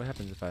this time. What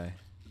happens if I,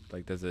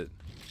 like, does it...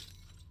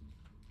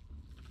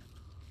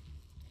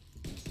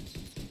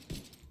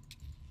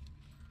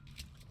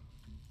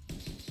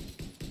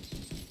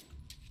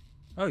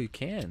 Oh, you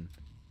can.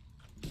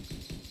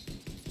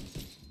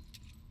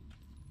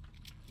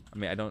 I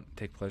mean, I don't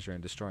take pleasure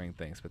in destroying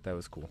things, but that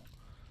was cool.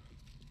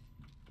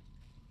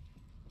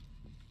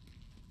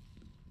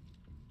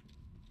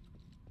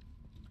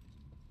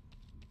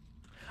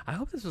 I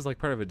hope this was like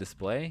part of a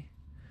display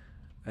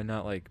and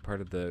not like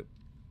part of the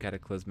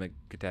cataclysmic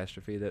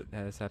catastrophe that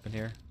has happened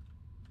here.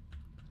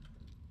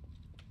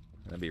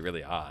 That'd be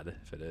really odd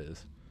if it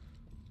is.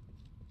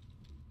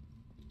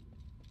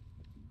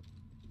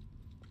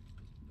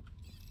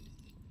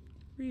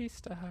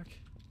 Restock.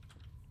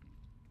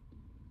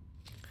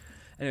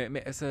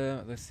 Anyway,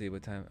 so let's see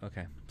what time.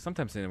 Okay,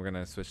 sometime soon we're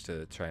gonna switch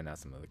to trying out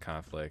some of the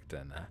conflict,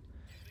 and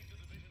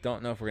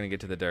don't know if we're gonna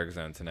get to the dark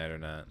zone tonight or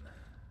not.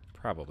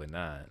 Probably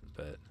not,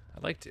 but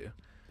I'd like to.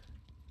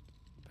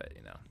 But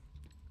you know,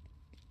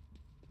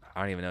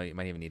 I don't even know. You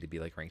might even need to be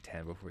like rank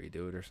 10 before you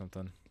do it or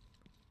something.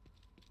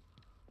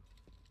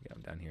 Yeah,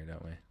 I'm down here,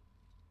 don't we?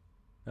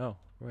 Oh,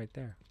 we're right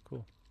there.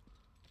 Cool.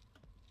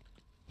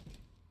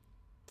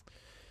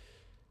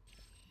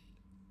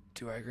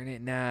 Do I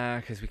grenade? Nah,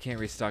 because we can't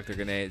restock the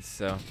grenades,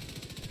 so.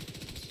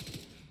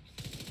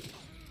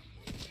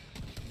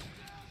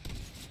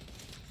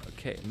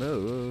 Okay,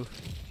 move.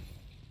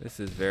 This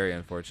is very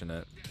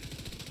unfortunate.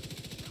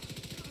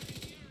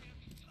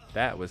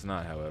 That was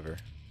not, however.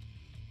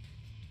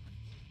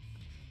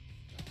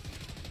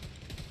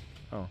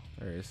 Oh,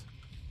 there he is.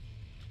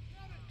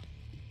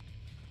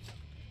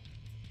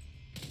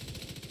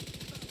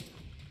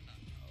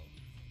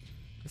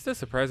 This does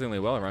surprisingly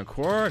well around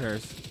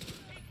corners.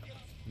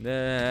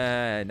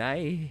 Nah.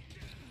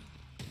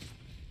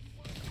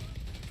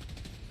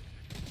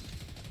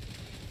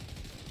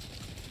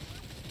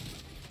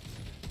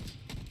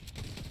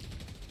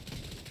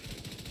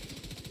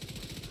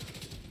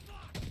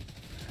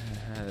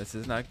 This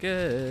is not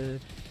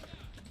good.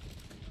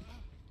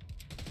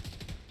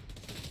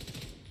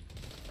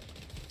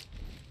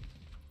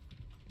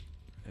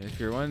 If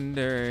you're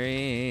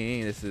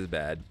wondering, this is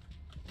bad.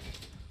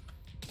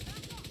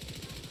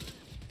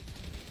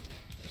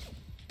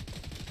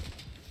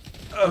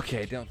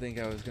 Okay, don't think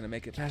I was gonna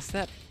make it past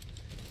that.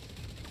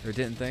 Or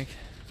didn't think.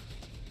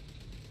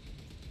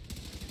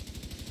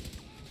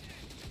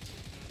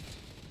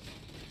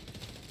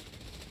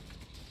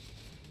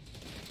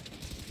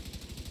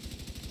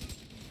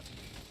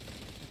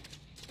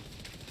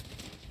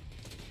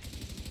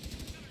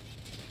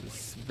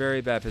 This is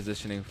very bad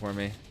positioning for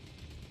me.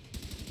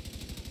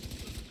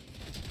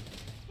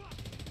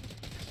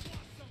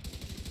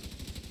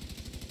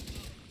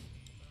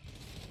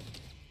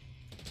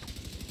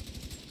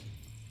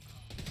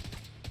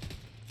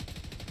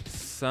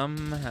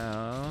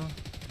 Somehow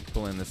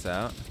pulling this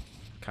out,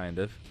 kind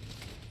of.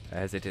 I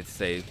hesitate to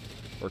say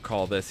or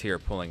call this here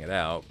pulling it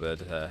out,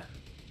 but I'm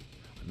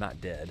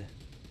not dead.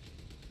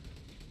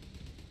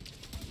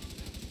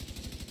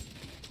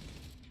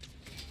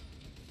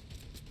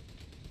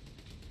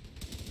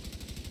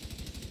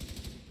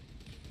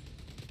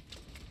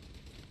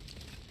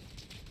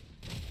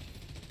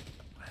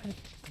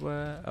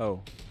 What?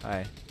 Oh,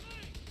 hi.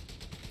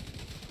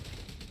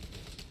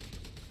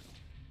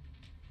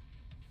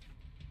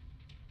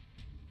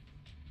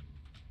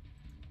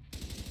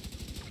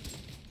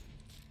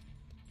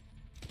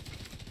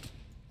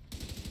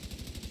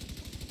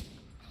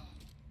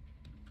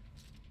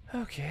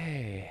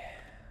 Okay,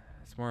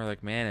 it's more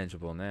like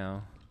manageable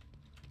now.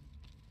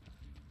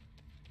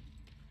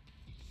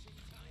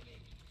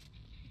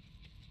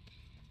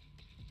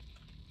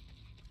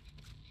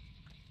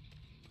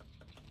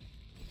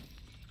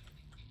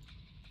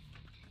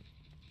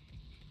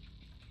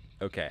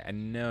 Okay, I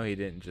know he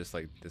didn't just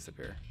like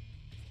disappear.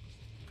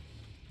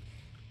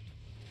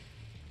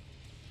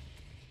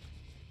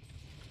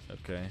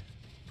 Okay.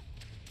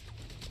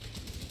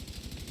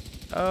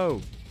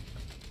 Oh.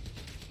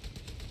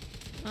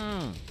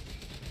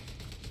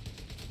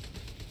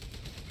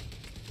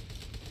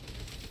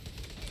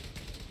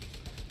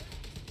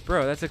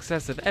 Bro, that's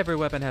excessive. Every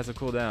weapon has a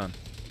cooldown.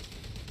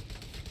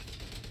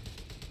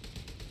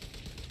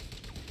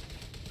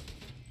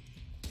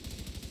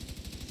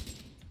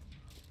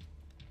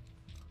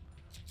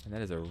 And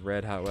that is a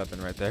red hot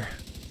weapon right there.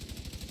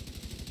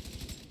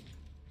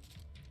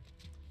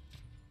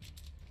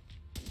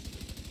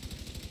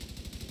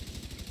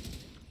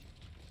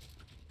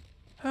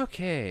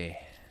 Okay.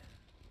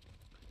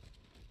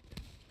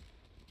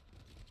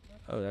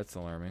 Oh, that's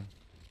alarming.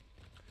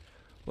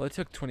 Well, it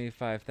took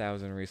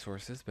 25,000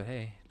 resources, but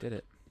hey, did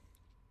it.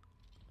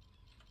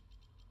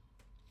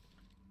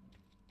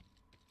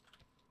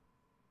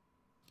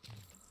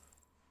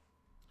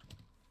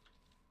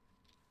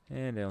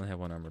 And I only have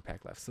one armor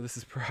pack left, so this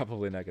is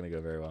probably not going to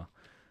go very well.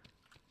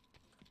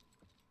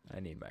 I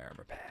need my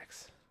armor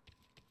packs.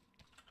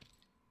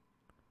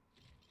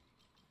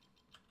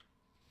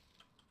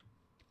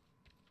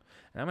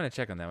 And I'm going to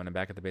check on that when I'm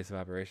back at the base of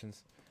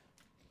operations.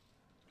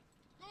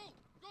 Go!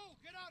 Go!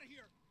 Get out of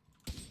here!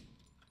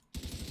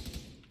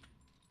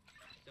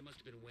 That must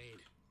have been Wade.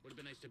 Would have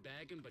been nice to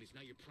bag him, but he's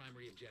not your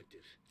primary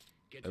objective.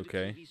 Get to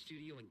Okay. the TV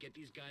studio and get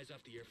these guys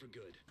off the air for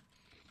good.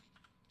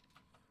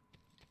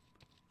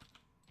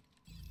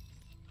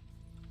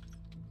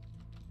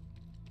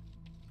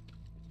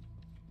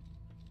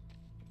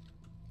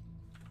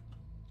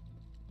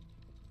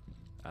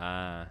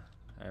 Ah,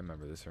 I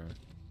remember this room.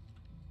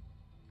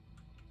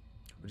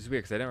 Which is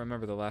weird because I don't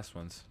remember the last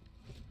ones.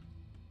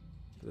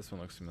 But this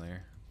one looks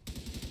familiar.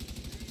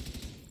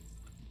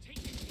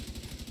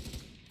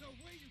 No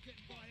way you're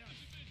getting by us.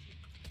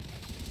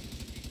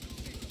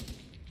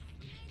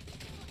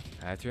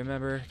 I have to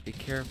remember, be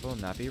careful,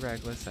 not be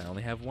reckless. I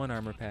only have one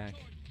armor pack.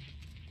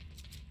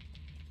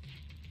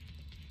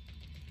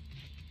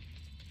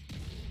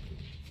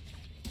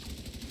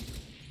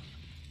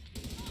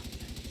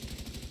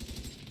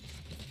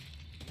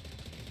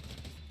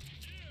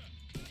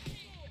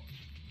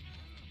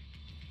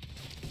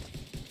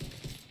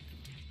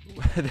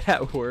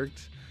 That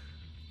worked.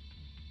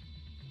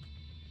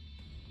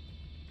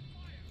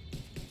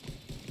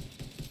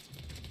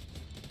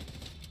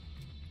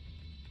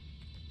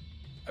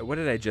 What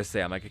did I just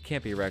say? I'm like, I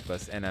can't be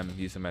reckless, and I'm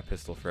using my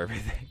pistol for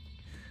everything.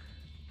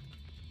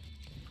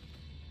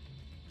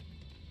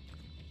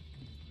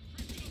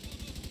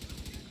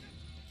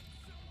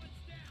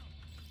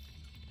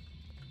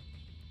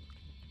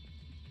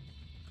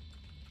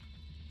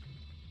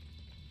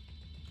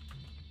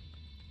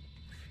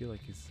 I feel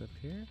like he's up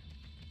here.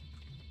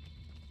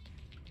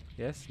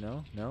 Yes?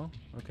 No? No?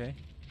 Okay.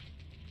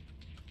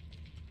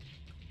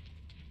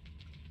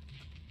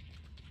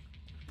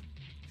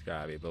 He's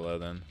gotta be below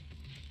then.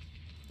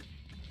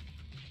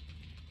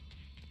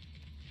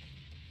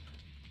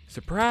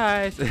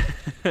 Surprise!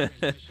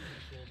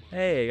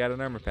 Hey, I got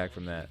an armor pack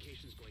from that.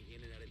 Communications going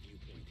in and out of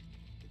viewpoint.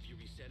 If you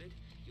reset it,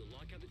 you'll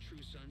lock out the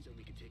True Sons and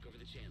we can take over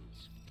the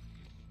channels.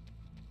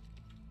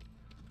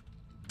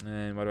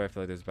 And why do I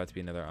feel like there's about to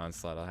be another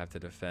onslaught I'll have to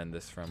defend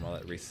this from while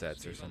it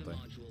resets or something?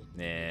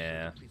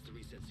 Yeah. Completes the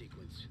reset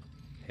sequence.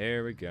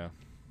 Here we go.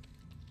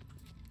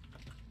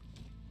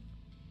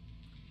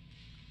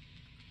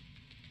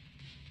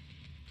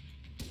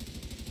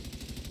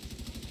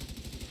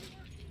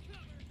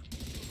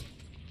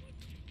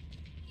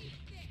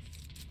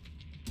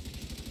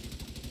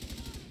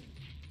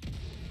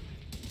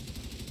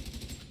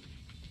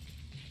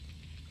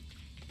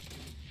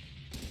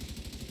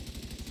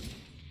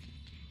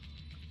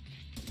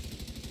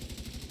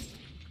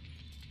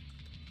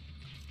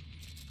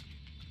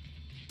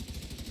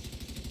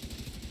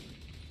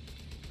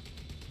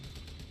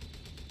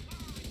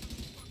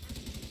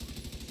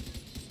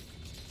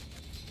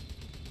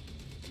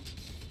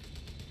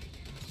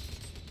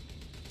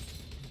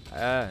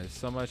 Ah, there's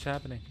so much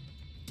happening.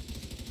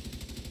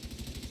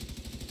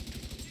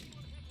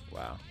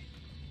 Wow.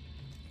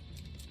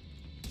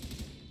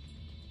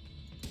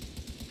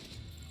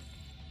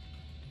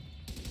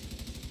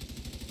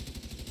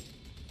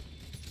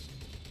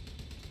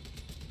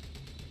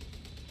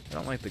 I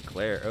don't like the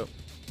glare. Oh.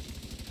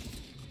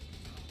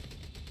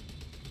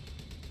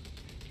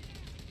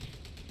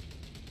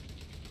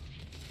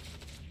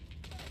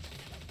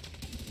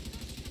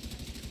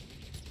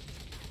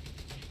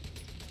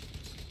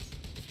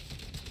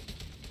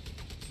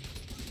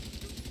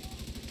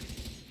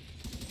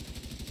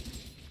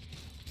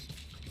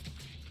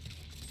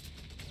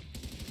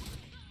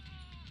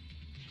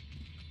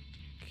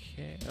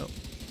 Okay. Oh. It's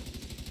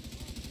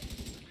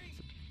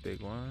a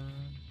big one.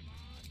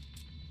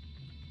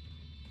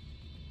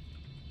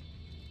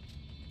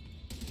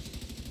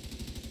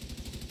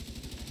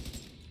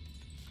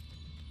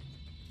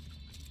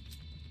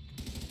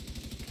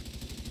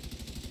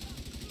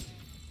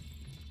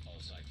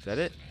 Is that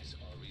it?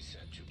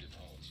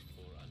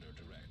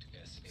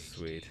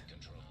 Sweet.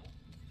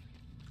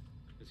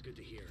 That's good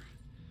to hear.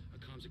 Our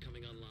comms are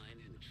coming online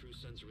and the True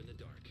Sons are in the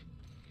dark.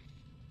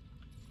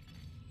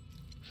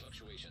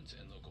 Fluctuations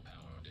in local power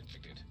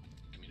detected.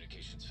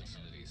 Communications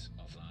facilities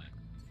offline.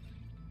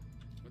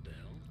 What the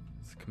hell?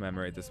 Let's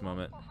commemorate this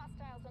moment.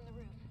 Hostiles on the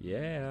roof.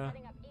 Yeah.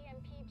 Setting up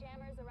EMP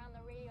jammers around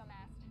the radio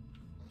mast.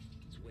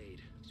 It's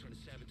Wade. He's trying to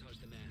sabotage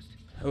the mast.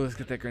 Oh, let's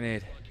get that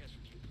grenade. Broadcast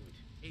from viewpoint.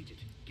 Agent,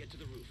 get to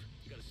the roof.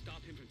 You gotta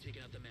stop him from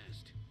taking out the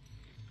mast.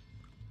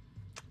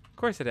 Of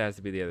course it has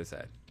to be the other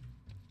side.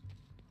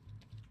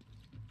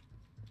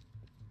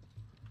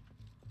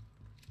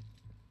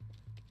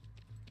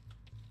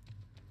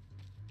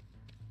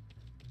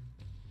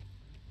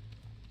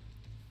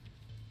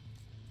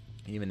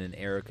 Even an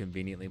arrow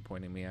conveniently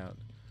pointing me out.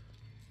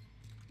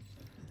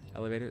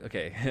 Elevator?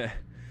 Okay.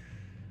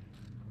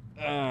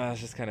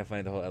 It's just kind of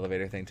funny, the whole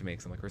elevator thing to me.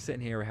 'Cause I'm like, we're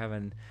sitting here, we're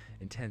having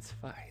intense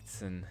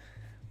fights and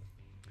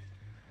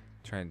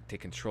trying to take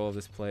control of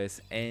this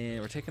place,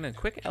 and we're taking a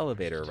quick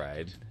elevator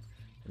ride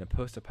in a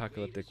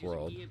post-apocalyptic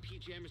world. EMP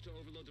jammers to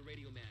overload the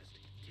radio mast.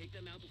 Take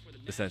them out before the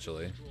mast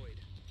Essentially. is destroyed.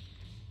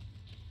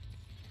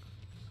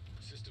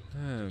 System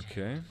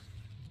Okay.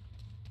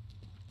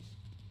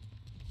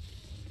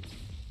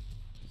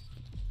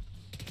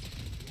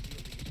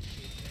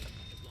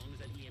 As long as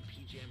that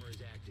EMP jammer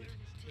is active,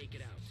 take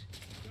it out.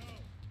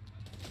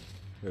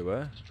 Wait,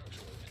 what?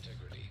 structural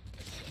integrity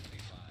at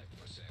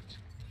 75%.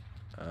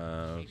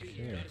 Agent, you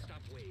Okay. gotta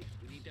stop Wade.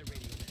 We need that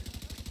radio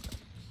mast.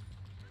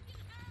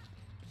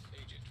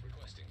 Agent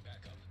requesting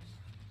backup.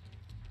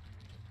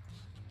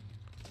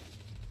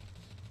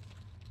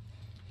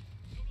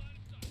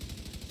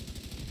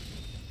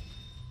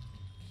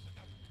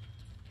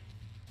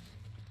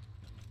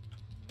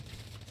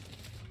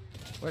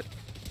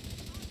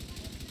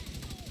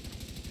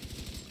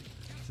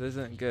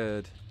 isn't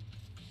good.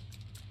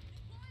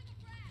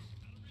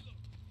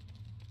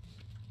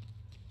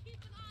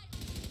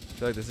 I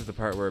feel like this is the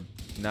part where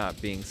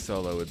not being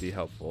solo would be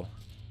helpful.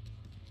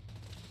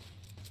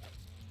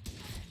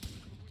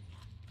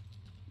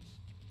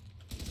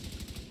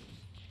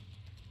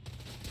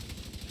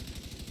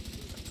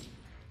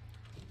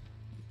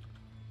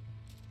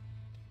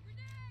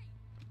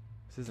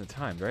 This isn't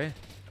timed, right?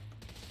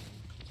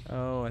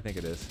 Oh, I think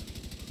it is.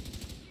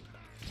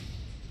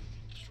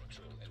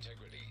 Structural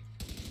integrity.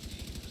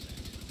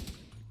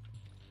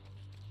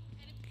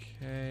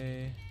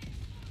 Okay.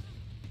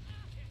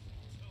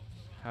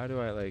 How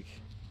do I, like...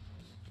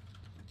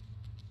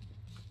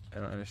 I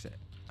don't understand.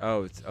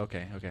 Oh, it's...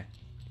 Okay, okay.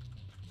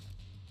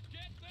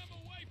 Get them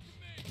away from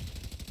me!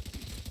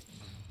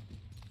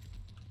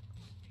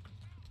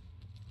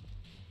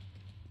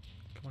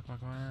 Come on, come on,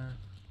 come on.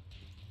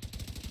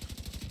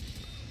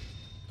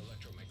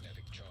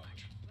 Electromagnetic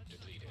charge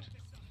depleted.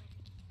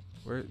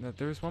 Where? No,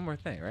 there was one more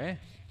thing, right?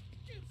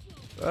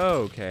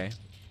 Oh, okay.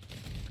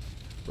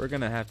 We're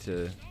gonna have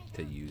to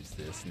use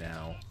this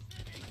now.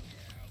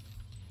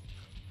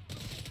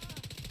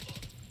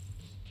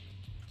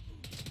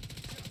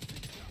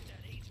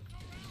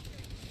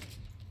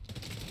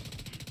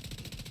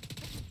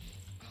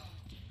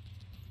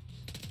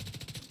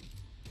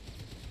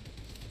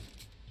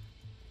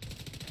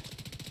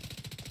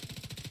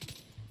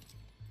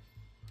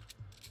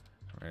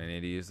 I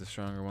need to use the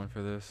stronger one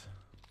for this.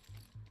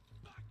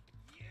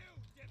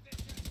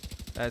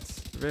 That's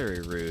very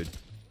rude.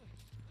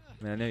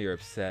 I mean, I know you're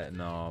upset and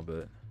all,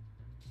 but...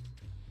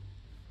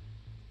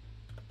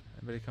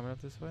 Anybody coming up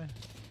this way?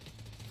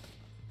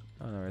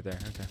 Oh, no, right there.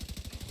 Okay.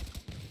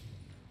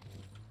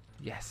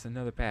 Yes,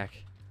 another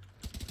pack.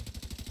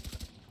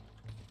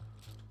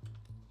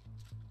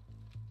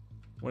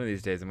 One of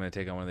these days, I'm going to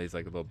take on one of these,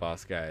 like, little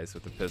boss guys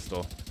with a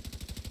pistol.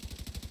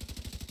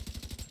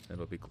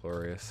 It'll be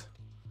glorious.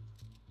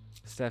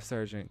 Staff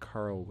Sergeant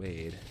Carl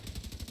Wade.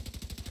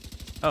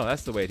 Oh,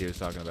 that's the Wade he was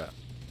talking about.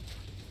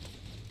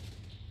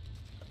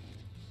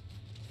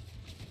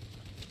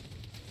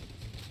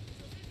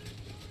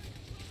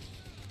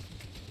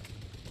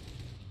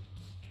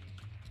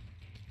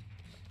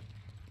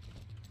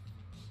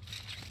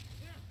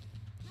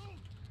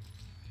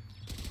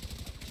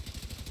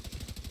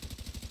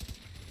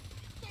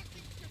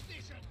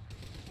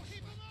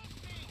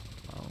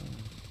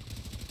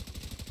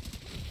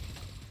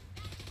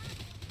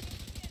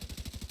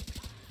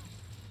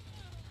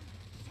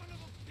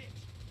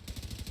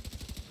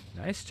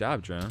 Nice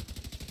job, drone.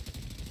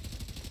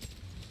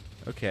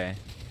 Okay.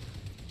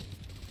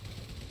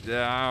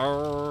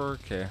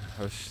 Okay.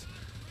 I was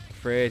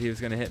afraid he was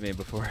gonna hit me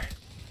before.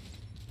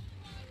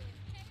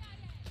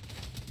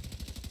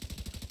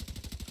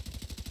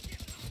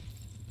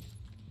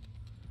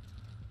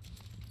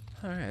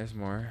 Alright, there's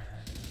more.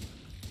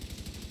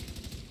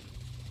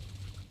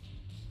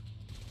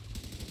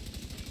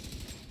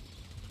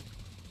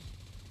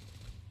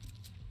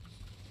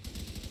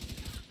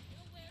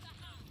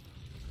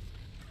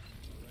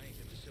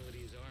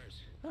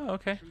 Oh,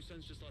 okay.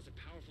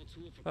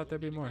 Thought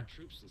there'd be more.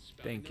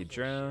 Thank you,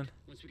 drone.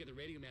 Once we get the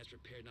radio mast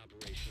repaired and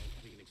operational,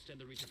 we can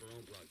extend the reach of our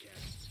own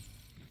broadcasts.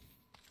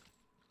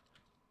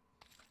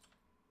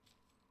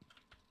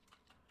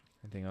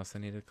 Anything else I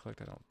need to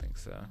collect? I don't think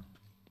so.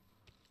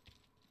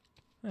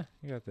 You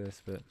got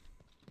this, but...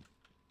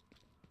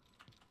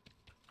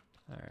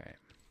 Alright.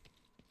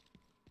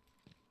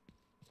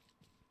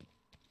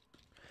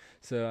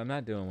 So I'm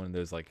not doing one of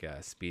those like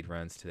speed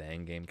runs to the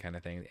end game kind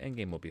of thing. The end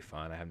game will be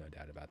fun. I have no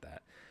doubt about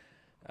that.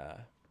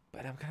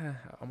 But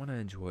I want to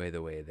enjoy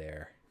the way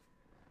there.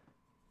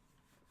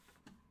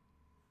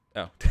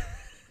 Oh,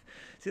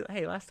 see,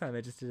 hey, last time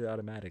I just did it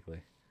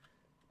automatically.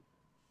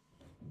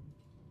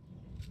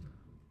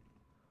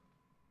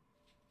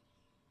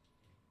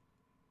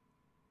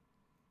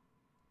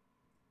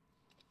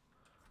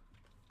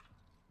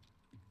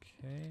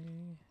 Okay.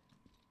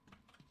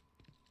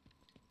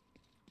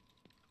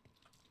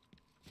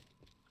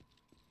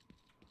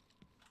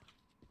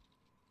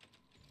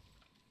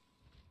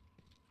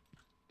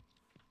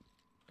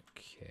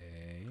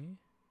 Okay.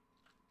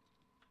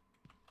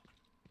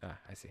 Ah,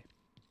 I see.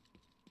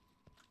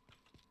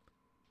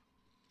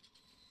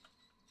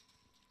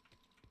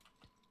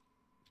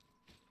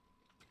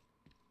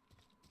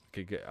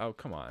 Okay, good. Oh,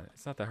 come on.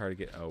 It's not that hard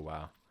to get. Oh,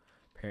 wow.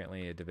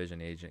 Apparently a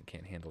division agent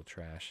can't handle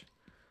trash.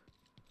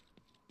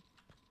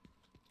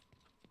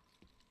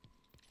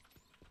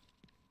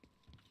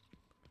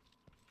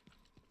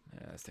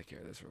 Yeah, let's take care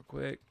of this real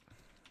quick.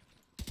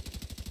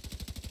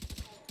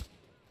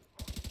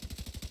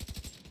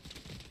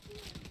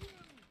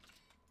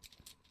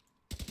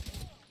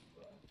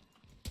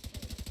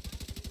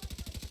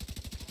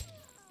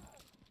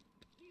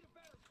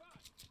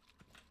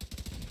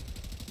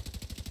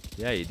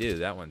 Yeah, you do.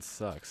 That one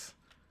sucks.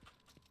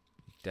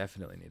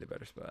 Definitely need a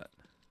better spot.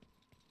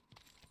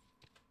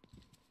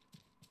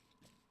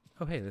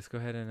 Oh, hey, let's go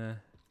ahead and...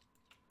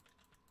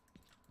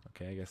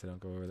 Okay, I guess I don't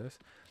go over this.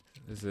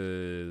 There's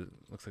a...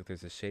 Looks like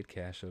there's a shade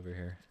cache over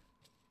here.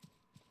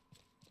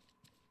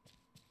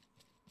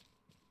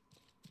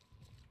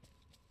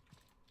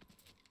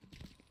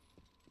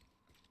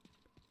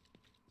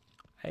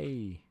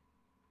 Hey.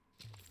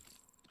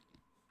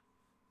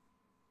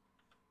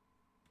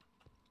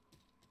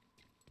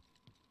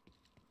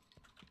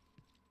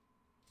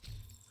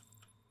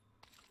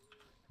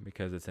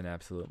 Because it's an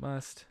absolute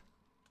must.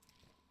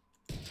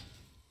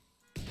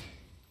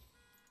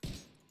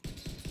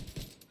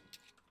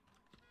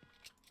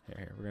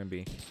 Here, we're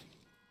gonna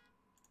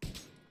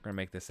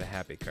make this a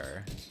happy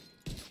car.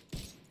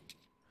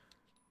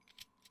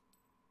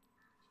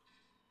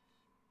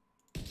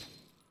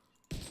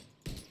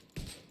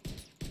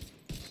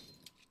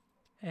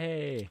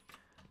 Hey.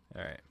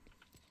 All right.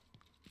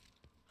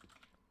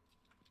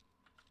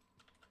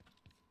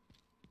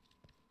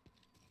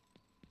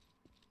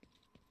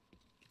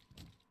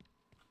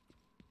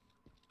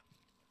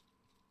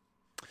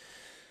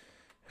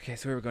 Okay,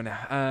 so where are we going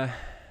now?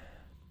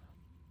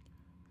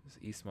 This is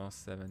E small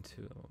 7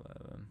 to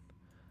 11.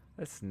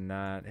 Let's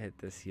not hit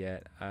this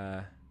yet.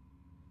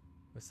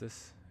 What's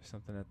this? There's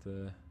something at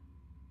the.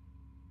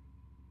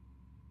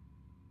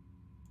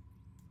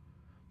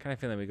 Kind of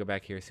feeling we go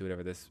back here, see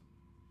whatever this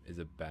is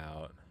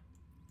about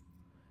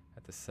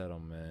at the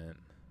settlement.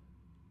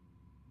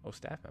 Oh,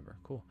 staff member,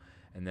 cool.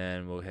 And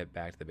then we'll head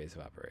back to the base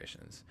of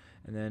operations,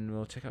 and then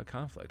we'll check out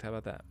conflict. How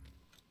about that?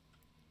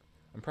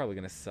 I'm probably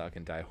gonna suck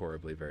and die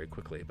horribly very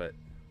quickly, but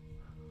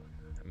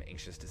I'm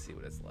anxious to see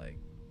what it's like.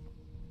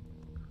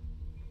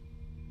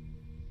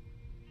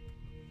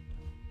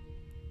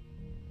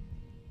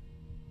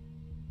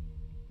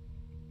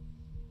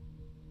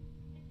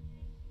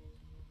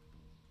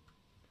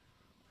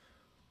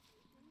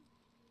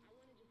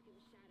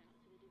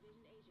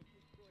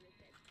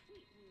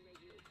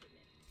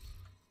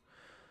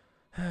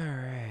 All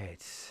right.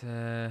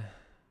 Supplies.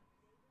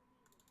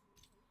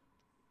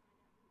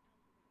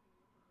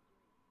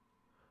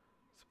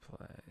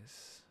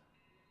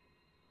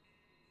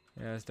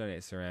 Yeah, let's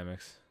donate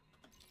ceramics.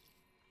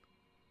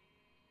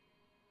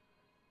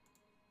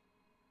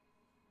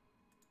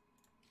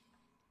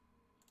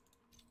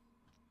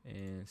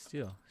 And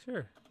steel.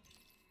 Sure.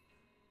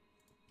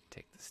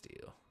 Take the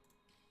steel.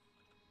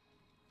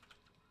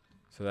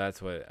 So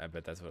that's what, I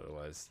bet that's what it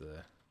was.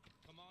 The.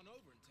 Come on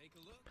over and take a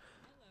look.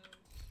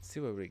 Let's see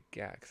what we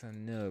got, because I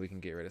know we can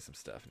get rid of some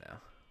stuff now.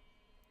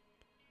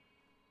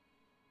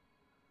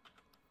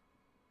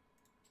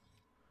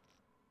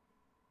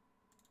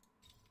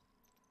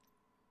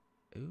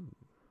 Ooh.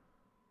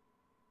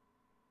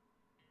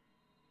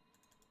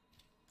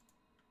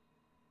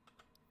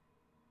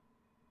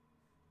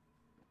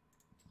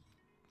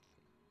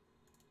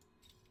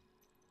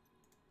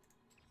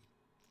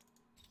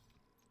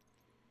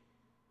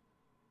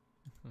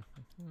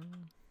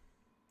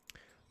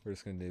 We're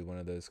just going to do one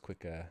of those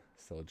quick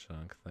sell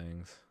junk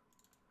things.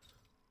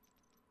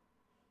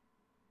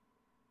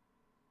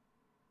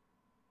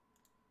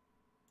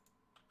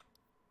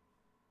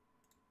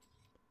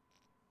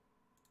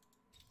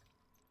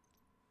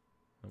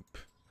 Nope.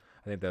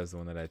 I think that was the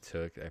one that I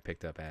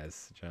picked up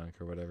as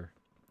junk or whatever.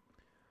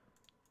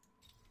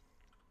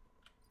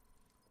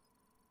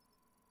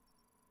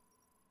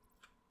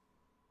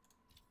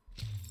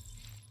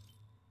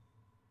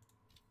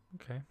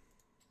 Okay.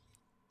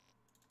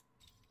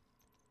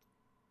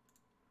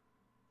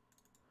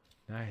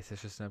 Nice.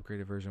 That's just an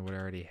upgraded version of what I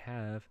already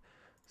have.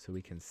 So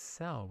we can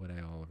sell what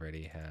I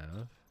already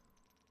have.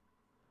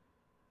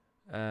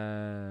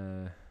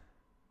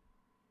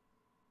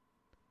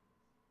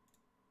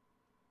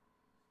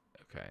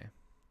 Okay.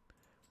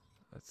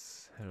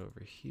 Let's head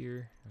over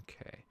here.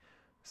 Okay.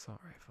 Assault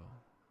rifle.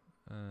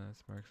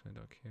 It's marksman,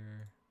 don't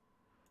care.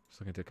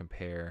 Just looking to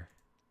compare.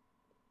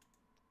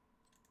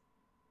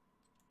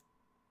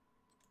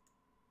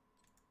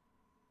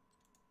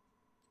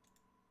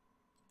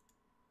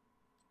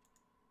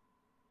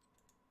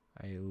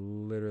 I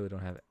literally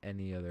don't have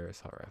any other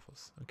assault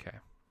rifles. Okay.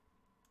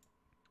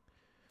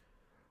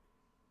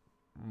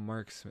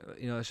 Marksman.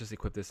 You know, let's just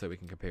equip this so we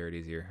can compare it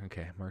easier.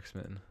 Okay,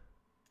 marksman.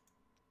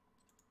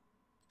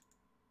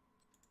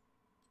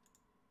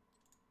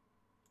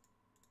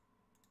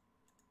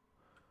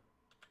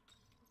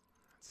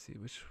 Let's see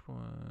which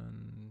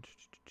one.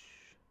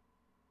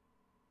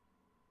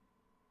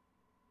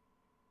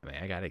 I mean,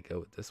 I gotta go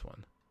with this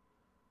one.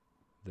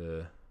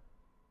 The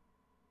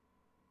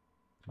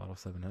Model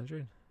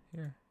 700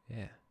 here?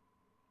 Yeah.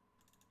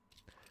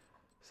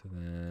 So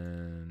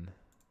then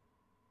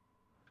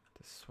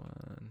this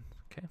one.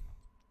 Okay.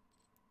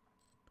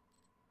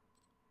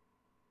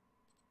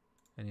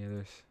 Any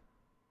others?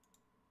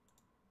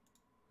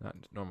 Not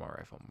normal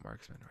rifle,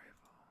 marksman rifle.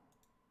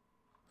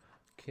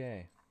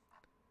 Okay.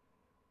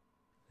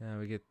 Now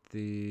we get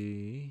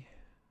the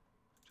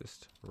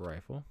just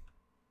rifle.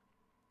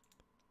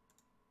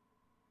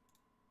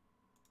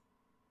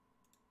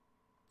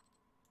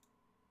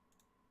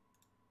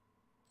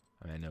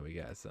 I know we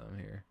got some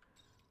here.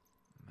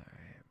 All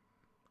right.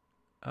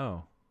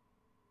 Oh.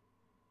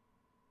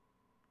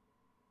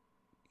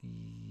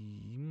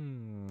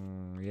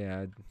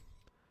 Yeah.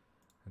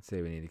 I'd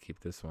say we need to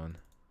keep this one.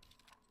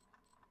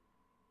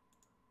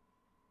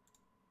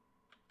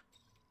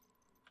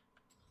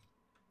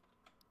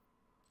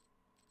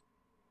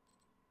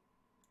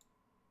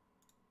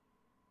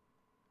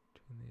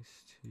 And these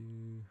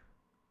two.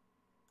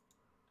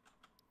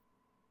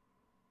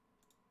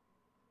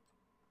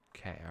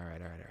 Okay,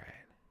 alright.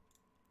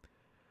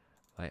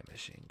 Light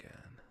machine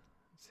gun.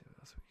 Let's see what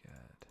else we got.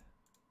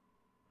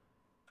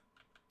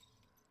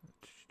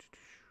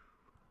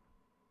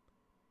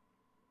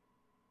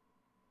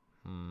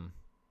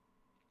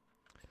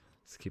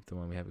 Let's keep the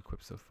one we have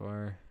equipped so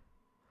far.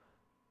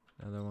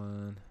 Another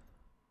one.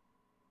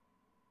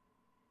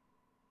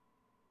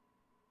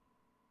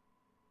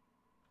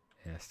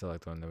 Yeah, I still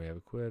like the one that we have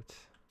equipped.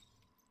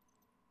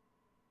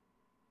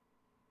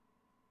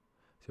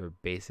 So we're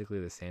basically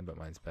the same, but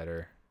mine's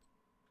better.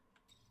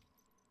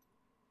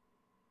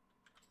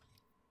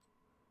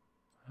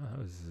 Oh, that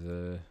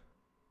was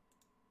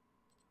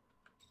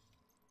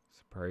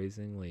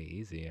surprisingly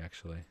easy,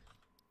 actually.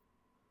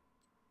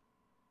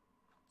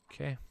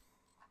 Okay.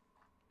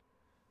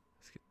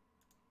 Let's get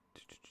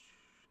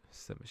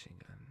submachine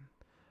gun.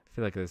 I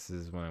feel like this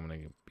is one I'm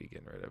going to be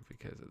getting rid of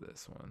because of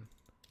this one.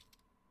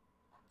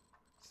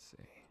 Let's see.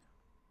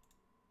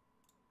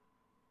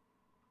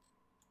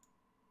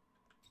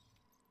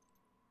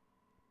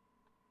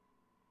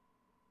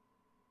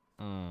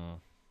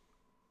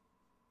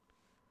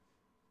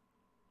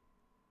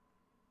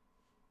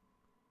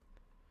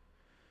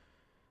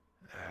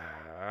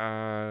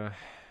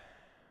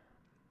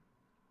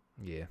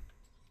 Yeah.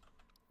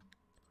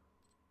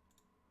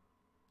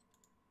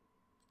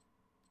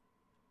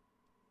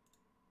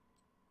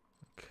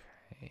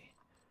 Okay.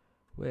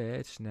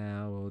 Which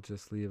now will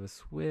just leave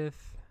us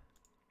with.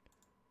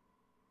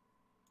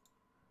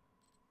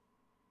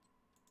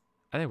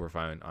 I think we're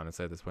fine,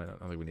 honestly, at this point. I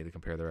don't think we need to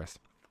compare the rest.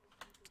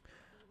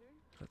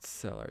 Let's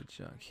sell our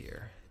junk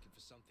here. Looking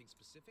for something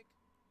specific?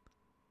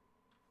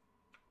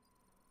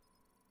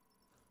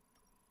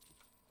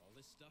 All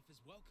this stuff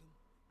is welcome.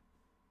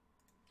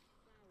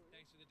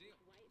 Thanks for the deal.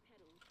 White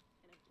petals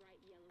and a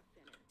bright yellow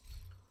center.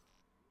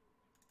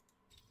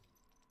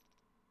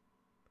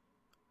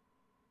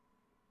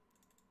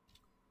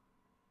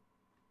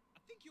 I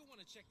think you'll want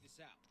to check this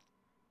out.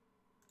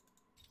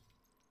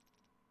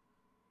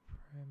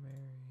 Primary.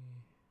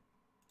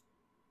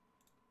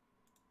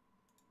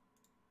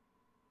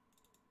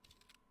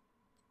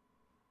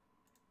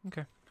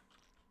 Okay.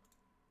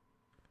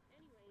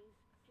 Anyways,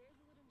 here's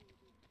a little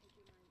movie to take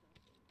your minds off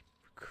things.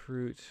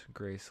 Recruit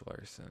Grace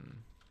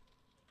Larson.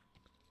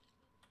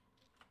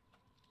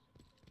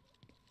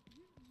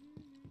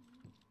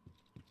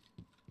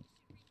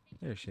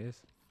 There she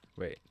is.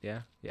 Wait,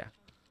 yeah? Yeah.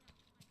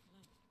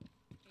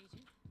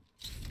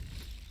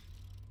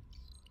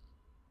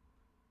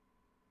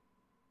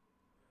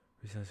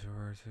 Reasons for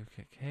words.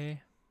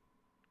 Okay.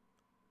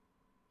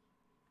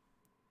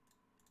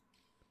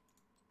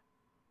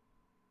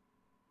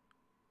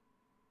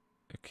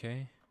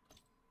 Okay.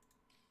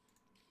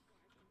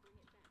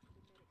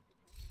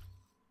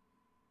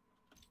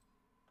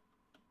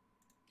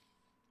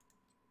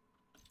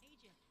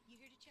 Agent, you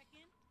here to check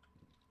in?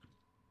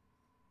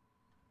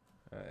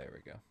 There we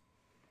go.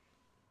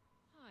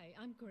 Hi,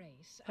 I'm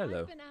Grace. Hello.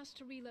 I've been asked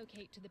to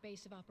relocate to the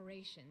base of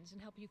operations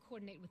and help you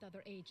coordinate with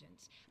other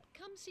agents.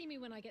 Come see me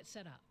when I get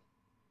set up.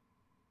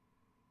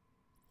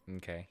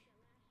 Okay.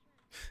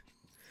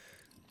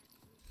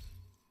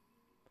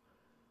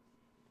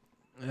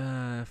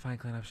 Find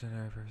clan option.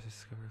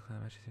 Discover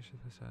clan matches.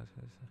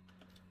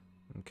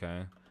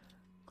 Okay.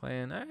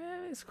 Clan,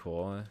 it's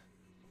cool.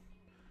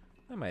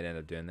 I might end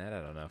up doing that.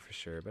 I don't know for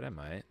sure, but I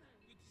might.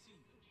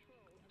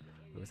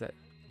 What was that?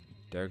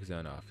 Dark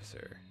Zone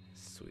Officer.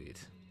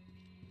 Sweet.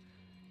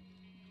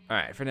 All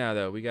right. For now,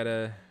 though, we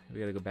gotta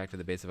go back to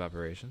the base of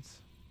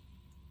operations.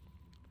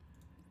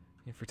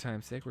 And for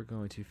time's sake, we're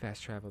going to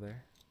fast travel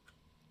there.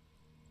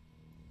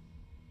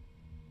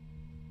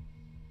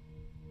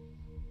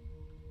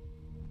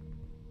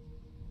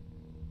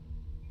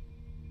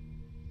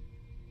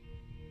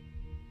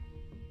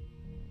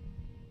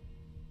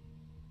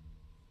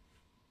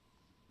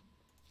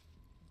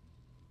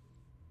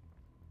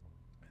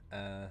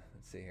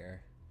 Let's see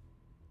here.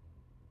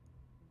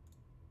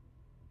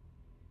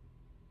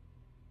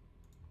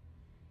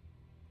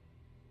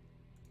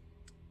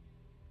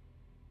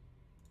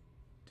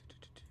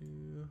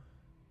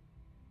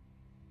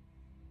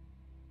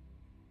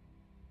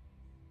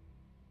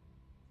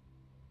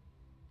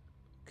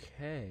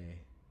 Okay.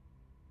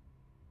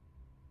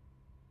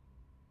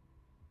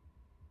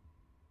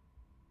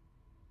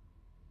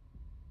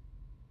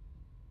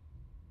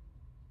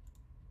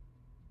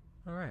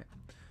 All right.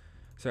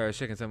 Sorry, I was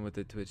checking something with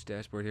the Twitch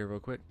dashboard here real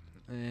quick.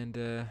 And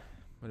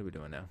what are we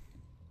doing now?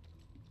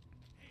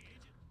 Hey,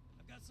 Agent,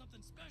 I've got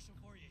something special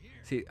for you here.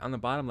 See, on the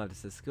bottom left, it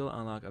says skill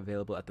unlock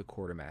available at the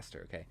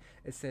quartermaster. Okay,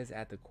 it says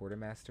at the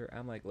quartermaster.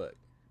 I'm like, look,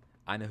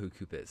 I know who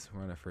Coop is.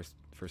 We're on a first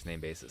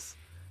name basis.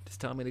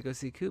 Just tell me to go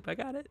see Coop. I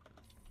got it.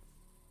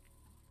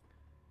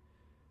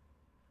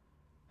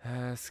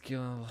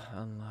 Skill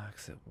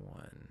unlocks at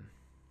 1.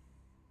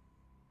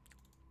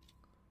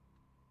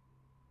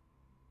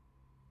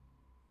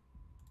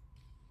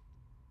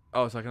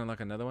 Oh, so I can unlock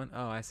another one?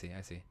 Oh, I see.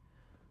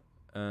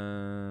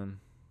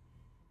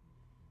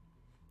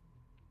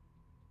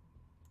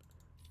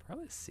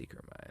 Probably a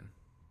seeker mine.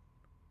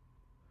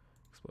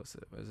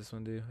 Explosive. What does this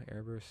one do?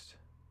 Airburst?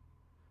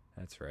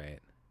 That's right.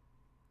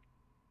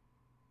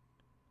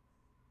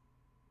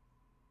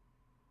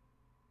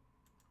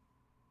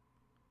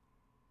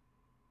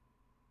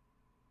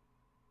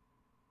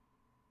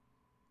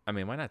 I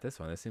mean, why not this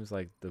one? This seems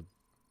like the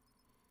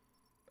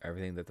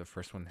everything that the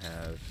first one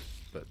has,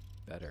 but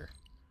better.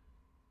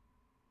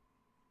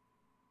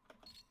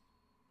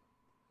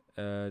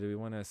 Do we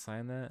want to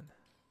assign that?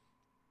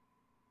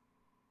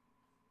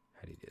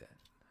 How do you do that?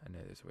 I know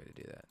there's a way to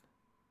do that.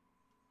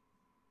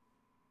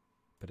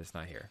 But it's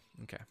not here.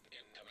 Okay.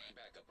 Incoming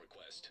backup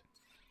request.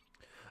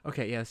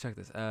 Okay, yeah, let's check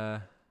this.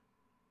 Where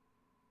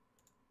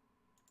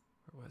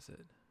was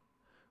it?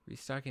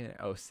 Restocking it.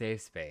 Oh,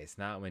 save space.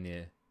 Not when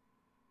you...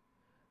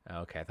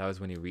 Okay, I thought it was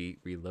when you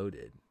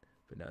reloaded.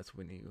 But no, it's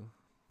when you...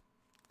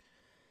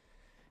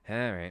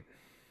 Alright.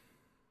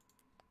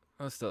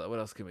 Oh, still, what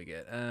else can we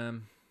get?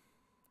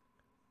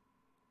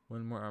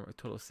 One more armor.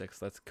 Total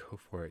 6. Let's go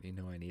for it. You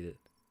know I need it.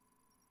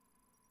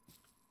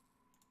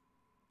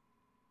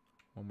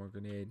 One more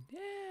grenade. Yeah!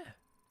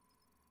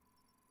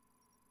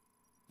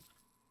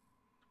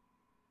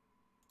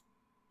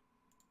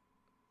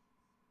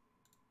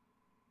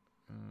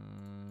 I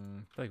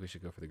feel like we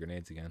should go for the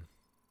grenades again.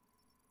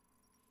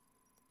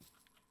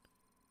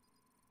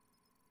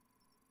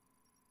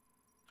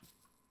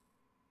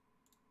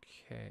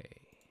 Okay.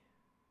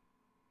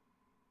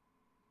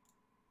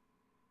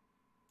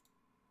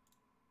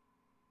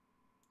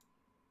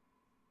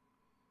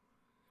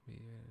 We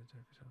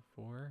took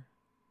 4.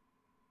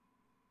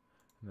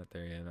 I'm not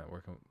there yet. I'm not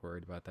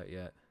worried about that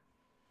yet.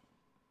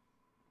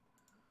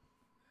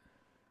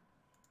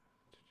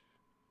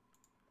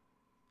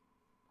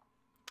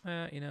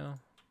 You know.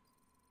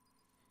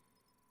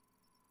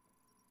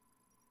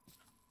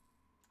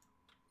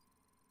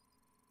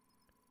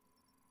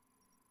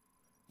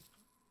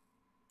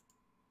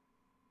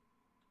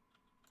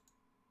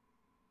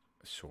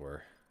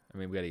 Sure. I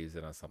mean, we gotta use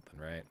it on something,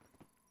 right?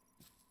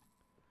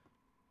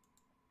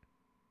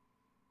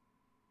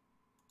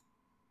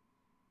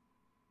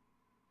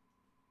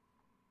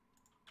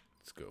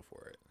 Let's go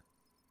for it.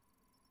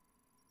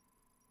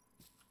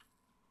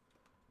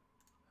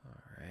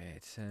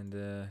 Alright, and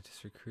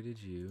just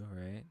recruited you,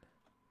 right?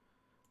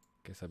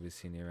 Guess I'll be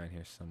seeing you around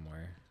here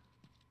somewhere.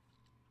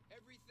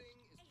 Everything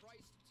is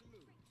priced to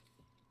move.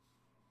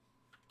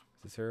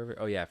 Is this her over?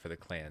 Oh yeah, for the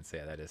clans.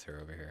 Yeah, that is her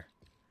over here.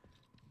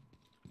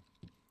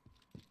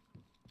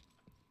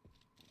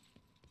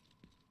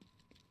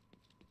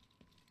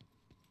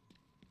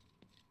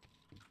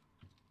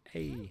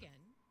 Hey. Logan,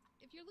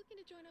 if you're looking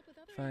to join up with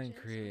other Fine, agents,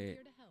 I'm create.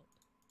 here to help.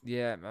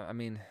 Yeah, I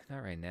mean,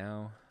 not right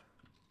now.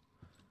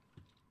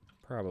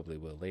 Probably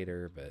will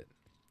later, but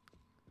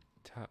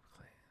top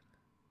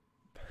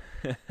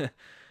clan.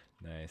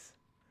 Nice.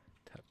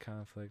 Top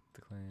conflict,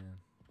 the clan.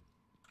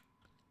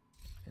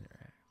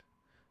 Interact.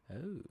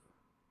 Oh.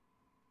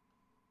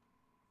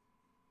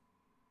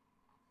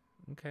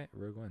 Okay,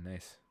 Rogue One,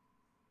 nice.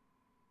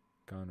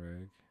 Gone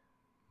Rogue.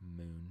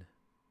 Moon.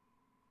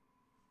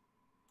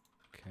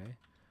 Okay.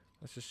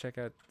 Let's just check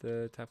out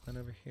the top clan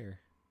over here.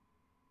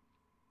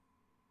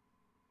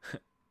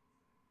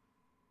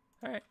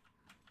 Alright.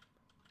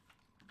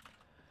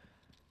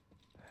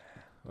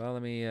 Well,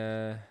 let me,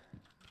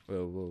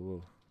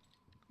 whoa.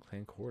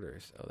 Clan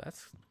quarters. Oh,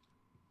 that's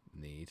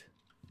neat.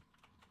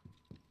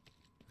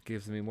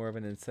 Gives me more of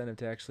an incentive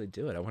to actually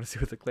do it. I want to see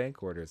what the clan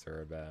quarters are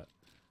about.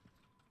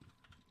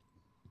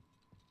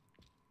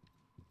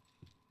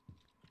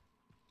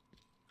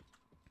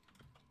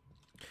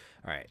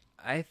 Alright,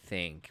 I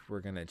think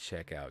we're going to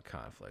check out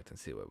conflict and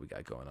see what we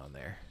got going on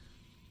there.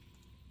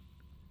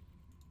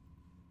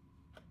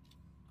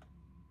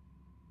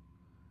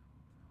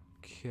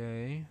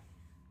 Okay.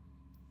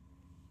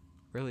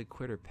 Early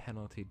quitter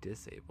penalty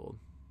disabled.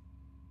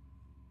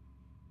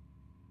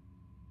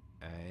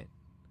 Alright.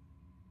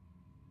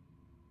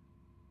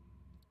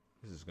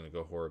 This is going to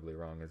go horribly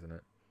wrong, isn't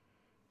it?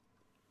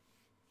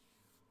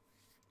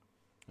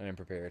 I am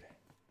prepared.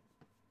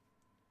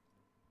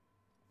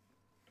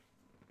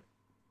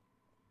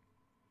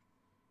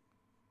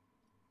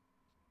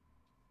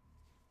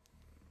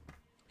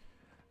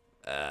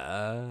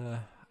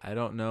 I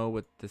don't know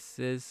what this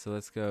is, so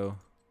let's go.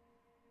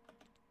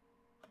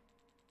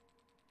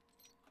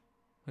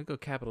 Let's go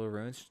Capital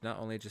Ruins, not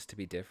only just to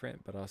be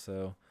different, but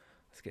also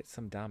let's get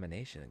some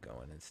domination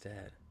going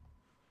instead.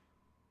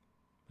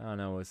 I don't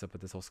know what's up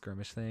with this whole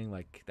skirmish thing.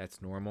 Like,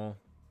 that's normal.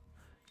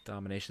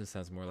 Domination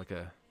sounds more like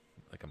a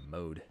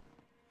mode.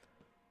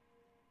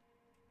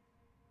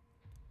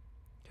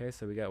 Okay,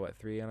 so we got what,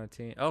 3 on a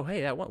team? Oh,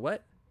 hey, that one,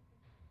 what?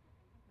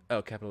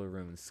 Oh, Capital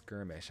Ruins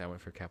skirmish. I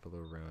went for Capital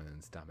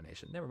Ruins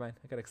domination. Never mind.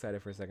 I got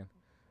excited for a second.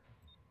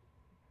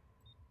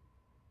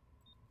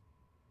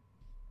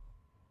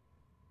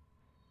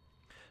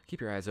 Keep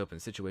your eyes open.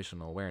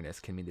 Situational awareness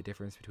can mean the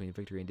difference between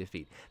victory and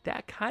defeat.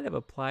 That kind of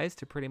applies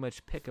to pretty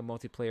much pick a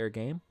multiplayer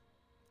game.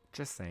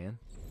 Just saying.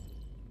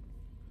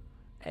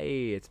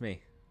 Hey, it's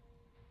me.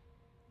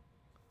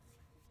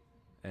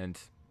 And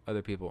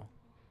other people.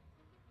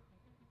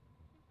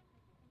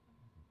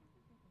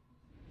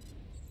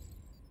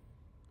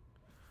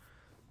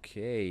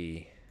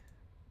 Okay.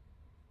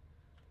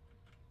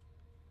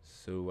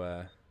 So,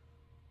 Wipe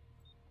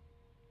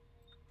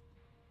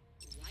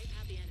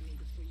out the enemy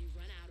before you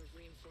run out of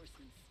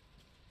reinforcements.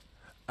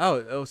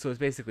 oh, so it's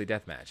basically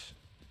deathmatch,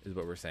 is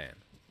what we're saying.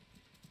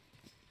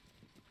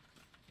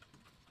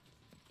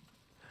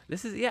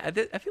 This is, yeah,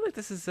 I feel like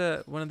this is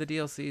one of the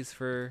DLCs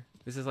for,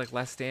 this is like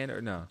Last Stand,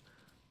 or no.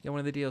 Yeah, one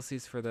of the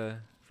DLCs for the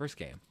first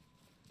game.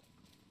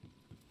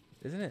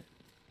 Isn't it?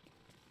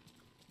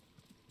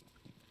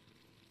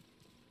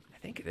 I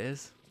think it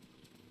is.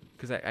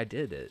 Because I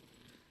did it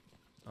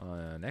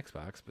on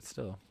Xbox, but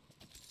still.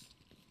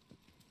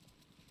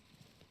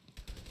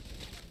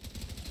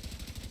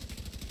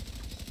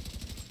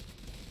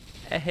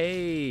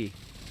 Hey,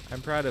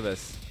 I'm proud of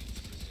us.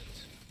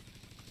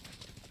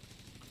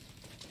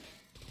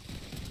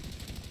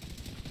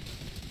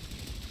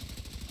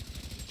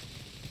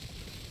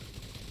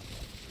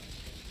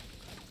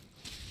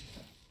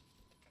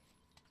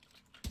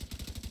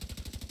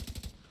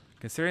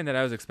 Considering that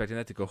I was expecting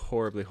that to go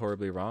horribly,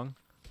 horribly wrong,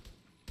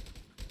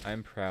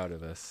 I'm proud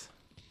of us.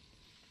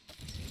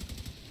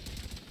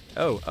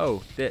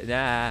 Oh,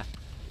 nah.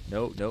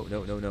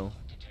 No.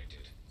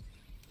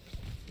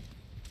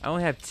 I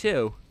only have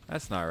 2.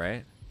 That's not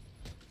right.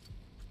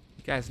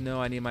 You guys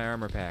know I need my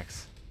armor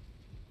packs.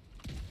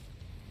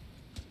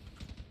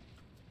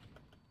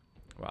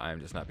 Well,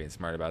 I'm just not being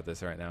smart about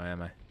this right now,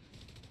 am I?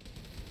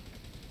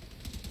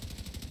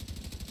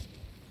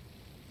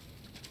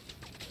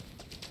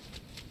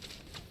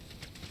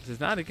 This is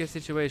not a good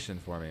situation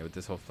for me with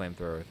this whole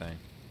flamethrower thing.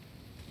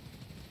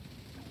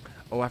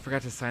 Oh, I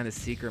forgot to sign the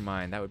seeker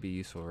mine. That would be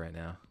useful right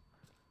now.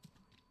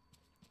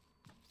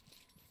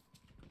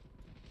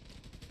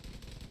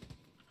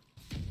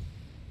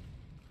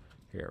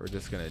 Here, we're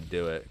just gonna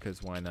do it,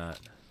 because why not?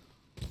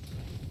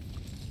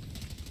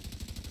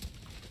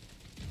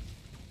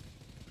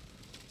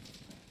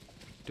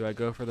 Do I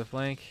go for the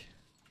flank?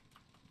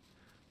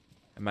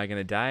 Am I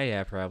gonna die?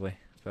 Yeah, probably.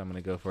 But I'm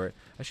gonna go for it.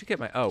 I should get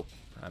my, oh,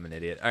 I'm an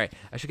idiot. Alright,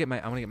 I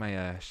wanna get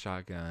my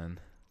shotgun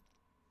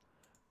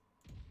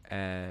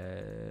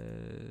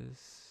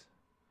as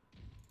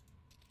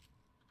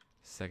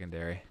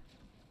secondary.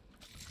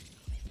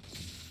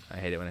 I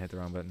hate it when I hit the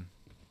wrong button.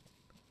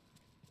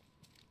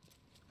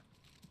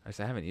 I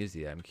haven't used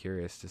it yet. I'm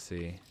curious to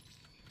see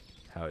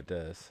how it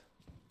does.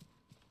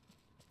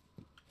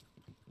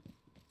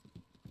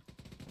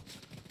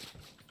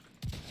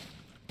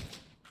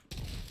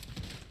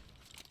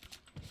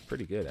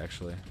 Pretty good,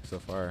 actually, so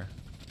far.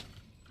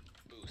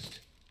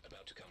 Boost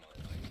about to come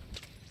online.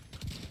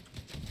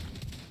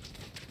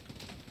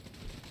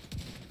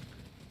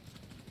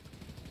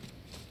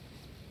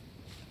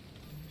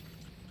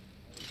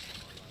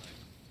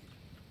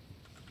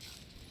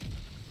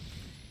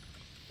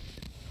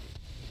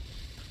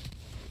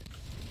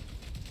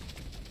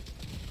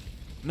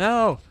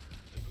 No!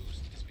 The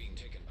boost is being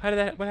taken. How did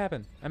that, what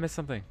happened? I missed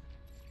something.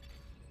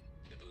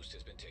 The boost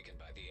has been taken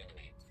by the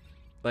enemy.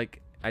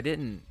 Like, I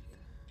didn't.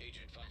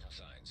 Agent vital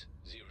signs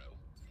 0.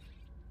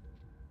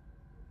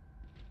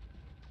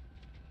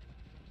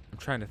 I'm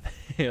trying to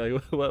think,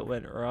 like, what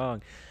went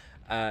wrong?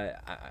 I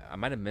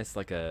might have missed,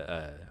 like,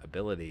 a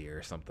ability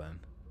or something.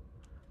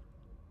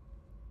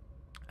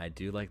 I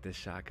do like this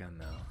shotgun,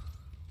 though.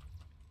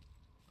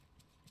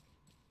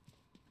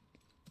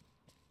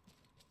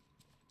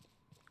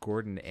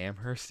 Gordon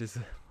Amherst is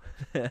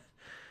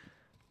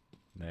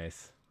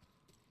nice.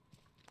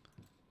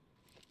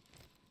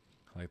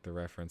 I like the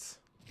reference.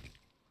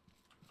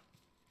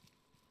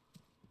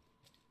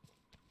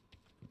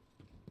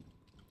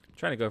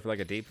 Trying to go for like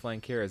a deep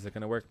flank here. Is it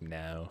gonna work?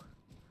 No.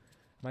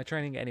 Am I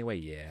trying anyway?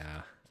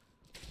 Yeah.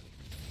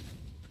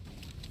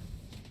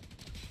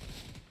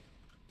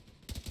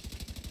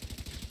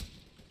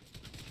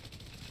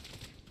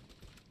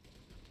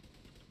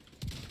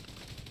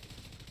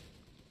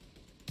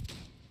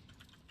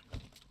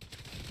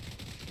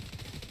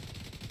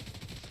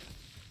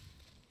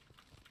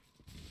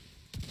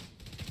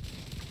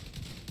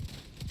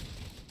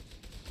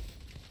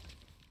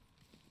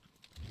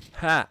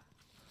 Ha!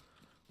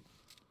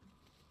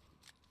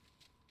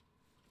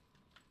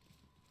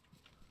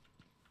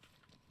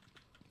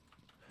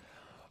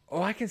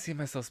 Oh, I can see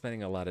myself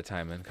spending a lot of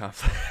time in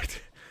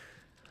conflict.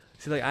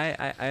 See, like,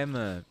 I am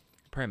a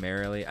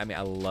primarily, I mean,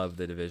 I love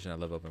The Division, I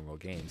love open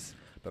world games,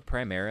 but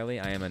primarily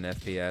I am an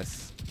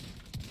FPS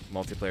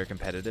multiplayer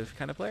competitive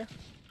kind of player.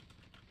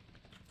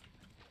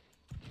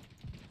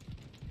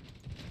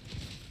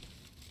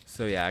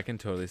 So yeah, I can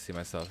totally see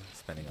myself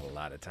spending a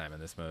lot of time in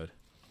this mode.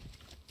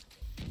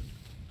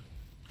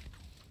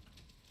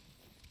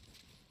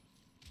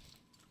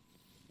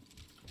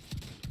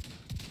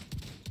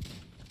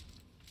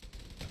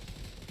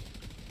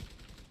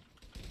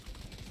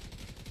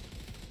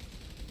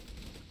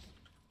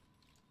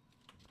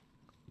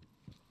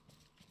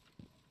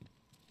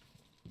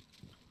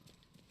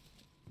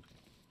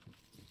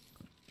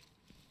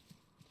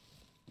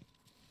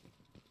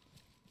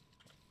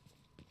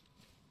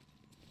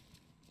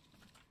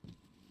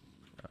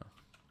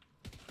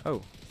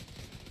 Oh.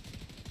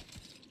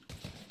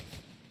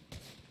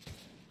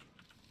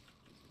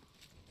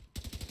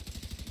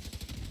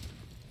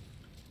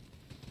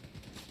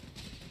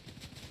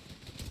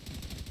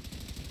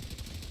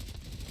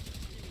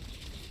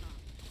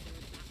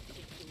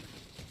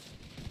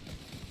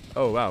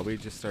 Oh wow, we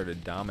just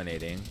started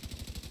dominating.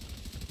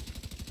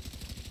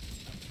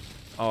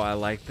 Oh, I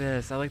like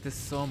this. I like this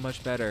so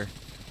much better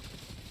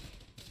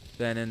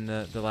than in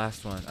the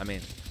last one. I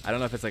mean, I don't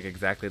know if it's like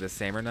exactly the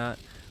same or not,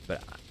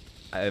 but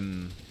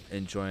I'm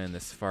enjoying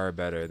this far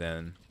better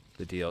than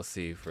the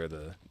DLC for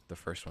the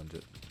first one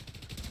did.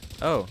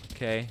 Oh,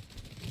 okay.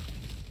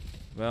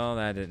 Well,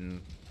 that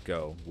didn't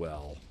go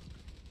well.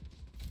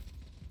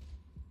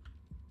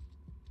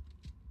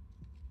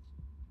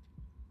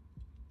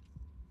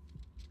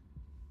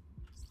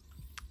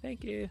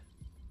 Thank you.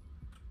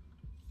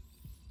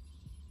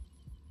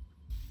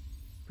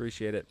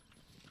 Appreciate it.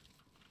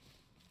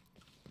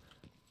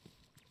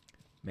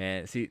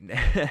 Man, see,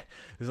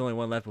 there's only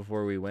one left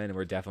before we win, and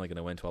we're definitely going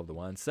to win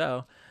 12-1.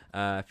 So,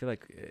 I feel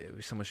like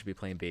someone should be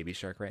playing Baby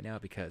Shark right now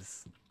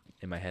because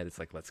in my head it's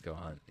like, let's go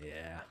hunt.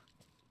 Yeah.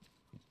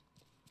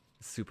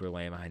 Super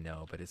lame, I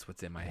know, but it's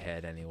what's in my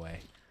head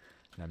anyway.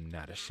 And I'm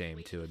not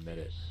ashamed to admit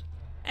it.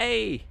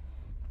 Hey!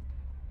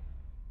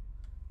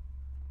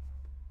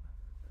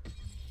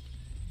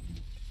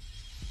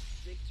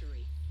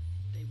 Victory.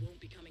 They won't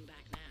be coming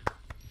back now.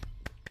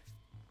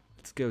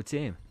 Let's go,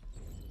 team.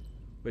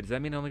 Wait, does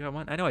that mean I only got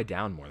one? I know I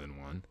downed more than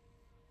one.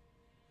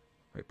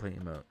 Wait, play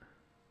emote.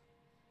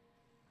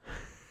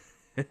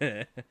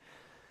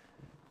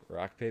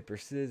 Rock, paper,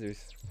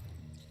 scissors.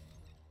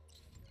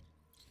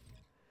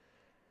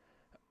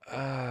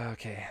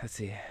 Okay, let's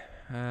see.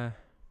 Stats,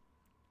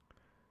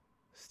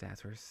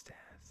 where's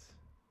stats?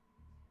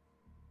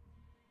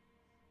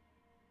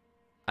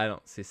 I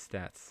don't see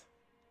stats.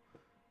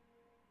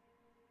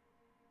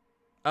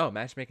 Oh,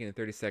 matchmaking in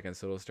 30 seconds,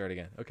 so it'll start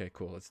again. Okay,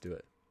 cool, let's do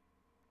it.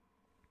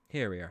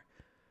 Here we are.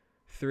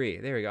 3.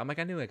 There we go. I'm like,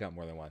 I knew I got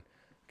more than one.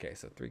 Okay,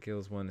 so 3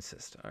 kills, 1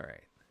 assist. All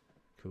right.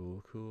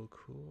 Cool, cool,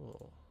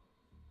 cool.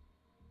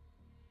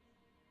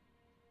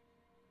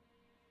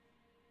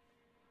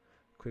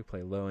 Quick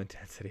play, low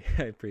intensity.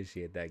 I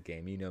appreciate that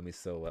game. You know me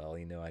so well.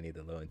 You know I need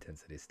the low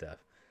intensity stuff.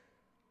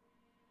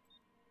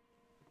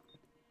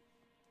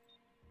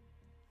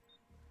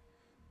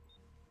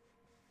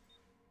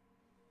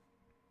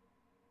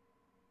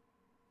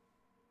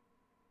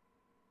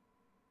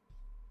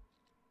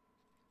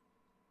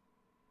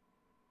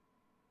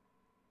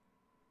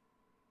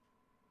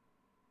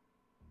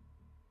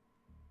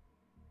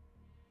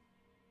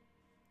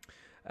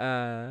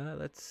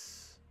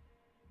 Let's.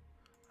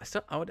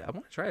 I want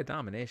to try a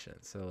domination.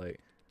 So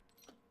like,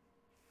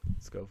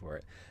 let's go for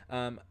it.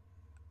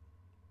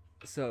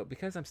 So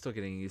because I'm still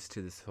getting used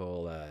to this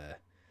whole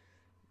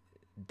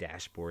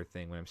dashboard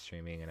thing when I'm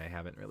streaming, and I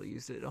haven't really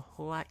used it a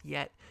whole lot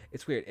yet.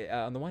 It's weird.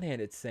 On the one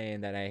hand, it's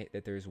saying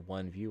that there's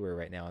one viewer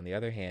right now. On the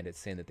other hand, it's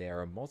saying that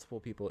there are multiple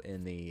people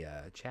in the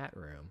chat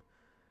room.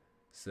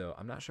 So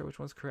I'm not sure which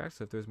one's correct.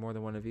 So if there's more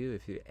than one of you,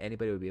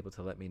 anybody would be able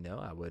to let me know,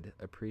 I would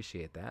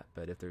appreciate that.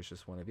 But if there's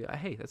just one of you,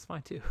 hey, that's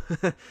fine too.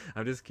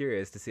 I'm just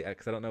curious to see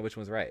because I don't know which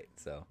one's right.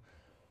 So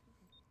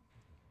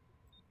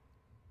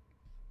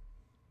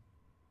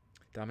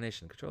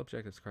domination, control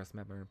objectives across the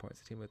map, earn points.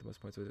 The team with the most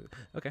points.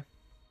 Okay,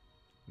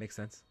 makes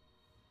sense.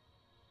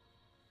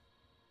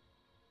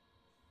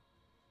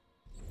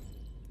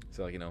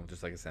 So like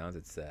just like it sounds,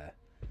 it's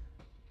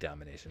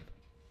domination.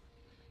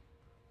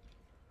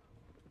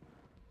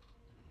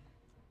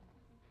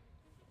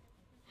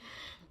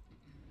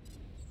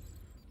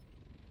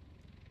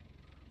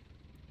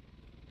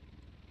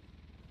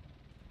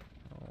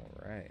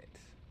 Right.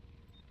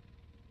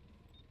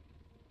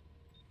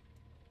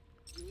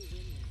 You'll win this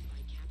by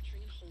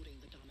capturing and holding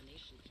the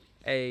domination point.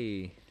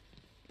 Hey.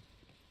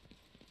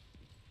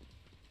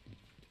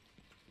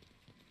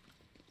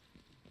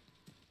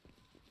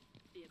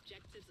 The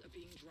objectives are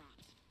being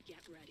dropped. Get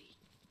ready.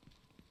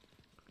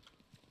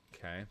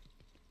 Okay.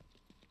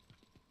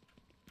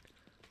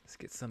 Let's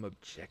get some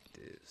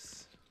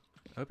objectives.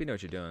 I hope you know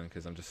what you're doing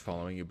because I'm just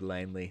following you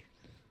blindly.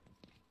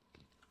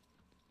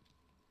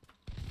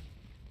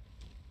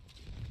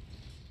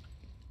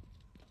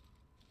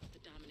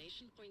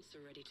 Points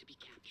are ready to be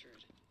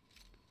captured.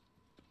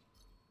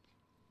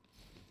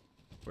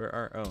 Where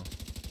are Alpha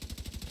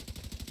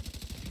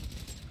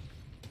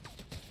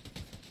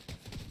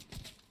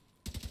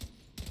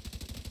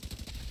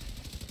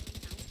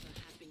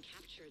has been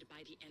captured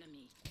by the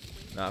enemy.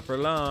 Not for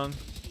long.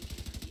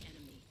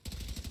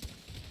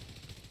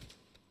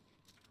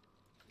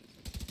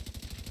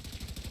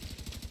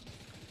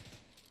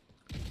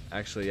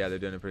 Actually, yeah, they're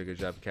doing a pretty good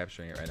job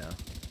capturing it right now.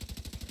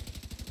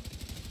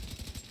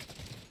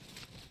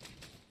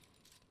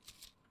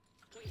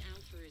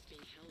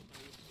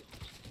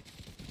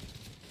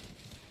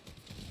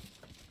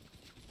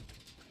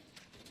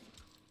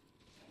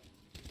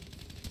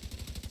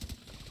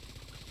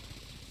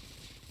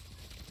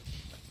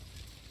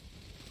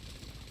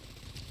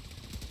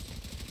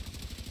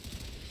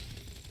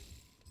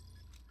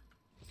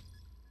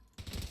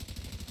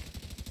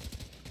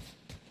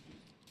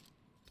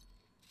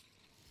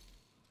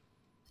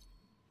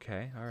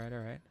 Okay, alright,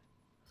 alright.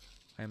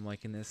 I'm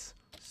liking this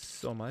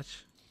so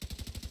much.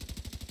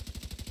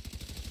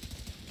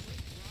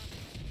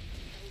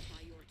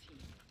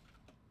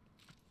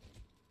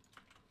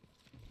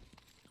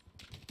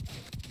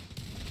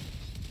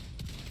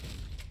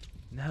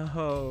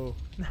 No.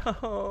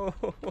 No.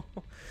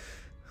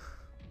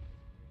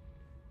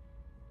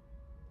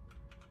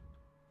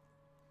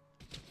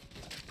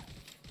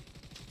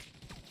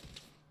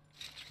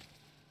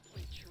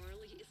 Point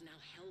Charlie is now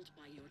held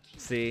by your team.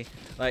 See,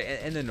 like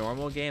in the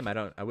normal game,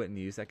 I wouldn't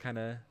use that kind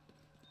of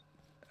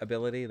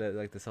ability, that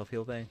like the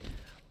self-heal thing.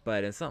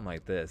 But in something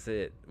like this,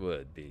 it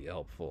would be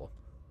helpful.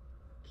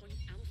 Point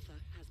Alpha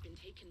has been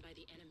taken by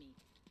the enemy.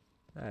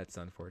 That's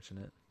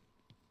unfortunate.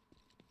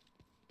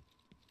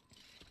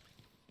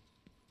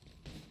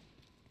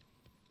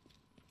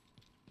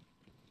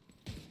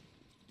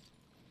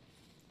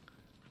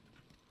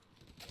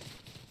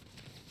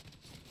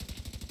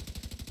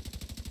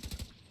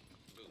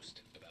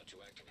 Boost about to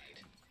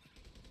activate.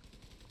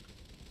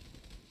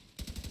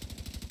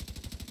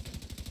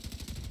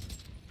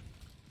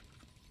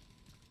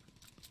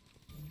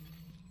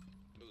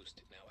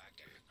 Boost now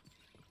active.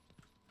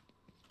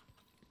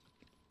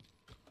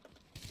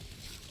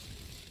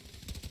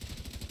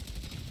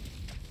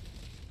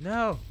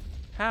 No.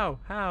 How?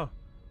 How?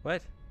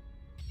 What?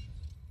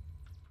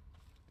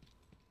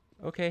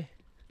 Okay.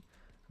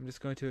 I'm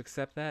just going to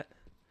accept that.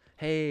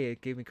 Hey,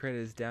 it gave me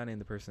credit as downing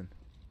the person.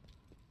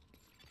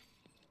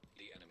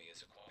 The enemy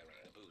is acquiring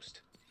the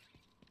boost.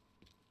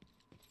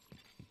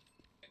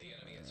 The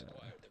enemy has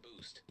acquired the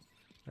boost.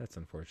 That's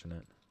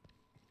unfortunate.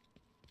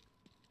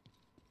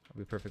 I'll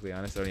be perfectly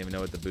honest, I don't even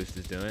know what the boost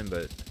is doing,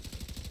 but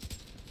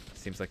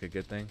seems like a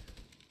good thing.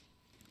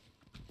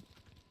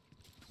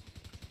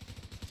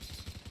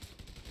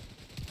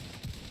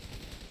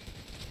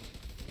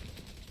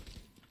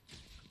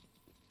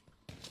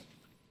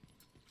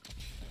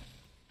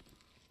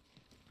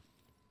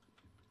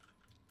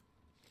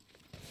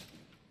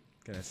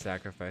 Gonna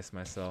sacrifice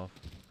myself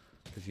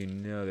because you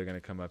know they're gonna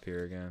come up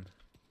here again.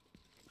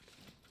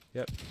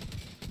 Yep.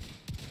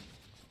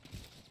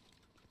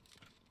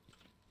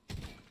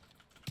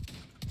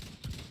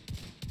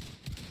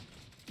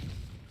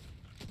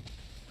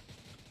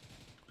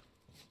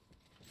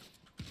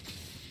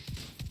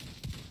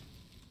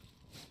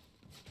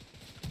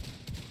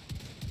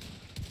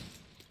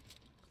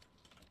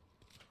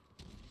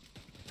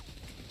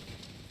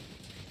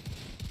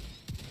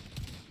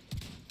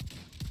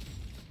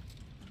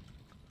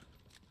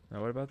 Now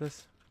what about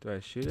this? Do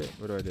I shoot it?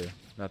 What do I do?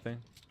 Nothing?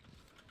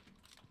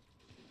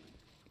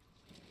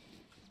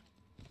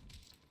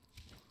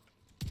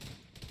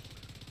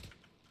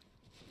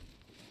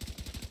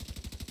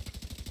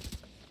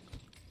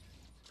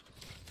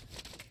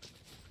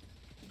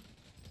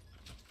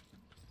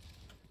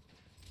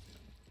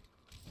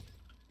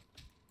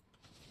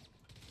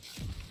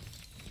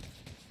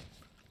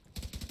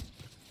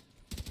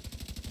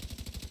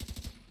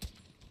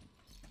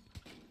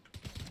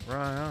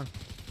 Run on.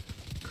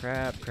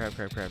 Crap, crap,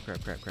 crap, crap,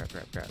 crap, crap, crap,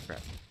 crap, crap,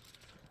 crap.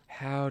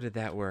 How did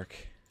that work?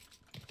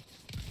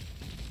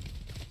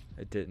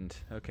 It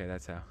didn't. Okay,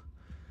 that's how.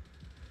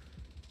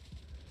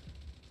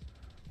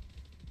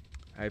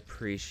 I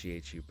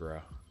appreciate you, bro.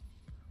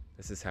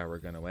 This is how we're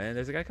gonna win.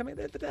 There's a guy coming.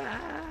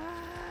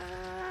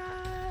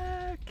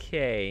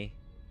 Okay.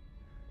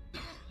 I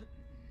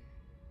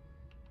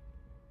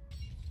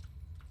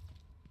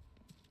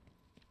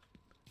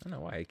don't know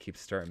why it keeps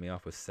starting me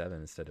off with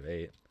 7 instead of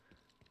 8.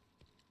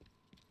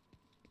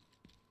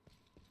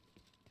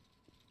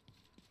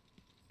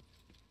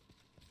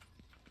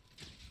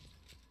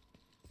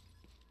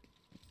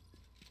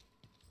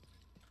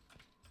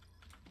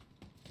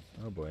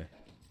 Oh boy.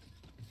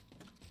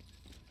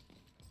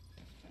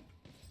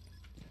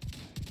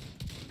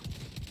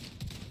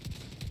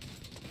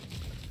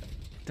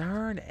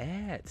 Darn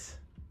it.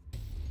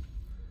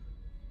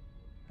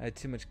 I had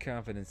too much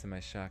confidence in my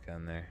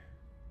shotgun there.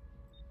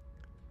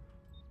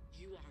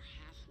 You are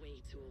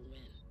halfway to a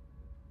win.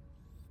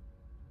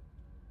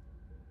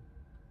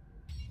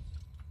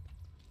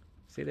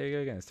 See, there you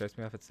go again. It starts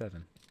me off at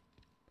 7.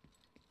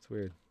 It's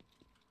weird.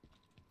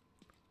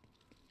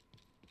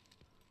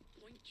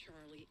 Point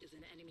Charlie is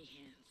in enemy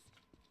hands.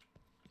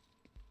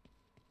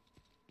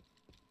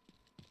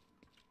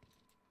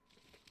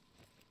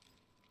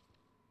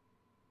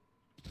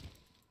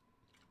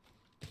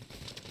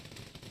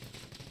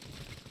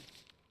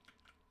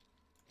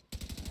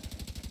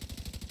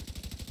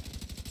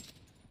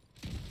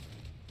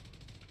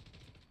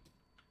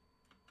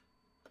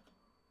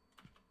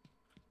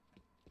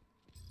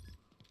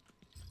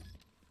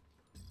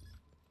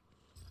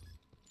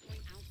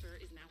 Point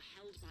Alpha is now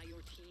held by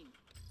your team.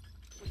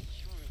 Point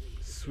Charlie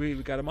is Sweet,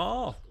 we got them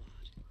all. squad.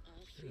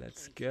 All 3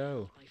 Let's points go.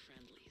 held by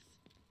friendlies.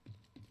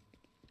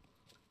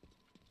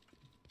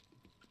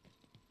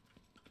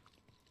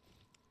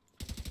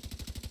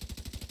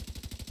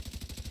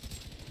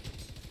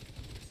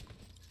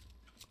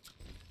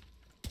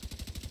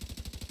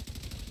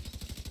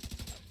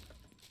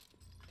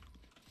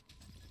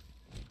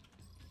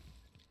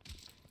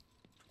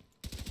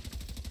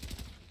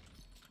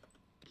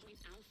 Point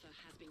Alpha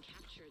has been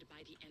captured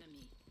by the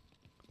enemy.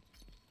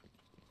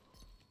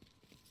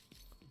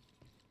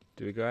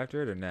 Do we go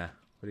after it or nah?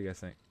 What do you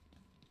guys think?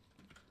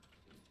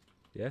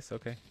 Yes?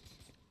 Okay.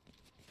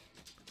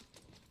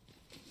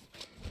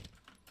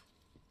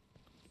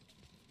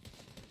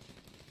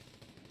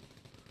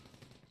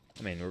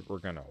 I mean, we're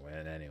gonna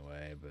win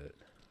anyway, but...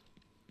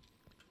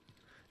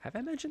 Have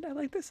I mentioned I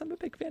like this? I'm a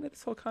big fan of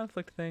this whole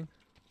conflict thing.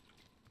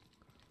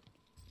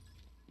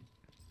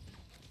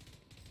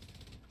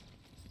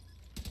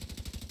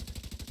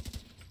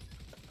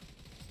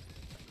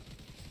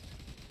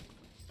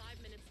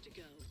 5 minutes to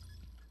go.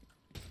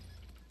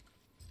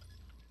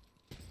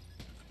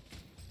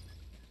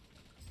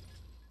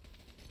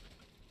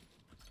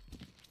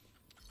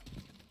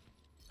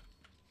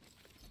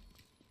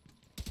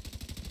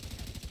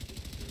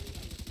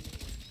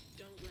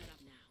 Don't let up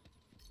now.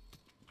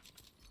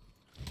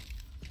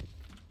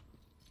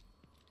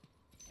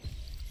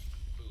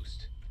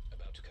 Boost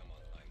about to come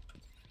online.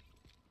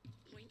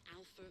 Point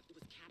Alpha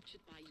was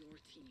captured by your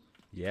team.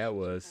 Yeah, it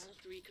was. All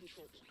 3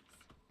 control points.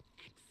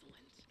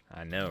 Excellent.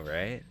 I know,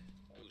 right?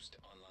 Boost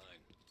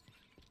online.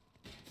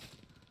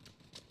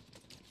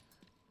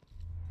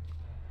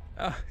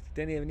 Oh,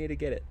 didn't even need to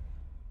get it.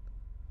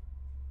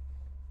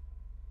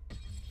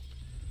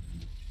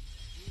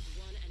 You've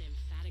won an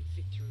emphatic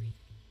victory.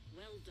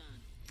 Well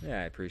done.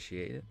 Yeah, I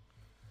appreciate it.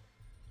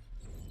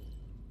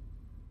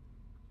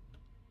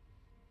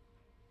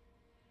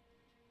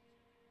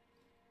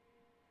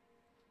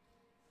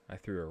 I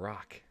threw a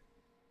rock.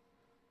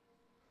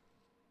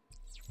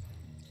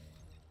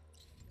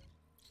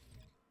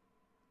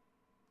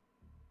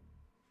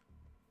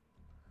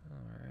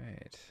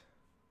 Alright.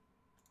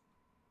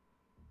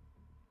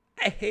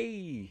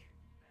 Hey!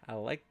 I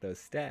like those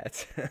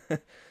stats.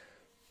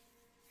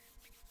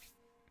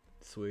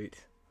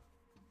 Sweet.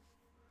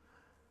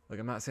 Look,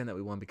 I'm not saying that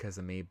we won because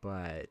of me,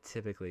 but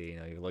typically, you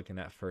know, you're looking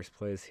at first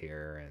place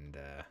here, and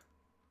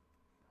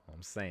all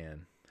I'm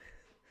saying,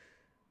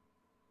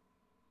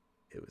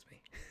 it was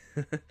me.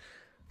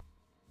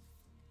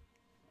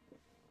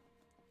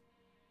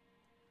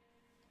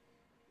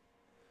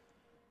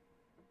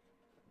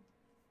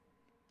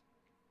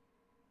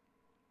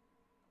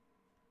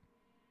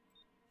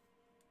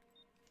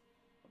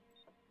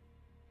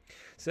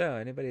 So,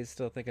 anybody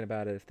still thinking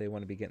about it if they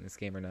want to be getting this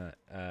game or not?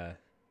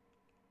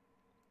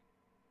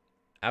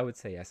 I would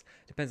say yes.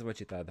 Depends on what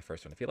you thought of the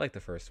first one. If you like the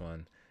first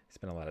one,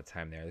 spend a lot of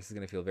time there. This is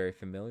going to feel very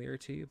familiar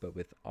to you, but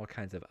with all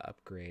kinds of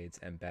upgrades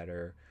and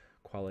better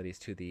qualities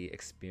to the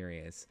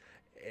experience.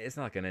 It's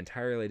not like an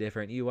entirely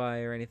different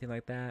UI or anything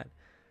like that.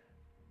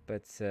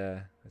 But, let's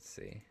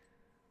see.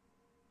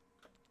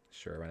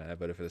 Sure, I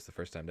voted for this the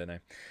first time,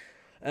 didn't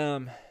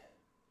I?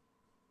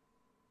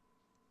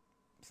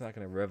 It's not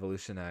going to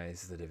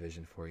revolutionize the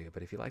Division for you,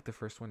 but if you like the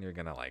first one, you're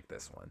going to like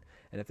this one.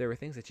 And if there were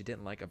things that you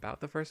didn't like about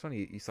the first one,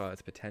 you saw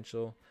its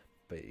potential,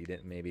 but you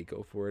didn't maybe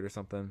go for it or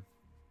something,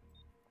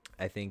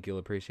 I think you'll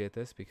appreciate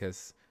this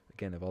because,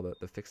 again, of all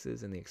the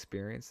fixes and the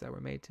experience that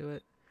were made to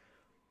it.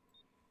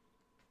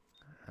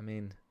 I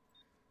mean,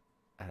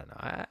 I don't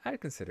know.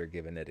 I'd consider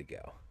giving it a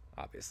go,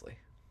 obviously.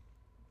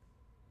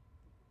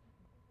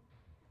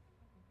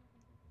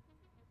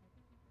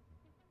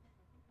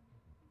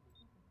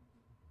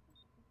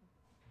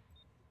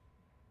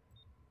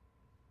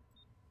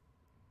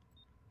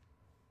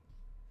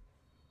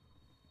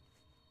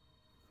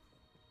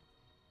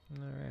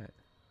 All right.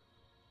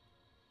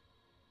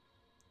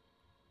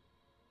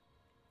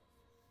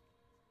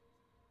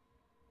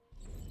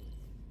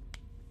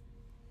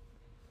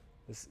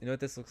 This, you know what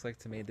this looks like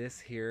to me? This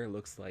here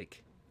looks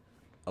like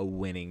a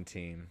winning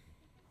team.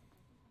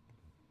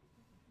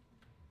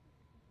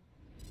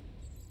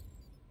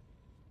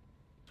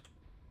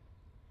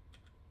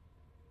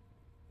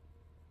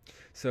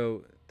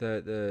 So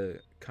the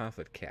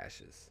conflict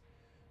caches,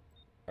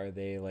 are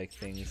they like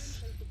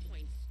things?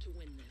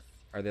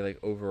 Are they like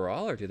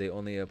overall, or do they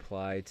only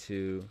apply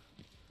to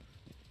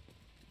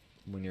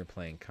when you're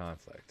playing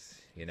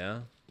conflict? You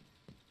know?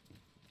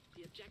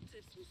 The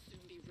objectives will soon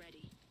be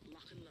ready.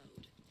 Lock and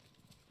load.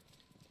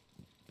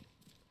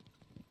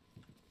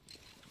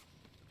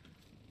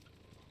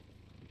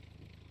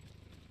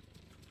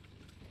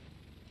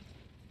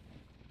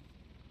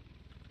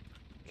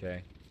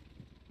 Okay.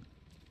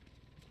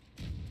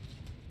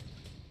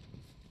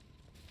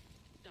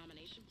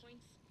 Domination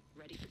points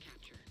ready for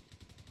capture.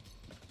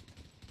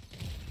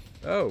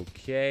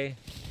 Okay.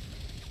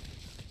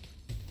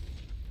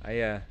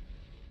 I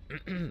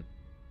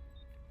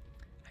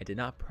did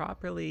not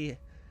properly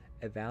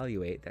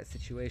evaluate that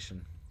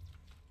situation.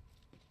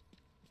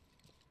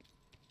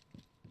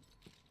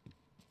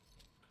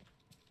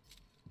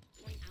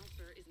 Point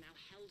Alpha is now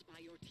held by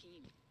your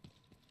team.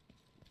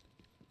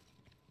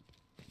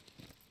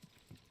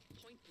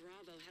 Point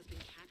Bravo has been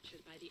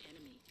captured by the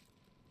enemy.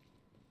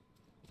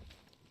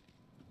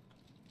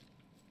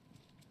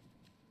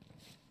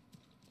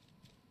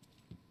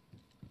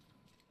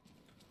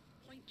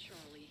 Point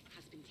Charlie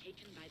has been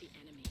taken by the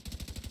enemy.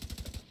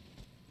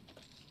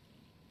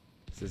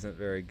 This isn't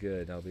very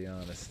good, I'll be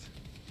honest.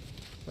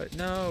 But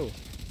no!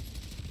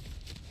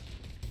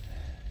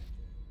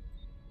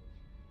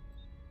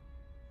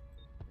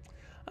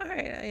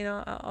 Alright, you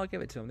know, I'll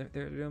give it to them.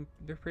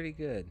 They're pretty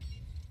good.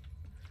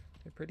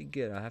 They're pretty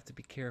good. I'll have to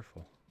be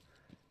careful.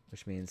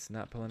 Which means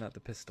not pulling out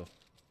the pistol.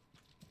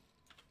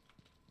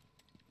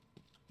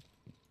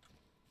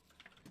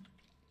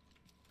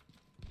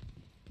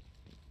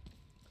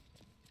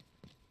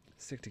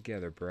 stick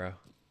together, bro.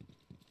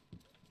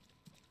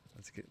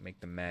 Let's make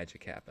the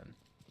magic happen.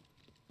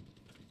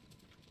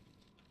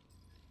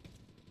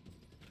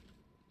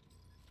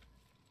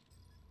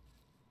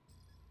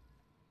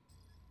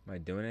 Am I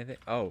doing anything?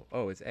 Oh,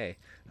 it's A.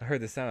 I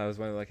heard the sound. I was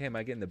wondering, like, hey, am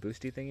I getting the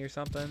boosty thing or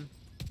something?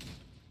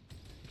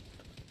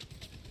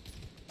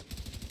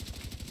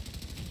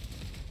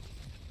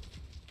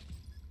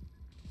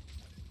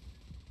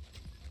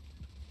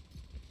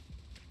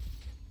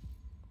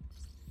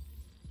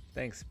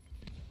 Thanks.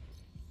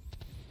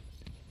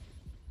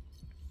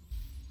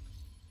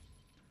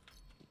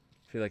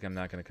 I feel like I'm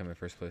not going to come in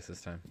first place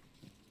this time.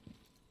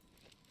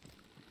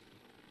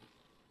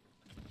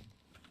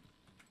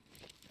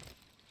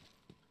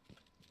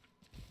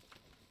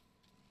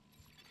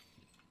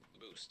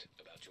 Boost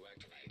about to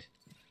activate.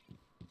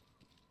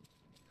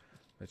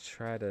 Let's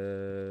try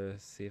to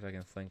see if I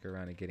can flank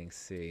around and getting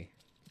C.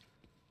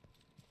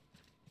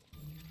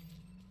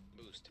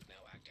 Boost now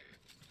active.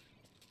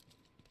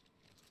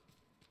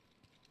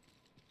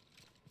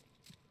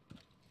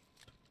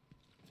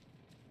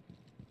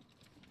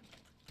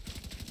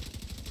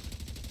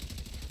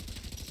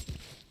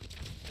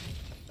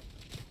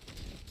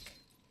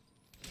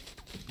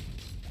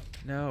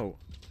 No.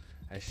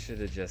 I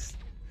should have just...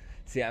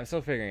 See, I'm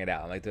still figuring it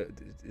out. I'm like,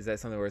 is that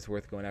something where it's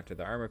worth going after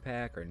the armor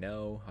pack or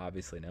no?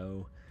 Obviously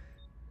no.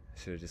 I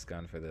should have just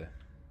gone for the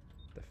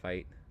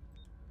fight.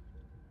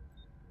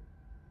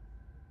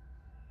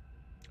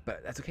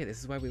 But that's okay. This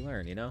is why we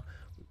learn, you know?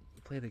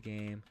 We play the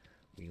game.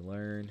 We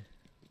learn.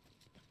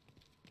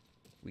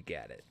 We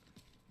get it.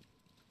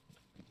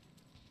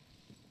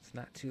 It's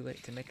not too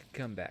late to make a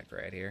comeback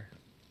right here.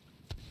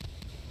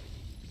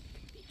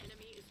 The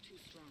enemy is too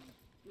strong.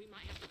 We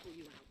might have to pull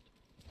you out.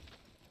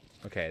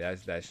 Okay,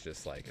 that's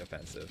just like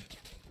offensive.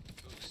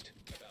 Boost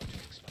about to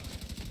expire.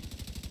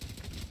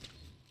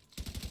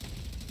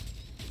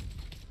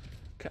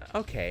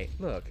 Okay,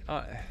 look.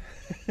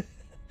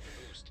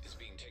 Boost is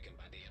being taken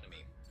by the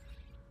enemy.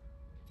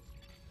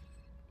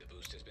 The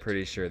boost has been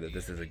Pretty sure that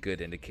this is a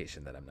good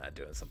indication that I'm not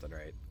doing something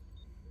right.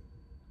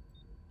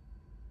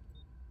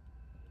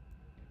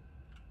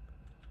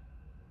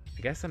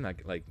 I guess I'm not,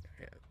 like,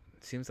 it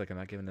seems like I'm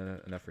not giving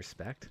it enough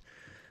respect,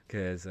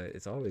 because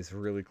it's always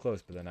really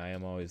close, but then I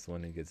am always the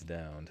one who gets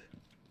downed.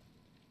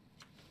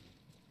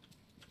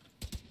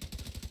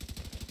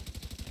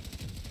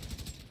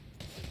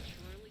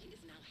 Charlie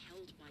is now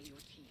held by your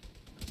team.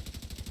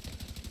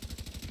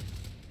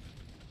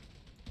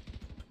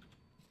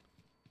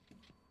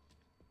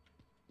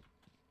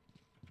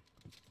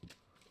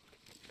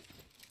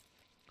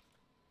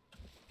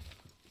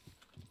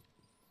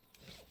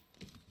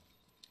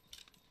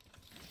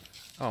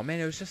 Oh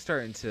man, it was just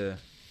starting to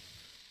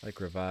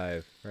like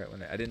revive right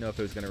when I didn't know if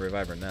it was going to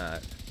revive or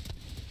not. The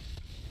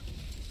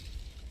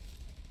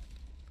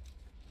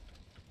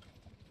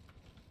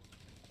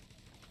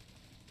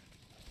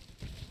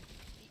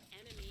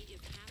enemy is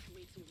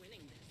halfway to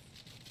winning this.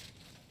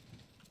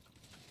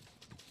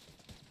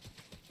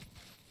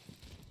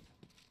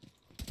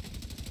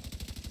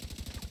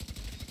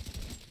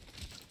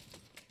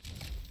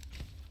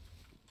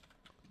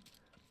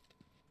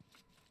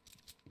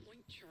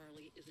 Point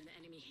Charlie is in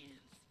enemy hands.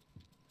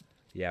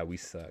 Yeah, we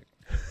suck.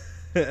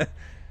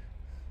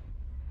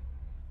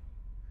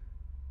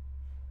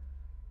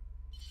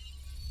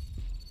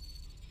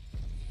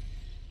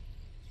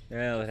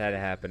 Well, it had to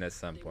happen at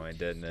some point,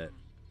 didn't it?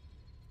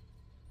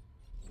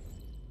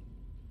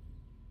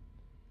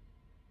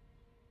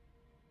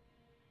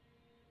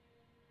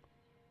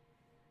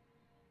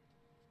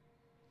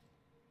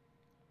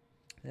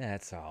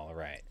 That's all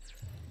right.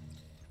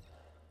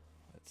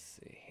 Let's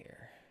see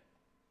here.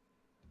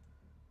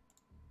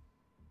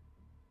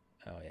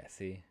 Oh yeah,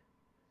 see?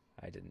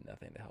 I did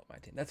nothing to help my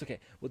team. That's okay.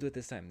 We'll do it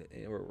this time.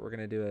 We're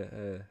going to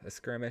do a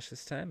skirmish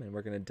this time, and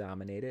we're going to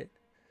dominate it.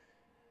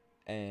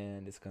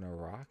 And it's going to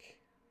rock.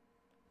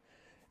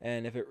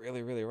 And if it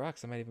really, really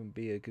rocks, it might even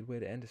be a good way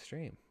to end a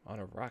stream on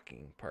a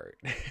rocking part.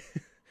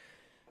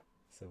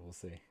 So we'll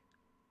see.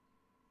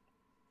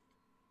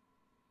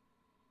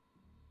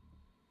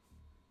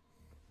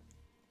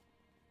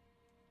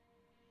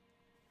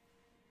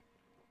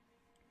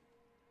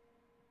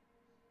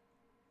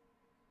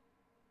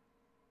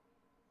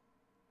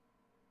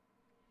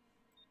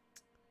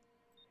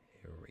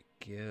 Here we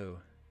go.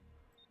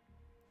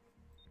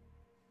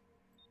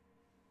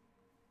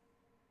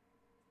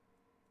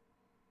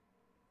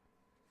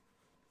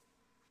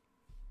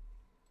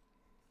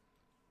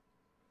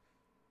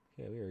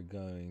 Okay, we are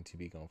going to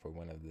be going for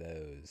one of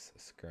those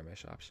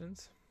skirmish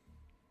options.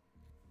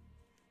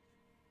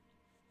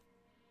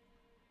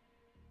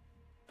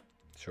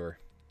 Sure.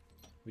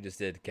 We just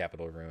did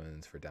Capital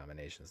Ruins for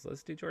domination, so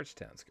let's do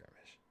Georgetown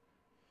skirmish.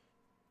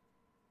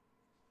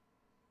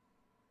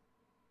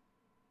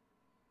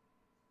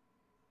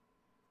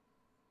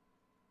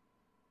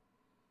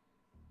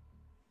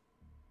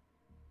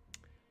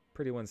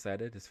 Pretty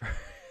one-sided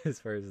as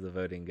far as the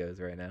voting goes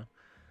right now.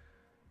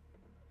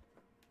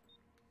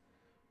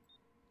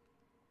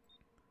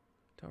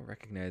 Don't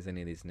recognize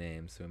any of these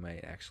names, so we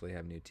might actually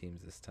have new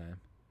teams this time.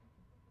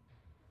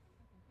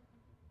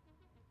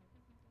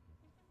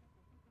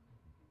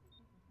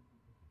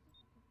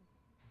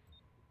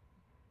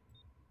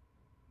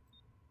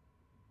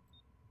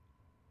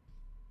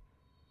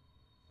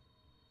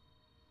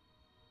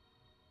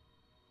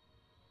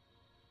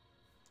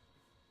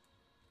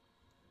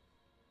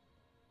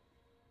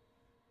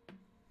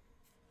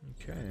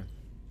 Okay.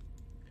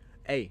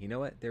 Hey, you know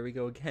what? There we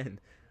go again.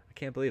 I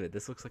can't believe it.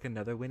 This looks like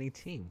another winning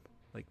team.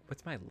 Like,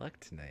 what's my luck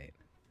tonight?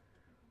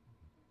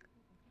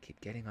 Keep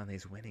getting on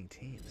these winning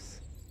teams.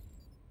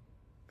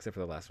 Except for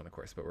the last one, of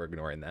course, but we're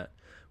ignoring that.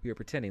 We are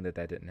pretending that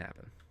that didn't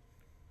happen.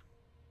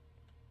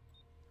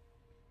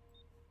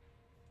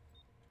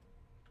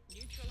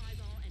 Neutralize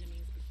all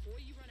enemies before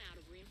you run out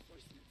of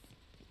reinforcements.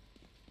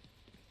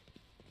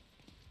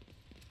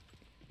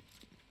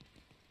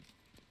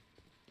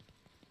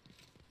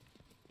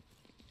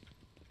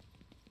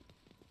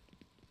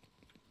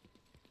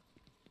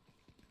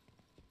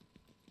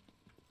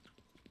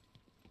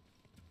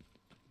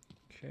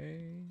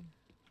 Okay.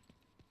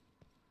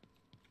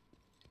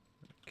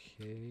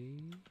 Okay.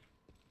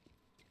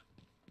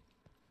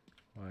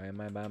 Why am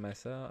I by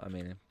myself? I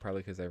mean,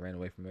 probably because I ran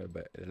away from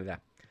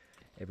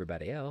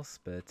everybody else,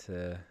 but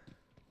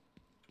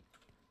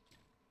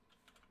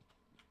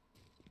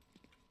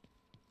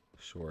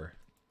sure.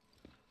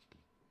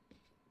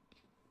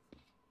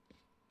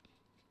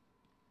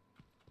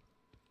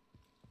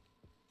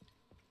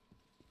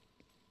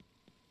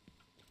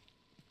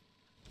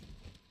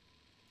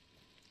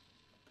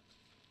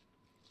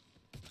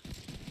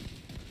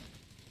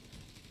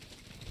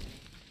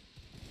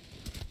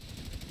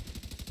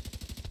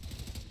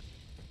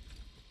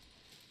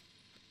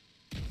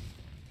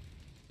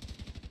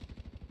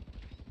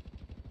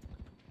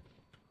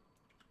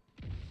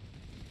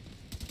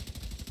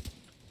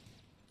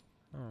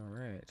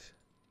 Alright.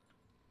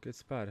 Good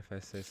spot if I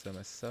say so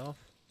myself.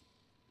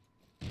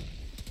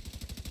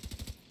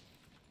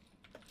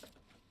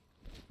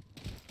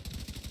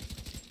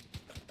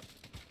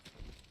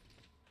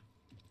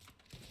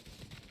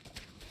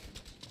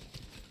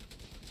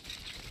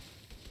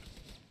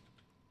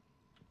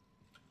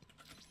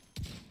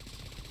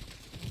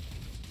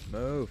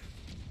 Move.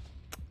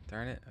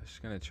 Darn it. I was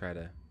just gonna try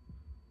to.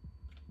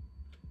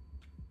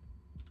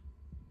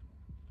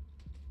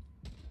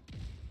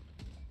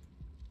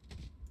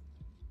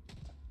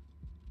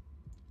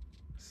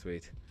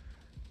 Sweet.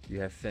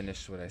 You have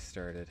finished what I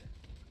started.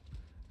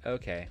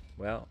 Okay.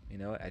 Well, you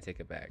know what? I take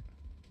it back.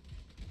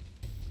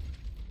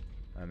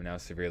 I'm now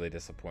severely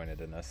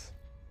disappointed in us.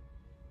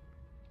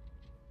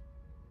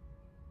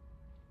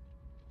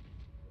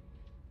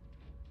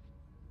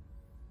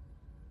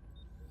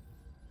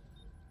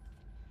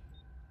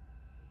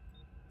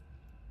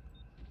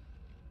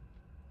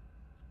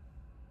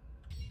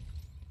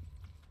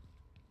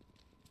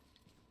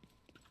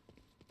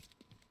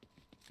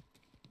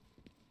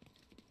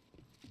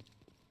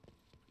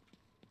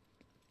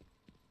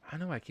 I don't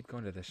know why I keep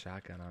going to the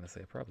shotgun,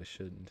 honestly. I probably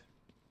shouldn't.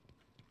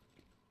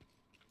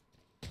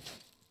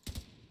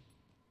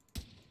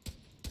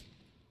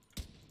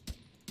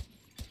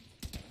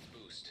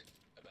 Boost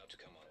about to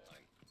come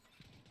online.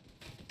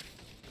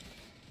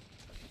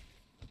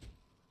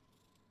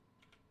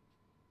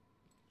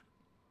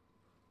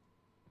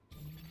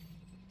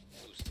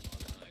 Boost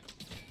online.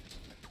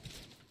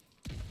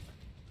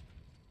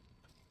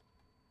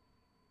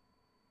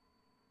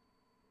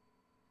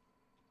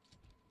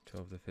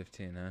 12 to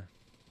 15, huh?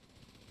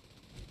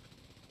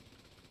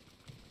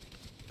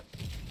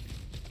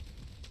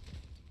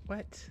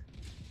 What?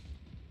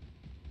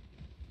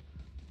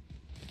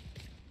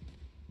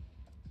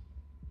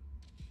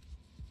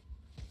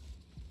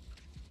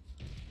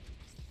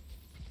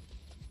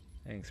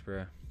 Thanks,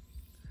 bro.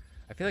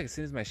 I feel like as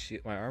soon as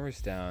my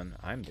armor's down,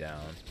 I'm down.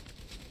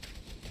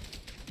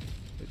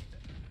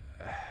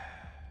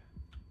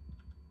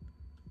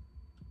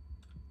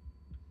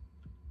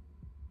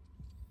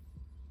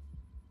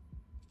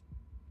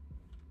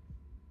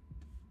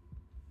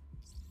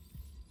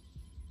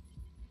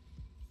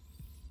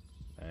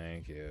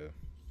 Thank you.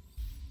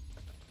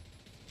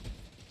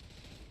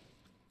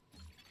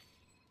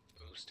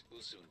 Boost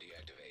will soon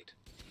deactivate.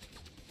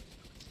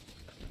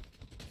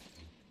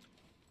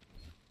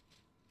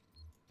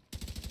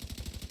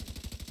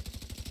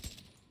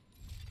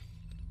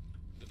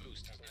 The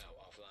boost is now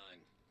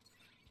offline.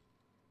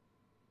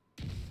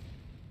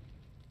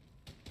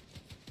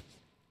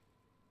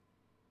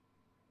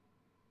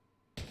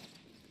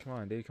 Come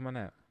on, dude. Come on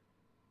out.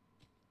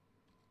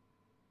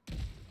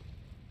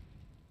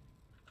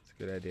 It's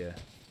a good idea.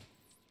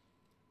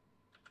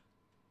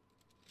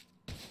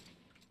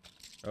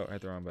 Oh, I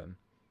hit the wrong button.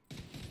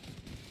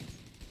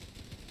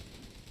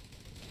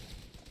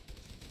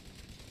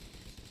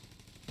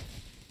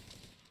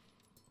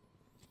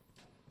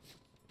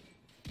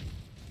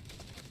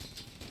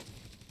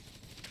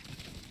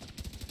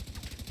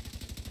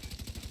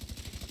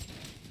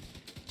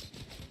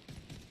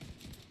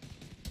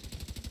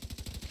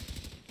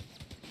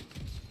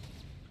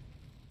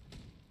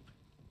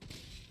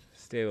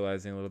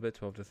 Stabilizing a little bit,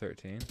 12 to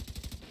 13.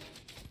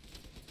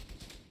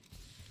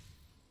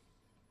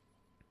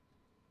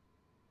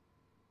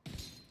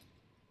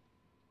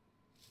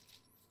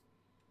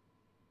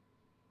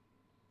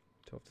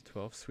 To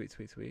 12, sweet,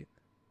 sweet, sweet.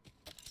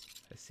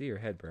 I see your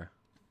head, bro.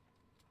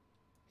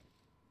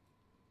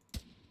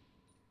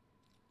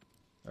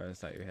 Oh,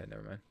 that's not your head,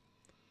 never mind.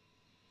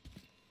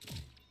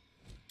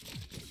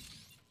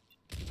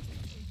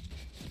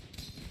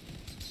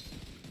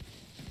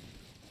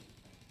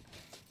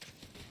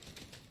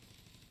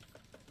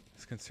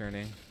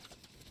 concerning.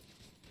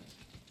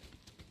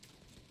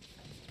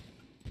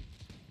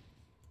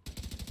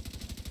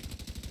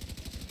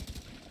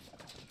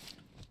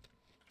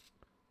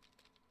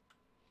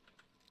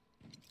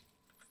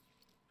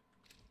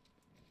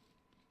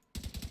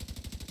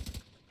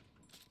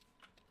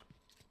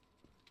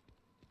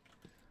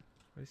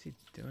 What is he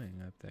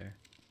doing up there?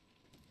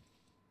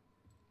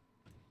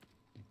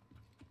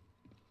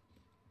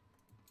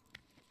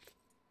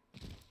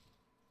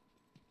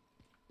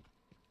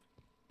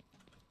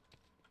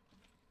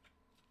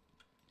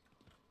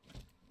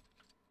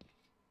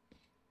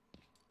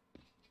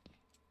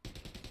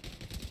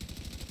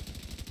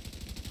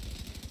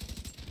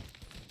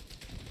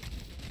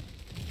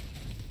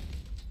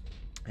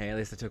 Hey, at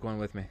least I took one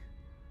with me.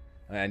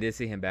 I did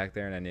see him back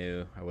there, and I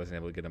knew I wasn't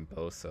able to get them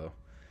both, so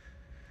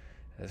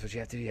that's what you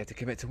have to do. You have to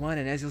commit to one,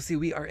 and as you'll see,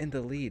 we are in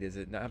the lead. Is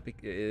it not?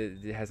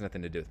 It has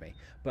nothing to do with me,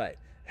 but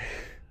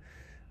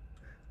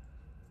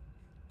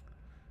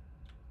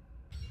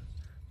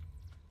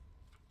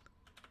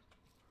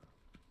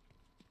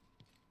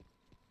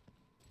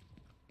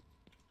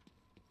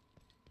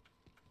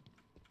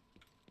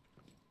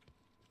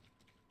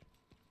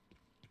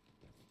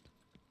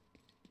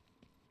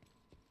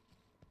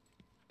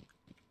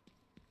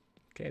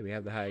okay, we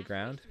have the high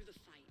ground.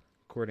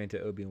 According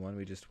to Obi-Wan,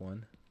 we just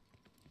won.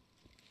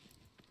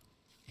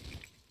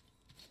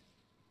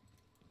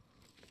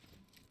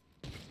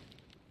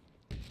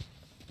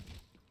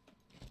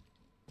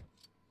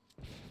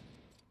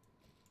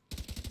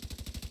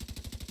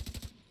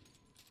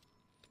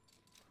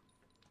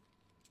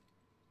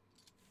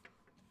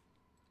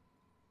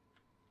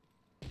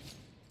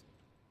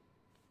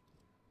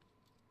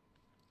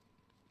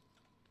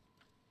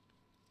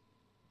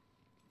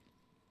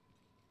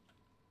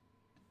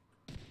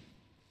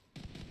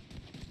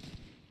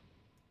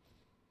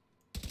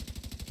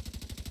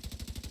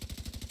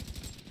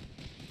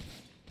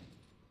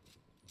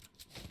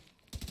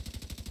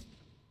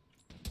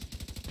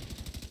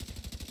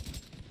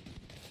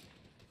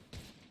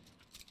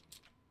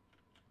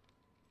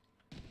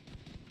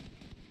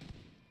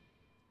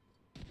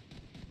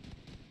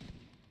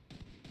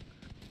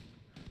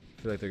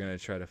 I feel like they're gonna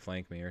try to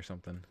flank me or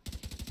something.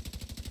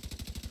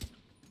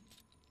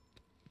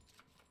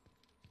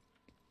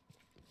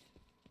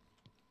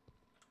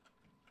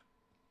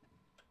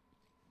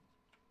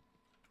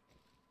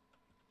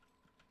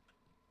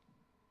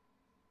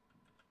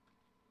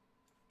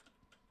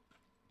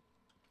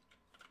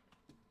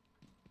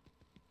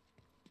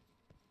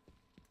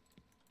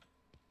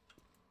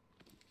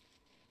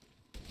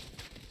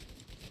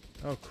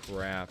 Oh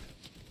crap.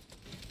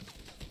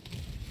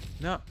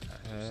 No.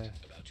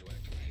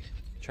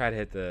 Try to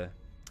hit the...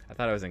 I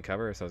thought I was in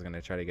cover, so I was going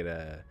to try to get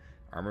a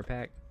armor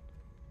pack.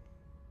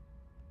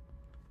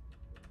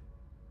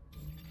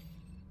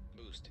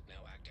 Boost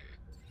now active.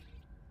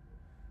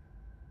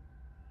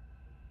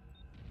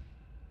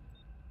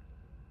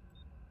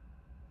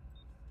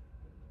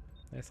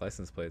 Nice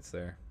license plates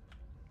there.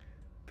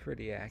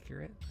 Pretty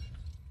accurate.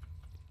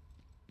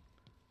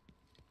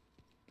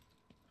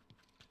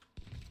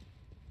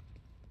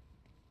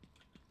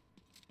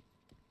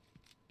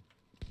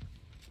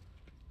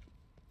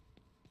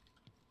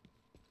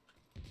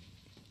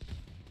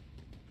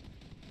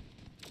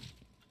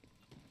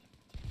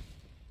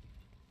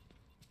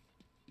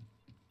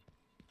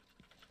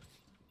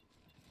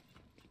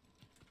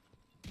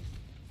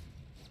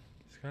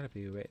 Gotta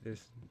be a way.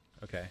 There's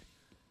okay.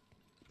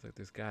 It's like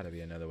there's gotta be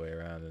another way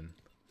around than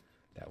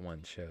that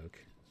one choke.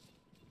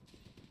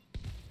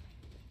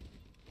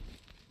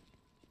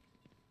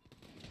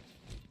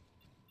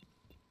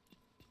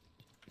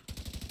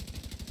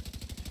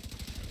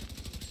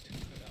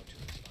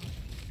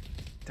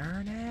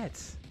 Darn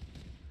it!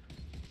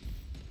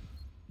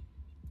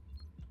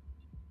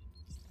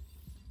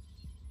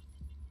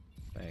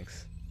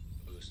 Thanks.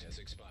 Boost has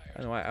expired. I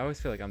don't know why. I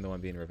always feel like I'm the one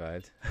being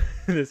revived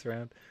this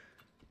round.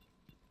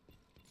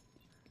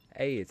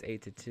 Hey, it's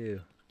 8-2.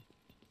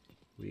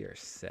 We are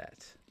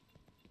set.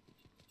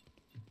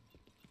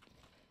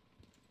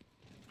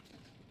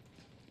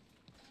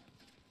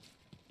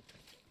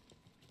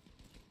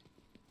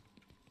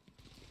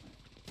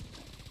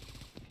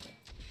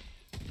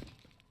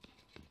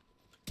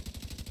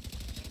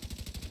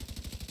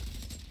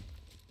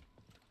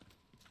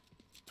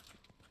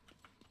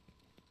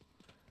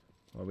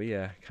 Well, we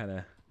kind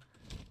of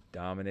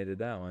dominated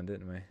that one,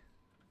 didn't we?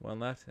 One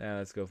left? Yeah,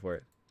 let's go for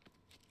it.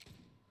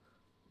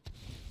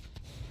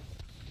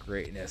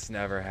 Greatness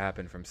never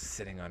happened from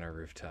sitting on a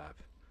rooftop.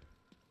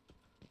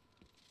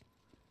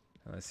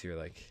 Unless you're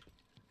like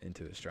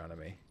into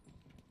astronomy.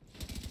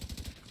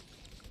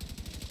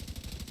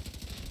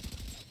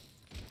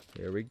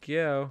 Here we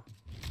go.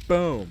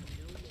 Boom.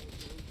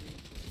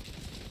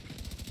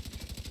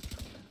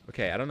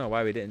 Okay, I don't know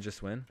why we didn't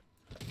just win.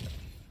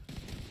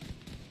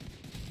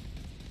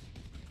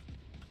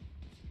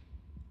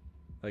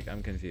 Like,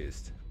 I'm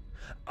confused.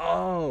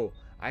 Oh,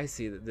 I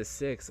see. The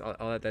 6,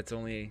 that's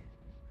only...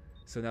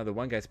 So now the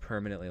one guy's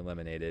permanently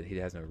eliminated. He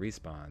has no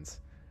respawns.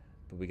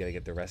 But we gotta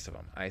get the rest of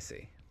them. I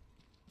see.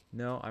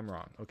 No, I'm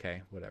wrong.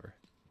 Okay, whatever.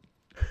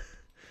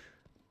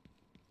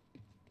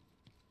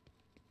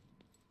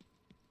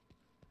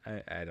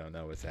 I don't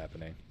know what's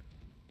happening.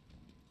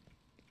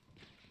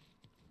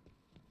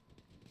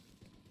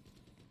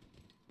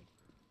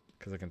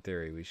 Because, like, in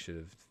theory, we should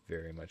have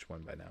very much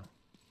won by now.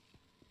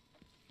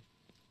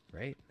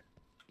 Right?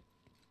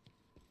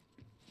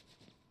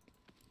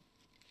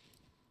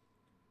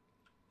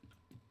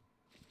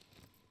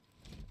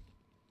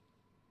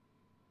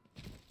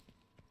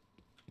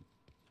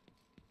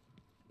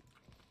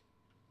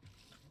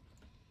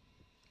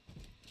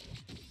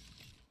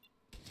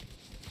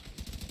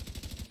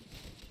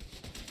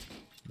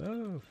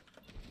 Move.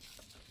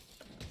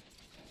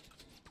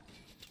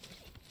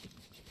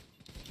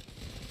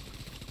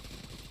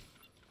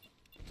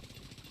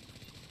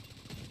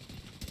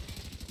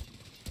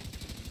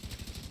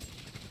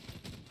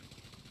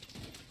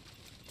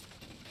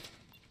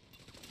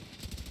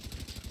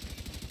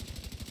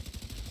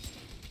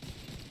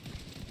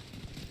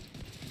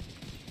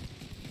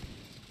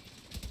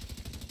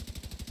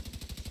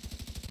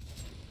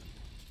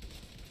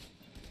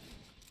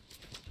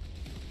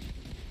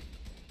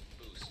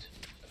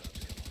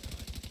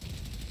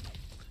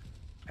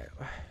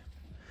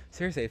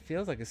 Seriously, it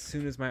feels like as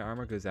soon as my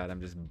armor goes out,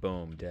 I'm just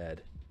boom,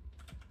 dead.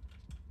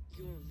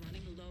 You're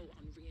running low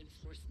on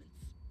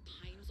reinforcements.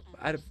 Time's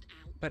almost I, out.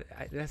 but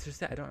that's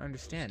just it. I don't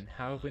understand.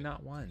 How have we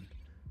not won?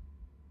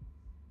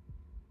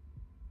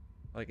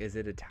 Like, is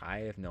it a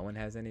tie if no one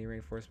has any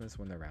reinforcements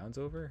when the round's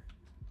over?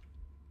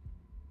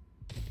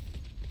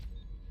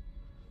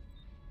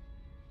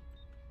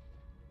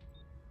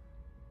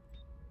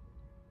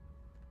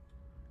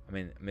 I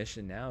mean,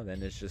 mission now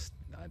then is just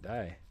not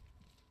die.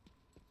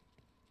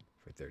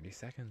 For 30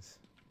 seconds.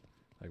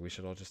 Like, we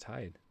should all just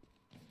hide.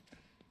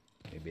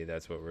 Maybe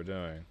that's what we're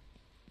doing.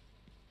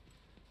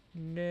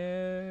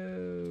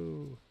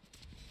 No.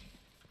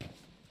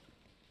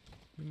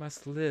 We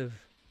must live.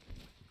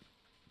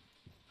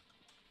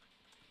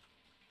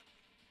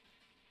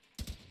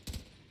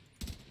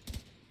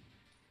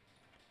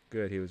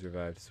 Good, he was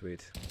revived.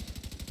 Sweet.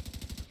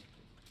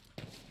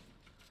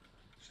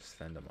 Just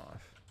fend him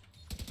off.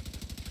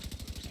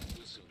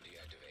 Will soon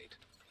deactivate.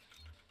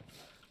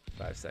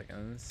 5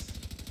 seconds.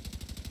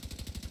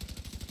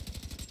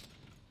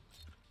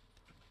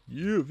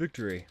 You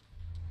victory.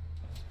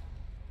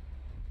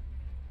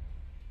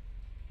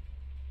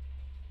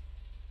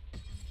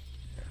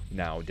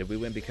 Now, did we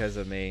win because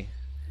of me?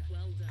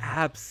 Well done.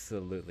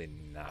 Absolutely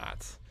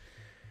not.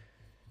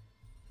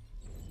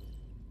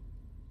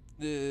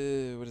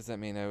 What does that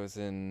mean? I was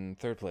in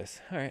 3rd place.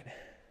 All right.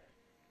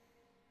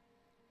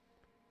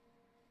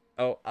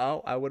 Oh,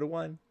 I would have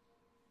won.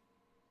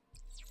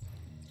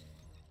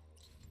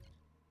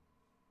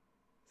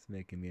 It's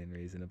making me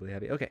unreasonably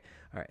happy. Okay.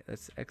 All right.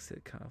 Let's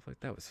exit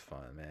conflict. That was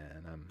fun,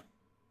 man.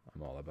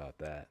 I'm all about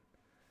that.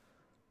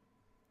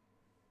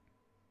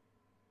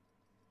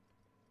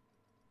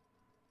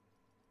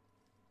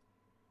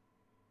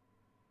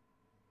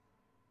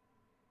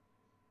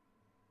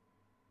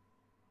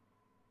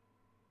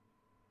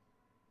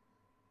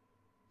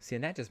 See,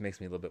 and that just makes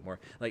me a little bit more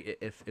like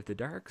if the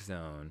Dark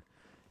Zone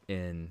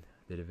in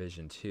the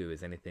Division 2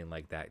 is anything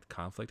like that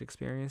conflict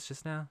experience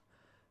just now,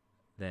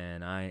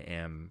 then I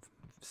am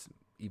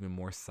even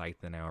more psyched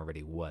than I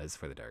already was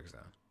for the Dark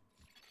Zone.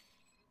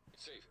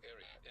 Safe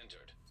area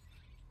entered.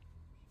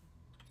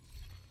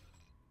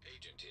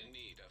 Agent in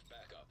need of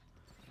backup.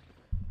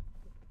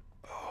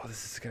 Oh,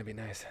 this is gonna be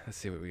nice. Let's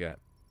see what we got.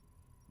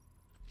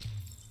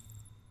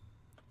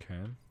 Okay.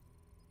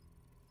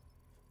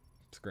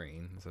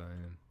 Screen. So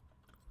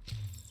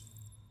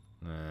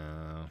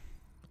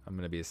I'm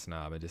gonna be a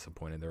snob and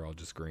disappointed. They're all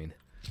just green.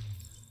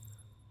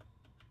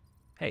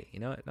 Hey, you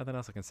know what? Nothing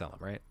else I can sell them,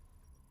 right?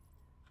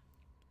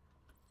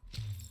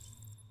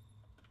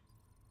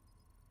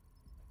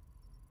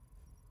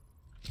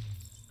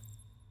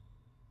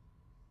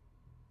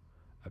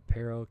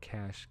 Apparel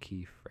cache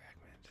key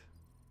fragment.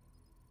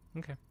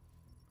 Okay.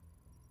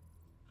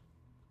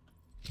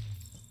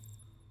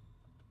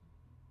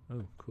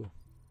 Oh, cool.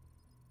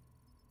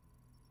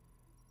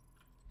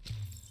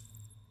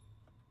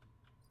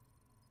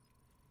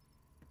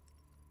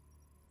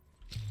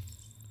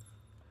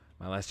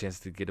 My last chance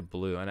to get a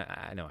blue, and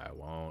I know I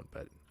won't,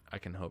 but I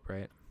can hope,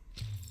 right?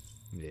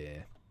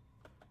 Yeah.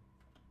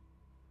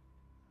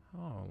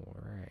 All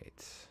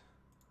right.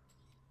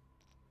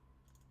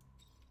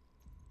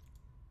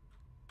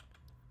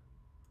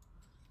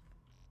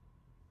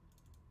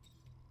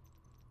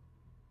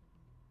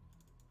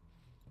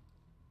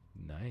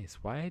 Nice.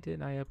 Why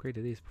didn't I upgrade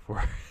to these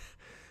before?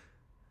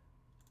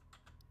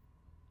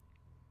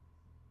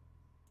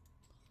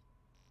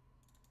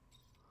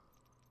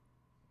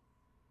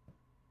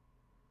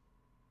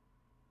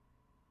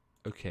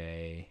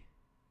 Okay.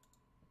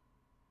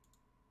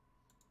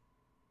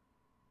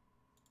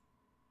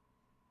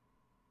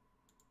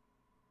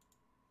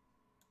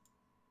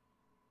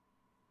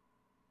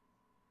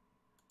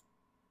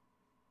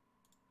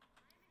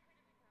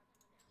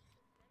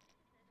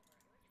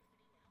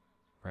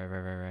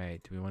 Right.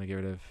 Do we want to get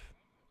rid of...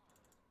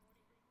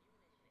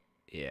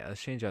 Yeah,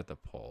 let's change out the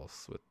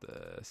pulse with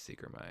the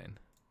seeker mine.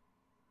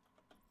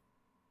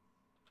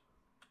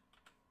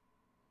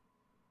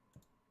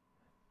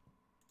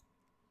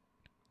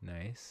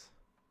 Nice.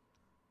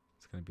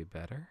 It's gonna be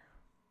better.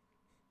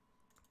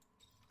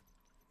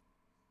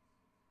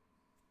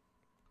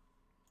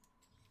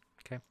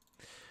 Okay.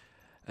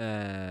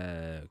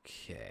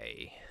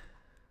 Okay.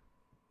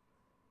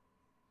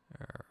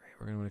 Alright,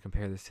 we're gonna want to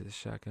compare this to the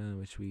shotgun,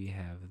 which we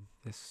have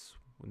this.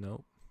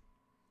 Nope.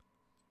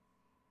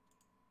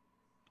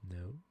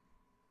 Nope.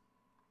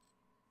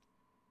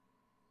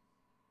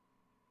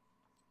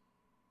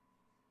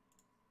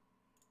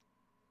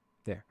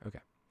 There, okay.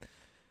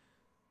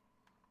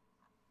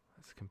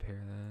 Let's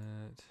compare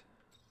that.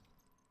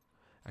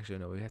 Actually,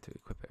 no, we have to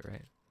equip it,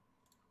 right?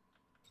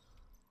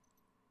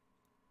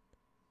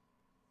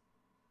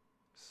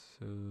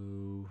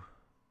 So...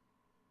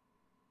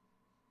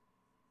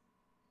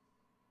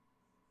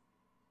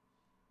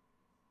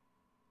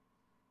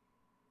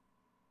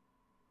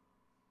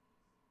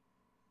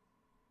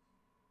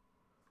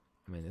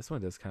 I mean, this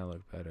one does kind of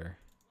look better.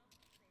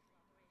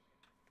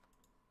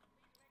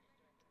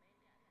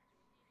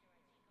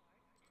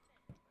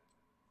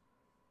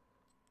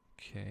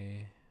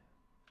 Okay.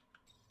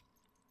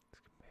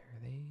 Let's compare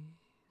these.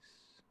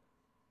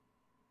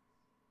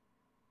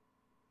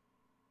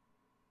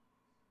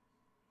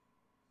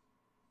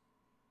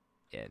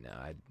 Yeah, no,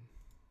 I'd...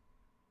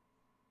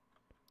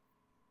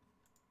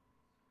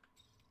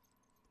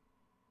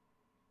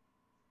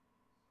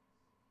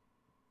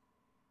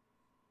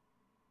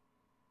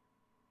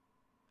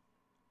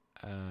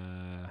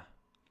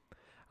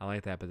 I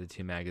like that, but the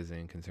 2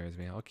 magazine concerns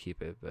me. I'll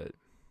keep it, but...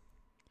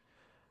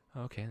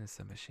 Okay, that's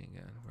a machine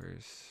gun.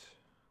 Where's...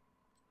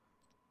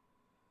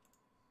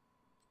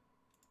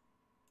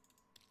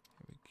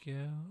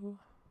 Here we go.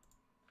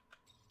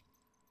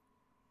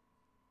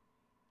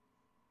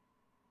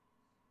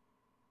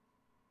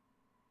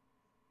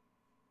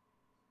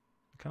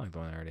 Kind of like the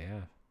one I already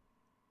have.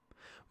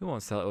 We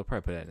won't sell it. We'll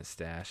probably put it in a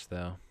stash,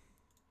 though.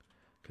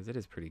 Because it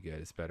is pretty good.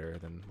 It's better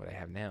than what I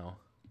have now.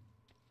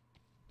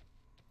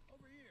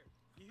 Over here.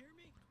 You hear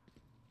me?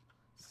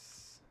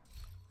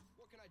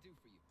 What can I do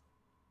for you?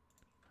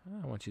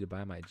 I want you to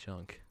buy my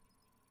junk.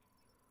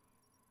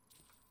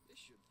 This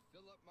should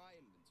fill up my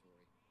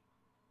inventory.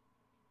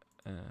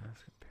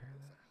 Let's compare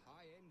that.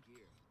 High-end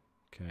gear.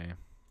 Okay.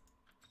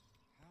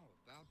 How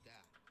about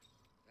that?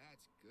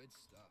 That's good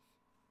stuff.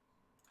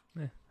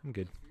 I'm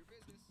good. For your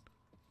business.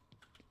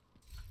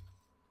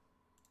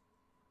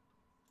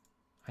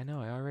 I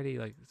know. I already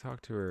like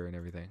talked to her and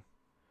everything.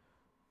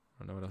 I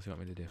don't know what else you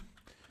want me to do.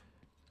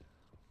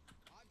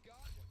 I've got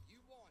what you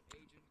want,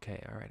 agent.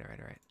 Okay. All right.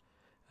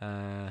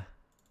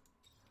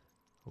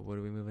 What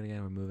are we moving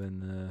again? We're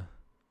moving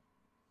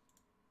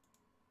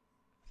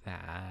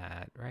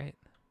that, right?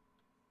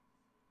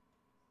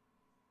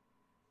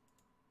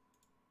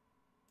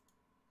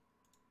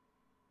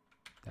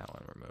 That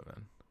one we're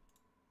moving.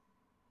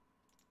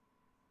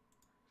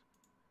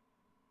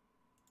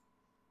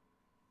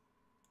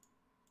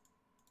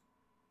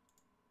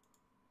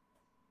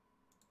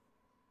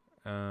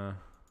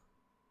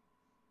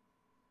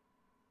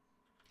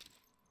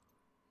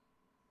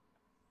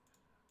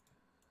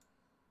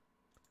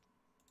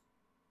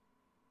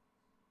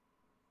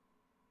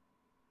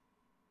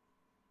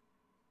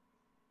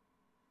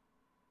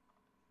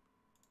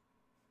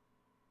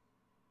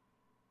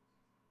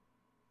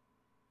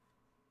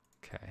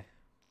 Okay.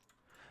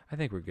 I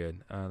think we're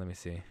good. Let me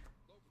see.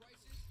 Low prices,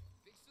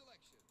 big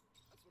selection.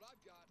 That's what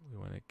I've got. We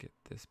want to get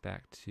this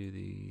back to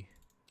the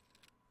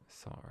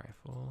assault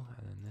rifle,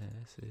 and then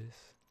this is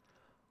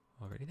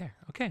already there.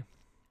 Okay.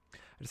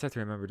 I just have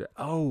to remember to...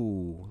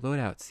 Oh!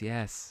 Loadouts,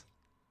 yes.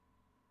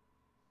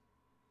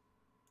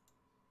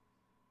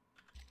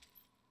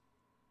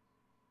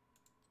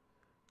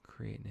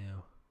 Create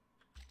now.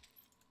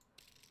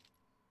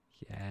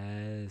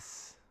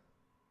 Yes.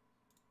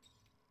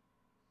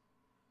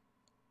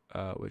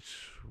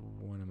 Which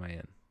one am I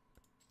in?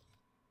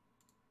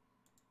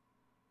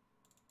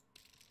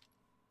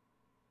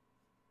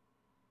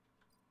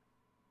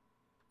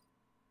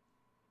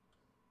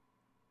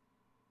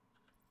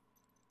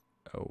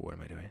 Oh, what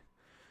am I doing?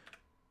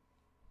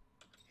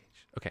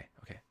 Okay.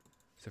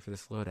 So for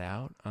this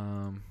loadout,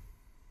 well,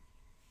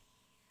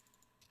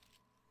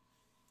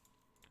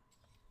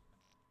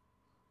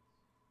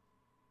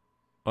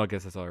 I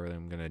guess that's all I really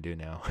am gonna do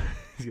now.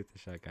 Is get the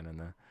shotgun in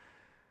the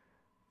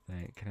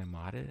thing. Can I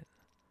mod it?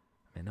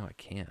 I mean, no, I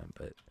can,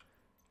 but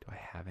do I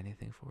have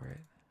anything for it?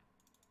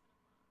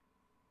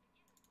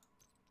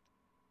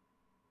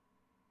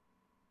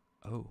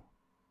 Oh.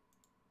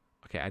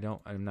 Okay,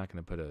 I'm not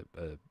gonna put a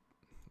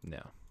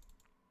no.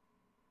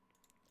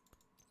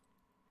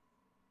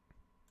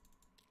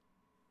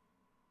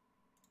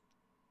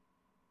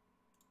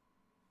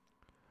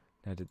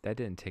 Now, that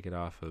didn't take it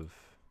off of...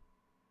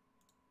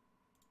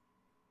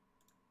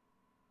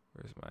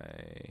 Where's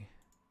my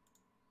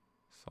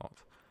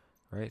salt?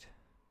 Right?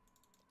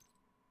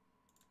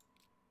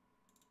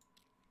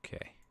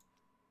 Okay.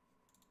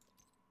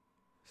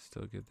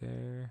 Still good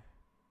there.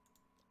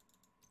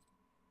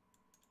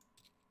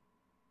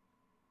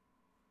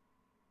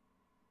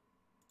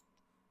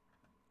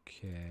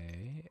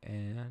 Okay,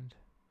 and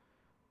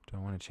do I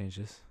want to change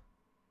this?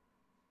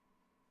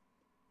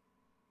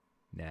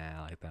 Nah,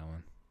 I like that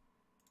one.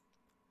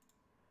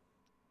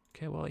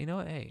 Okay, well, you know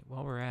what? Hey,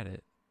 while we're at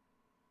it,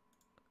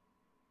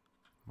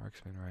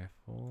 marksman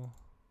rifle.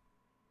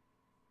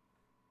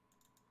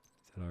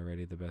 Is that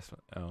already the best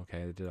one? Oh,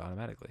 okay, it did it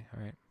automatically.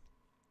 All right.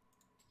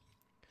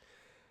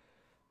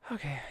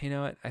 Okay, you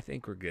know what? I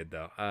think we're good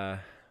though.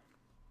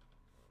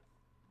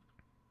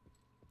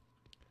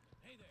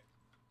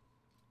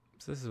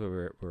 So this is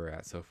where we're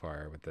at so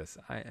far with this.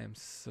 I am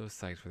so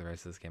psyched for the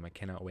rest of this game. I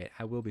cannot wait.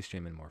 I will be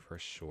streaming more for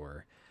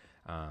sure.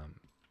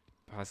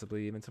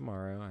 Possibly even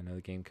tomorrow. I know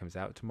the game comes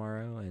out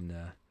tomorrow, and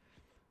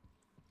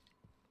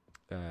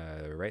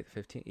right,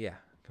 the 15th. Yeah,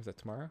 comes out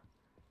tomorrow.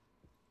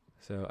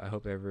 So I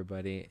hope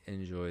everybody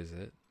enjoys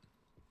it.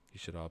 You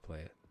should all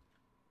play it.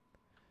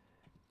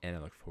 And I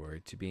look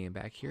forward to being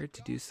back here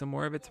to do some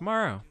more of it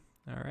tomorrow.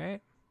 All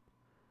right.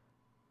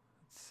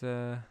 Let's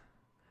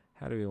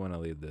how do we want to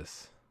lead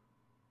this?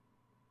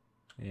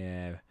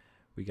 Yeah,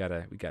 we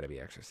gotta be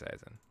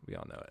exercising. We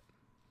all know it.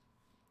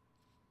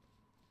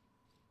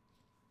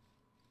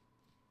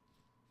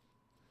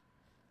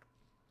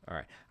 All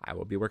right, I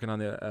will be working on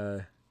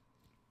the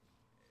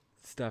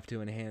stuff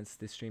to enhance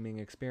the streaming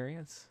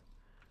experience,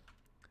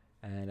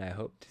 and I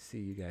hope to see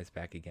you guys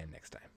back again next time.